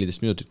 Konotšuk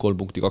 14 minutit 3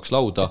 punkti 2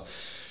 lauda.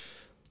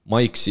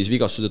 Maik siis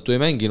vigastused ei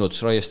mänginud,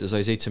 Raieste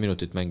sai 7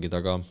 minutit mängida,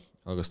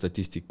 aga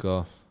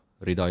statistika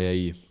rida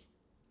jäi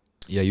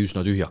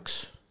üsna tühjaks.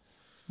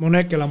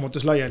 Moneke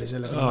lammutas laiali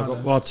selle. Aga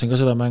vaatasin ka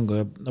seda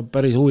mängu ja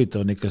päris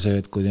huvitav on ikka see,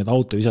 et kui need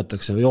auto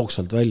visatakse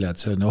jooksvalt välja,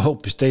 et see on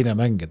hoopis teine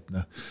mäng, et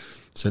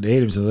see oli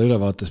eelmisel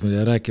ülevaates, meil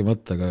jäi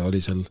rääkimata, aga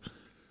oli seal,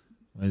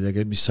 ma ei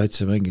tea, mis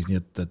sats see mängis,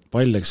 nii et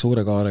pall läks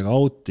suure kaarega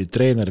auti,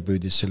 treener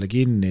püüdis selle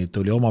kinni,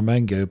 tuli oma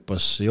mängija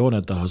hüppas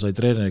joone taha, sai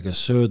treeneri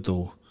kes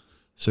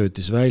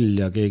söötis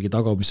välja, keegi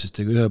tagaumistest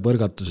tegi ühe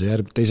põrgatuse,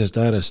 teisest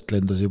äärest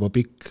lendas juba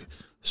pikk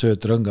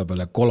sööt rõnga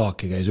peale,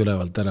 kolaki käis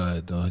ülevalt ära,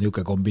 et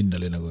niuke kombin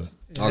oli nagu.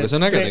 Aga see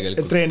on äge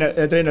tegelikult.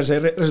 Treener sai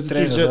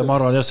resultatiivsöödu. Ma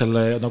arvan jah,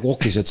 selle nagu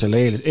okised selle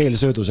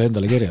eelsöödu sai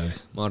endale kirja.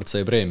 Mart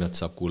sai preemiat,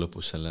 saab kuu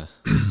lõpus selle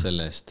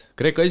eest.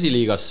 Kreeka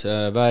esiliigas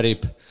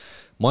väärib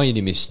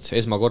mainimist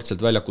esmakordselt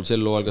väljakul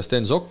sel hooajal ka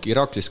Sten Sokk,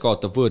 Iraklis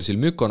kaotab võõrsil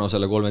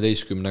Mykonosele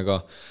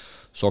 13-ga,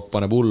 Sokk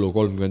paneb hullu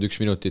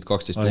 31 minutit,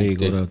 12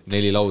 punkti,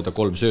 4 lauda,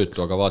 3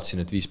 söötu, aga vaatasin,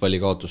 et 5 palli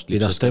kaotust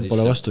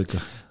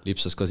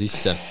lipsas ka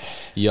sisse.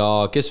 Ja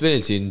kes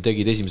veel siin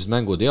tegid esimesed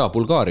mängud? Ja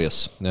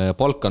Bulgaarias.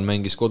 Balkan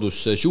mängis kodus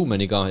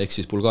Šumeniga, ehk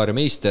siis Bulgaaria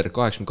meister,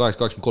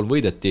 88-83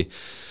 võideti.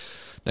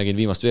 Nägin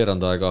viimast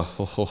veerandaega,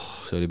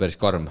 see oli päris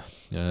karm.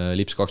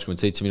 Lips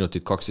 27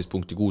 minutit, 12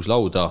 punkti, 6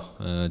 lauda.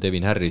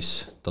 Devin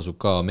Harris tasub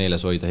ka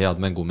meeles hoida head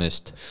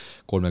mängumeest.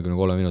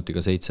 33 minutiga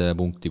 7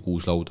 punkti,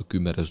 6 lauda,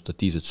 10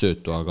 resultatiivset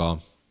söötu, aga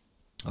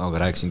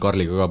rääkisin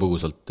Karliga ka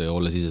põgusalt,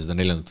 olles ise seda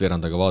 4.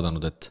 veerandaga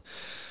vaadanud,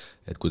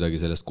 et kuidagi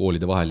sellest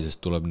koolide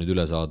vahelisest tuleb nüüd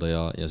üle saada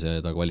ja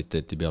seda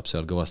kvaliteeti peab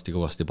seal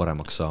kõvasti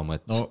paremaks saama.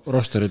 No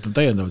rosterid on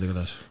täiendavad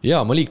igatahes.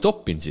 Jaa, ma liik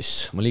toppin.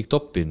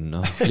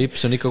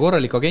 Lips on ikka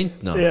korralik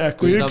agent.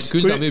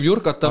 Küll ta müüb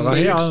Jurkatam. Aga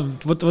hea,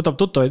 võtab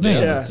tuttavaid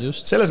mehe.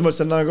 Selles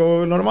mõttes on nagu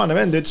normaalne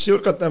vend, ütles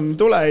Jurkatam,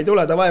 ei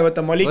tule, davai,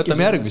 võtame liikis.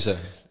 Võtame järgmise.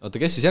 Oota,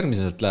 kes siis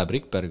järgmiselt läheb?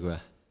 Rikberg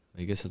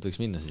või kes sealt võiks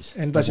minna siis?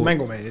 Endasi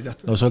Mängumehed ei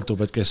tahtnud. No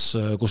sõltub, et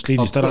kust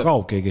liinist ära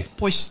kaob keegi.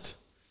 Post.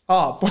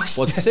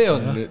 Vot see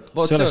on,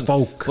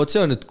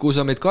 et kui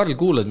sa meid, Karl,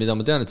 kuulad, mida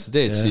ma tean, et sa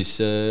teed, siis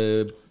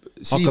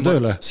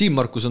Siim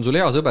Markus on sul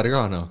hea sõber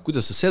ka,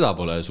 kuidas sa seda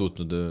pole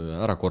suutnud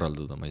ära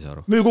korraldada, ma ei saa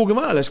aru. Müü kuhugi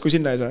majales, kui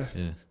sinna ei saa.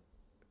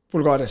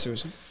 Bulgaariasse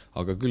või.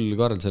 Aga küll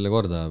Karl selle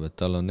korda ajab, et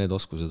tal on need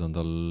oskused on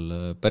tal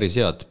päris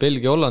head.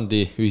 Belgia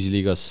Hollandi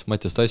ühisliigas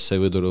Mattias Tass sai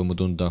võidurõõmu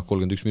tunda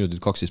 31 minutit,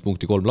 12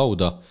 punkti, 3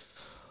 lauda,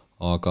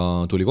 aga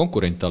tuli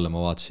konkurent alle,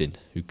 ma vaatasin,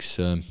 üks...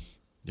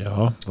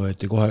 Jaa,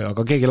 võeti kohe, aga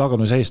keegi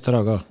lagunes eest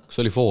ära ka. Kas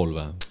oli fool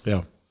või?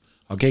 Jah,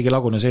 aga keegi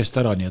lagunes eest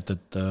ära, nii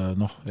et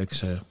eks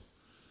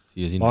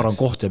see maaran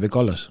koht jääb ikka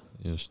alles.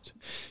 Just.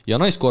 Ja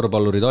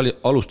naiskorvpallurid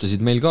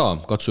alustasid meil ka,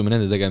 katsume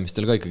nende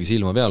tegemistel ka ikkagi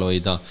silma peal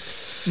hoida.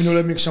 Minu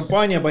lemmik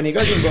Šampania pani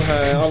ka siin kohe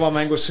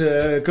avamängus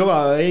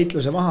kõva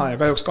heitluse maha ja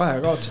kahjuks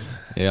 2 kaotasin.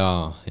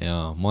 Ja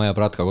Maja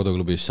Pratka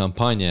koduklubis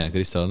Šampania,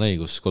 Kristal on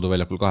õigus,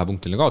 koduväljakul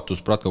 2-punktiline kaotus,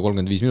 Pratka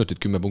 35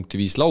 minutit, 10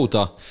 punkti 5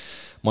 lauda.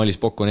 Mailis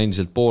Pokk on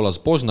endiselt Poolas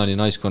Poznani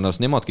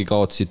naiskonnas, nemadki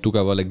kaotsid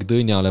tugevale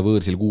Gdõnjale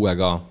võõrsil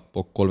 6-ga,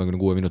 Pokk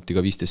 36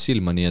 minutiga 15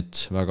 silma, nii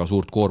et väga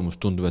suurt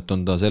koormust tundub, et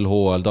on ta sel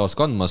hooajal taas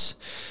kandmas.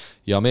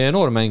 Ja meie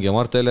noormängija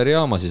Mart-Eller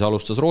Jaama siis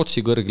alustas Rootsi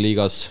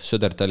kõrgliigas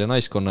Södertali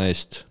naiskonna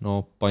eest,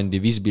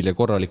 pandi Visbile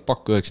korralik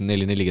pakk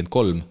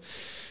 94-43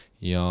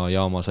 ja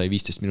Jaama sai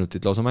 15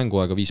 minutit lausa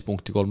mänguaega, 5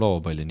 punkti, 3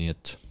 lauapalli, nii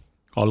et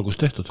algus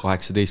tehtud.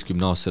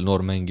 18-aastasel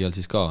noormängijal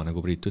siis ka,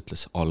 nagu Priit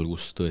ütles,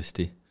 algus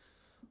tõesti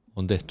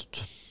on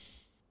tehtud.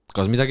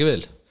 Kas midagi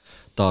veel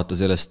tahate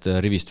sellest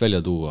rivist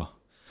välja tuua?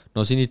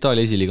 No siin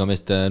Itaalia esiliiga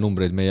meeste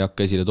numbreid me ei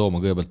hakka esile tooma,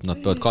 kõigepealt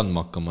nad peavad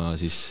kandma hakkama ja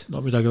siis... No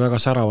midagi väga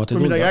säravat ei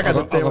tulda,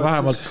 aga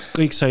vähemalt siis...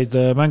 kõik said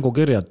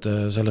mängukirjad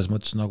selles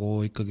mõttes nagu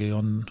ikkagi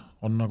on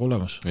nagu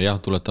olemas.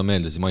 Jah, tuletan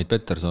meelde, siis Mait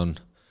Peterson,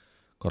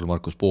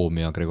 Karl-Markus Poom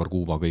ja Gregor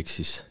Kuuba, kõik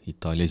siis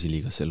Itaalia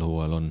esiliigas sel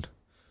hooajal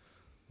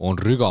on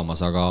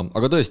rügamas,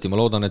 aga tõesti, ma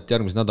loodan, et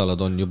järgmised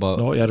nädalad on juba...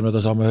 No järgmine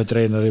saame ühe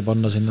treeneri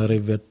panna sinna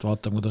rivi, et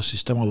vaatame, kuidas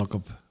siis temal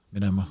hakkab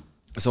minema.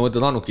 Sa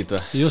mõtled Annukit või?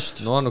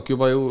 Just. No Annuk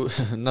juba ju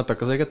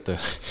nätaka sai kätte.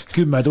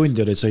 10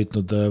 tundi olid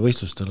sõitnud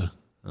võistlustele.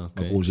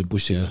 Okay. Ma kuulsin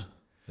bussiga.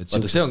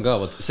 Vaata, see on ka,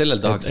 sellel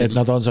tahaks... Et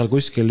nad on seal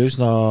kuskil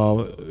üsna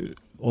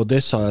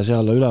Odessa ja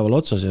seal üleval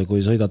otsas ja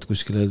kui sõidad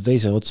kuskile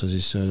teise otsa,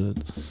 siis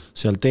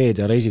seal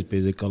teed ja reisid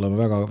pidid ikka olema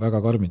väga,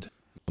 väga karmid.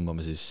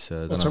 Tõmbame siis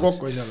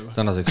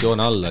tänaseks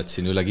joone alla, et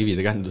siin üle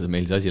kivide känduse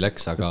meil see asi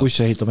läks, aga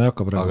bussi ehitama ei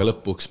hakka praegu. Aga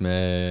lõpuks me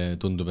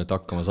tundub, et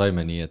hakkama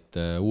saime nii,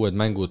 et uued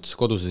mängud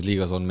koduses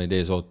liigas on meid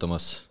ees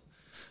ootamas.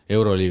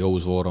 Euroliiga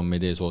uus voor on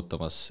meid ees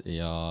ootamas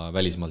ja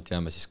välismaalt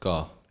jääme siis ka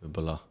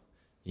võib-olla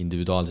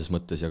individuaalses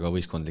mõttes ja ka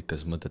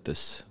võistkondlikes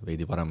mõtetes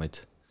veidi paremaid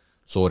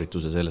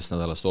soorituse sellest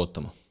nädalast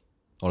ootama.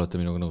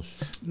 Olete minuga nõus?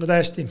 No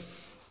täiesti.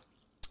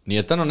 Nii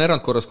et täna on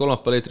erandkorras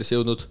kolmapäeval eetrisse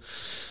jõudnud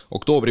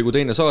oktoobrikuu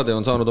teine saade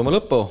on saanud oma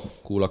lõppu.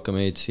 Kuulake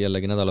meid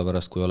jällegi nädala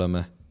pärast, kui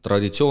oleme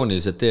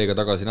traditsiooniliselt teiega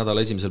tagasi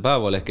nädala esimesel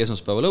päeval ehk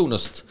esmaspäeva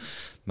lõunast.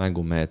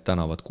 Mängumehed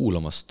tänavad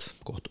kuulamast.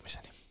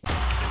 Kohtumiseni.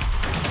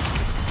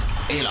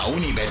 Ela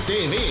Unibet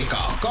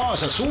TV-ga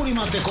kaasa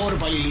suurimate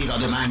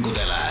korvpalliliigade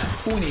mängudele.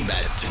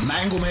 Unibet,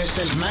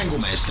 mängumeestelt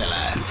mängumeestele.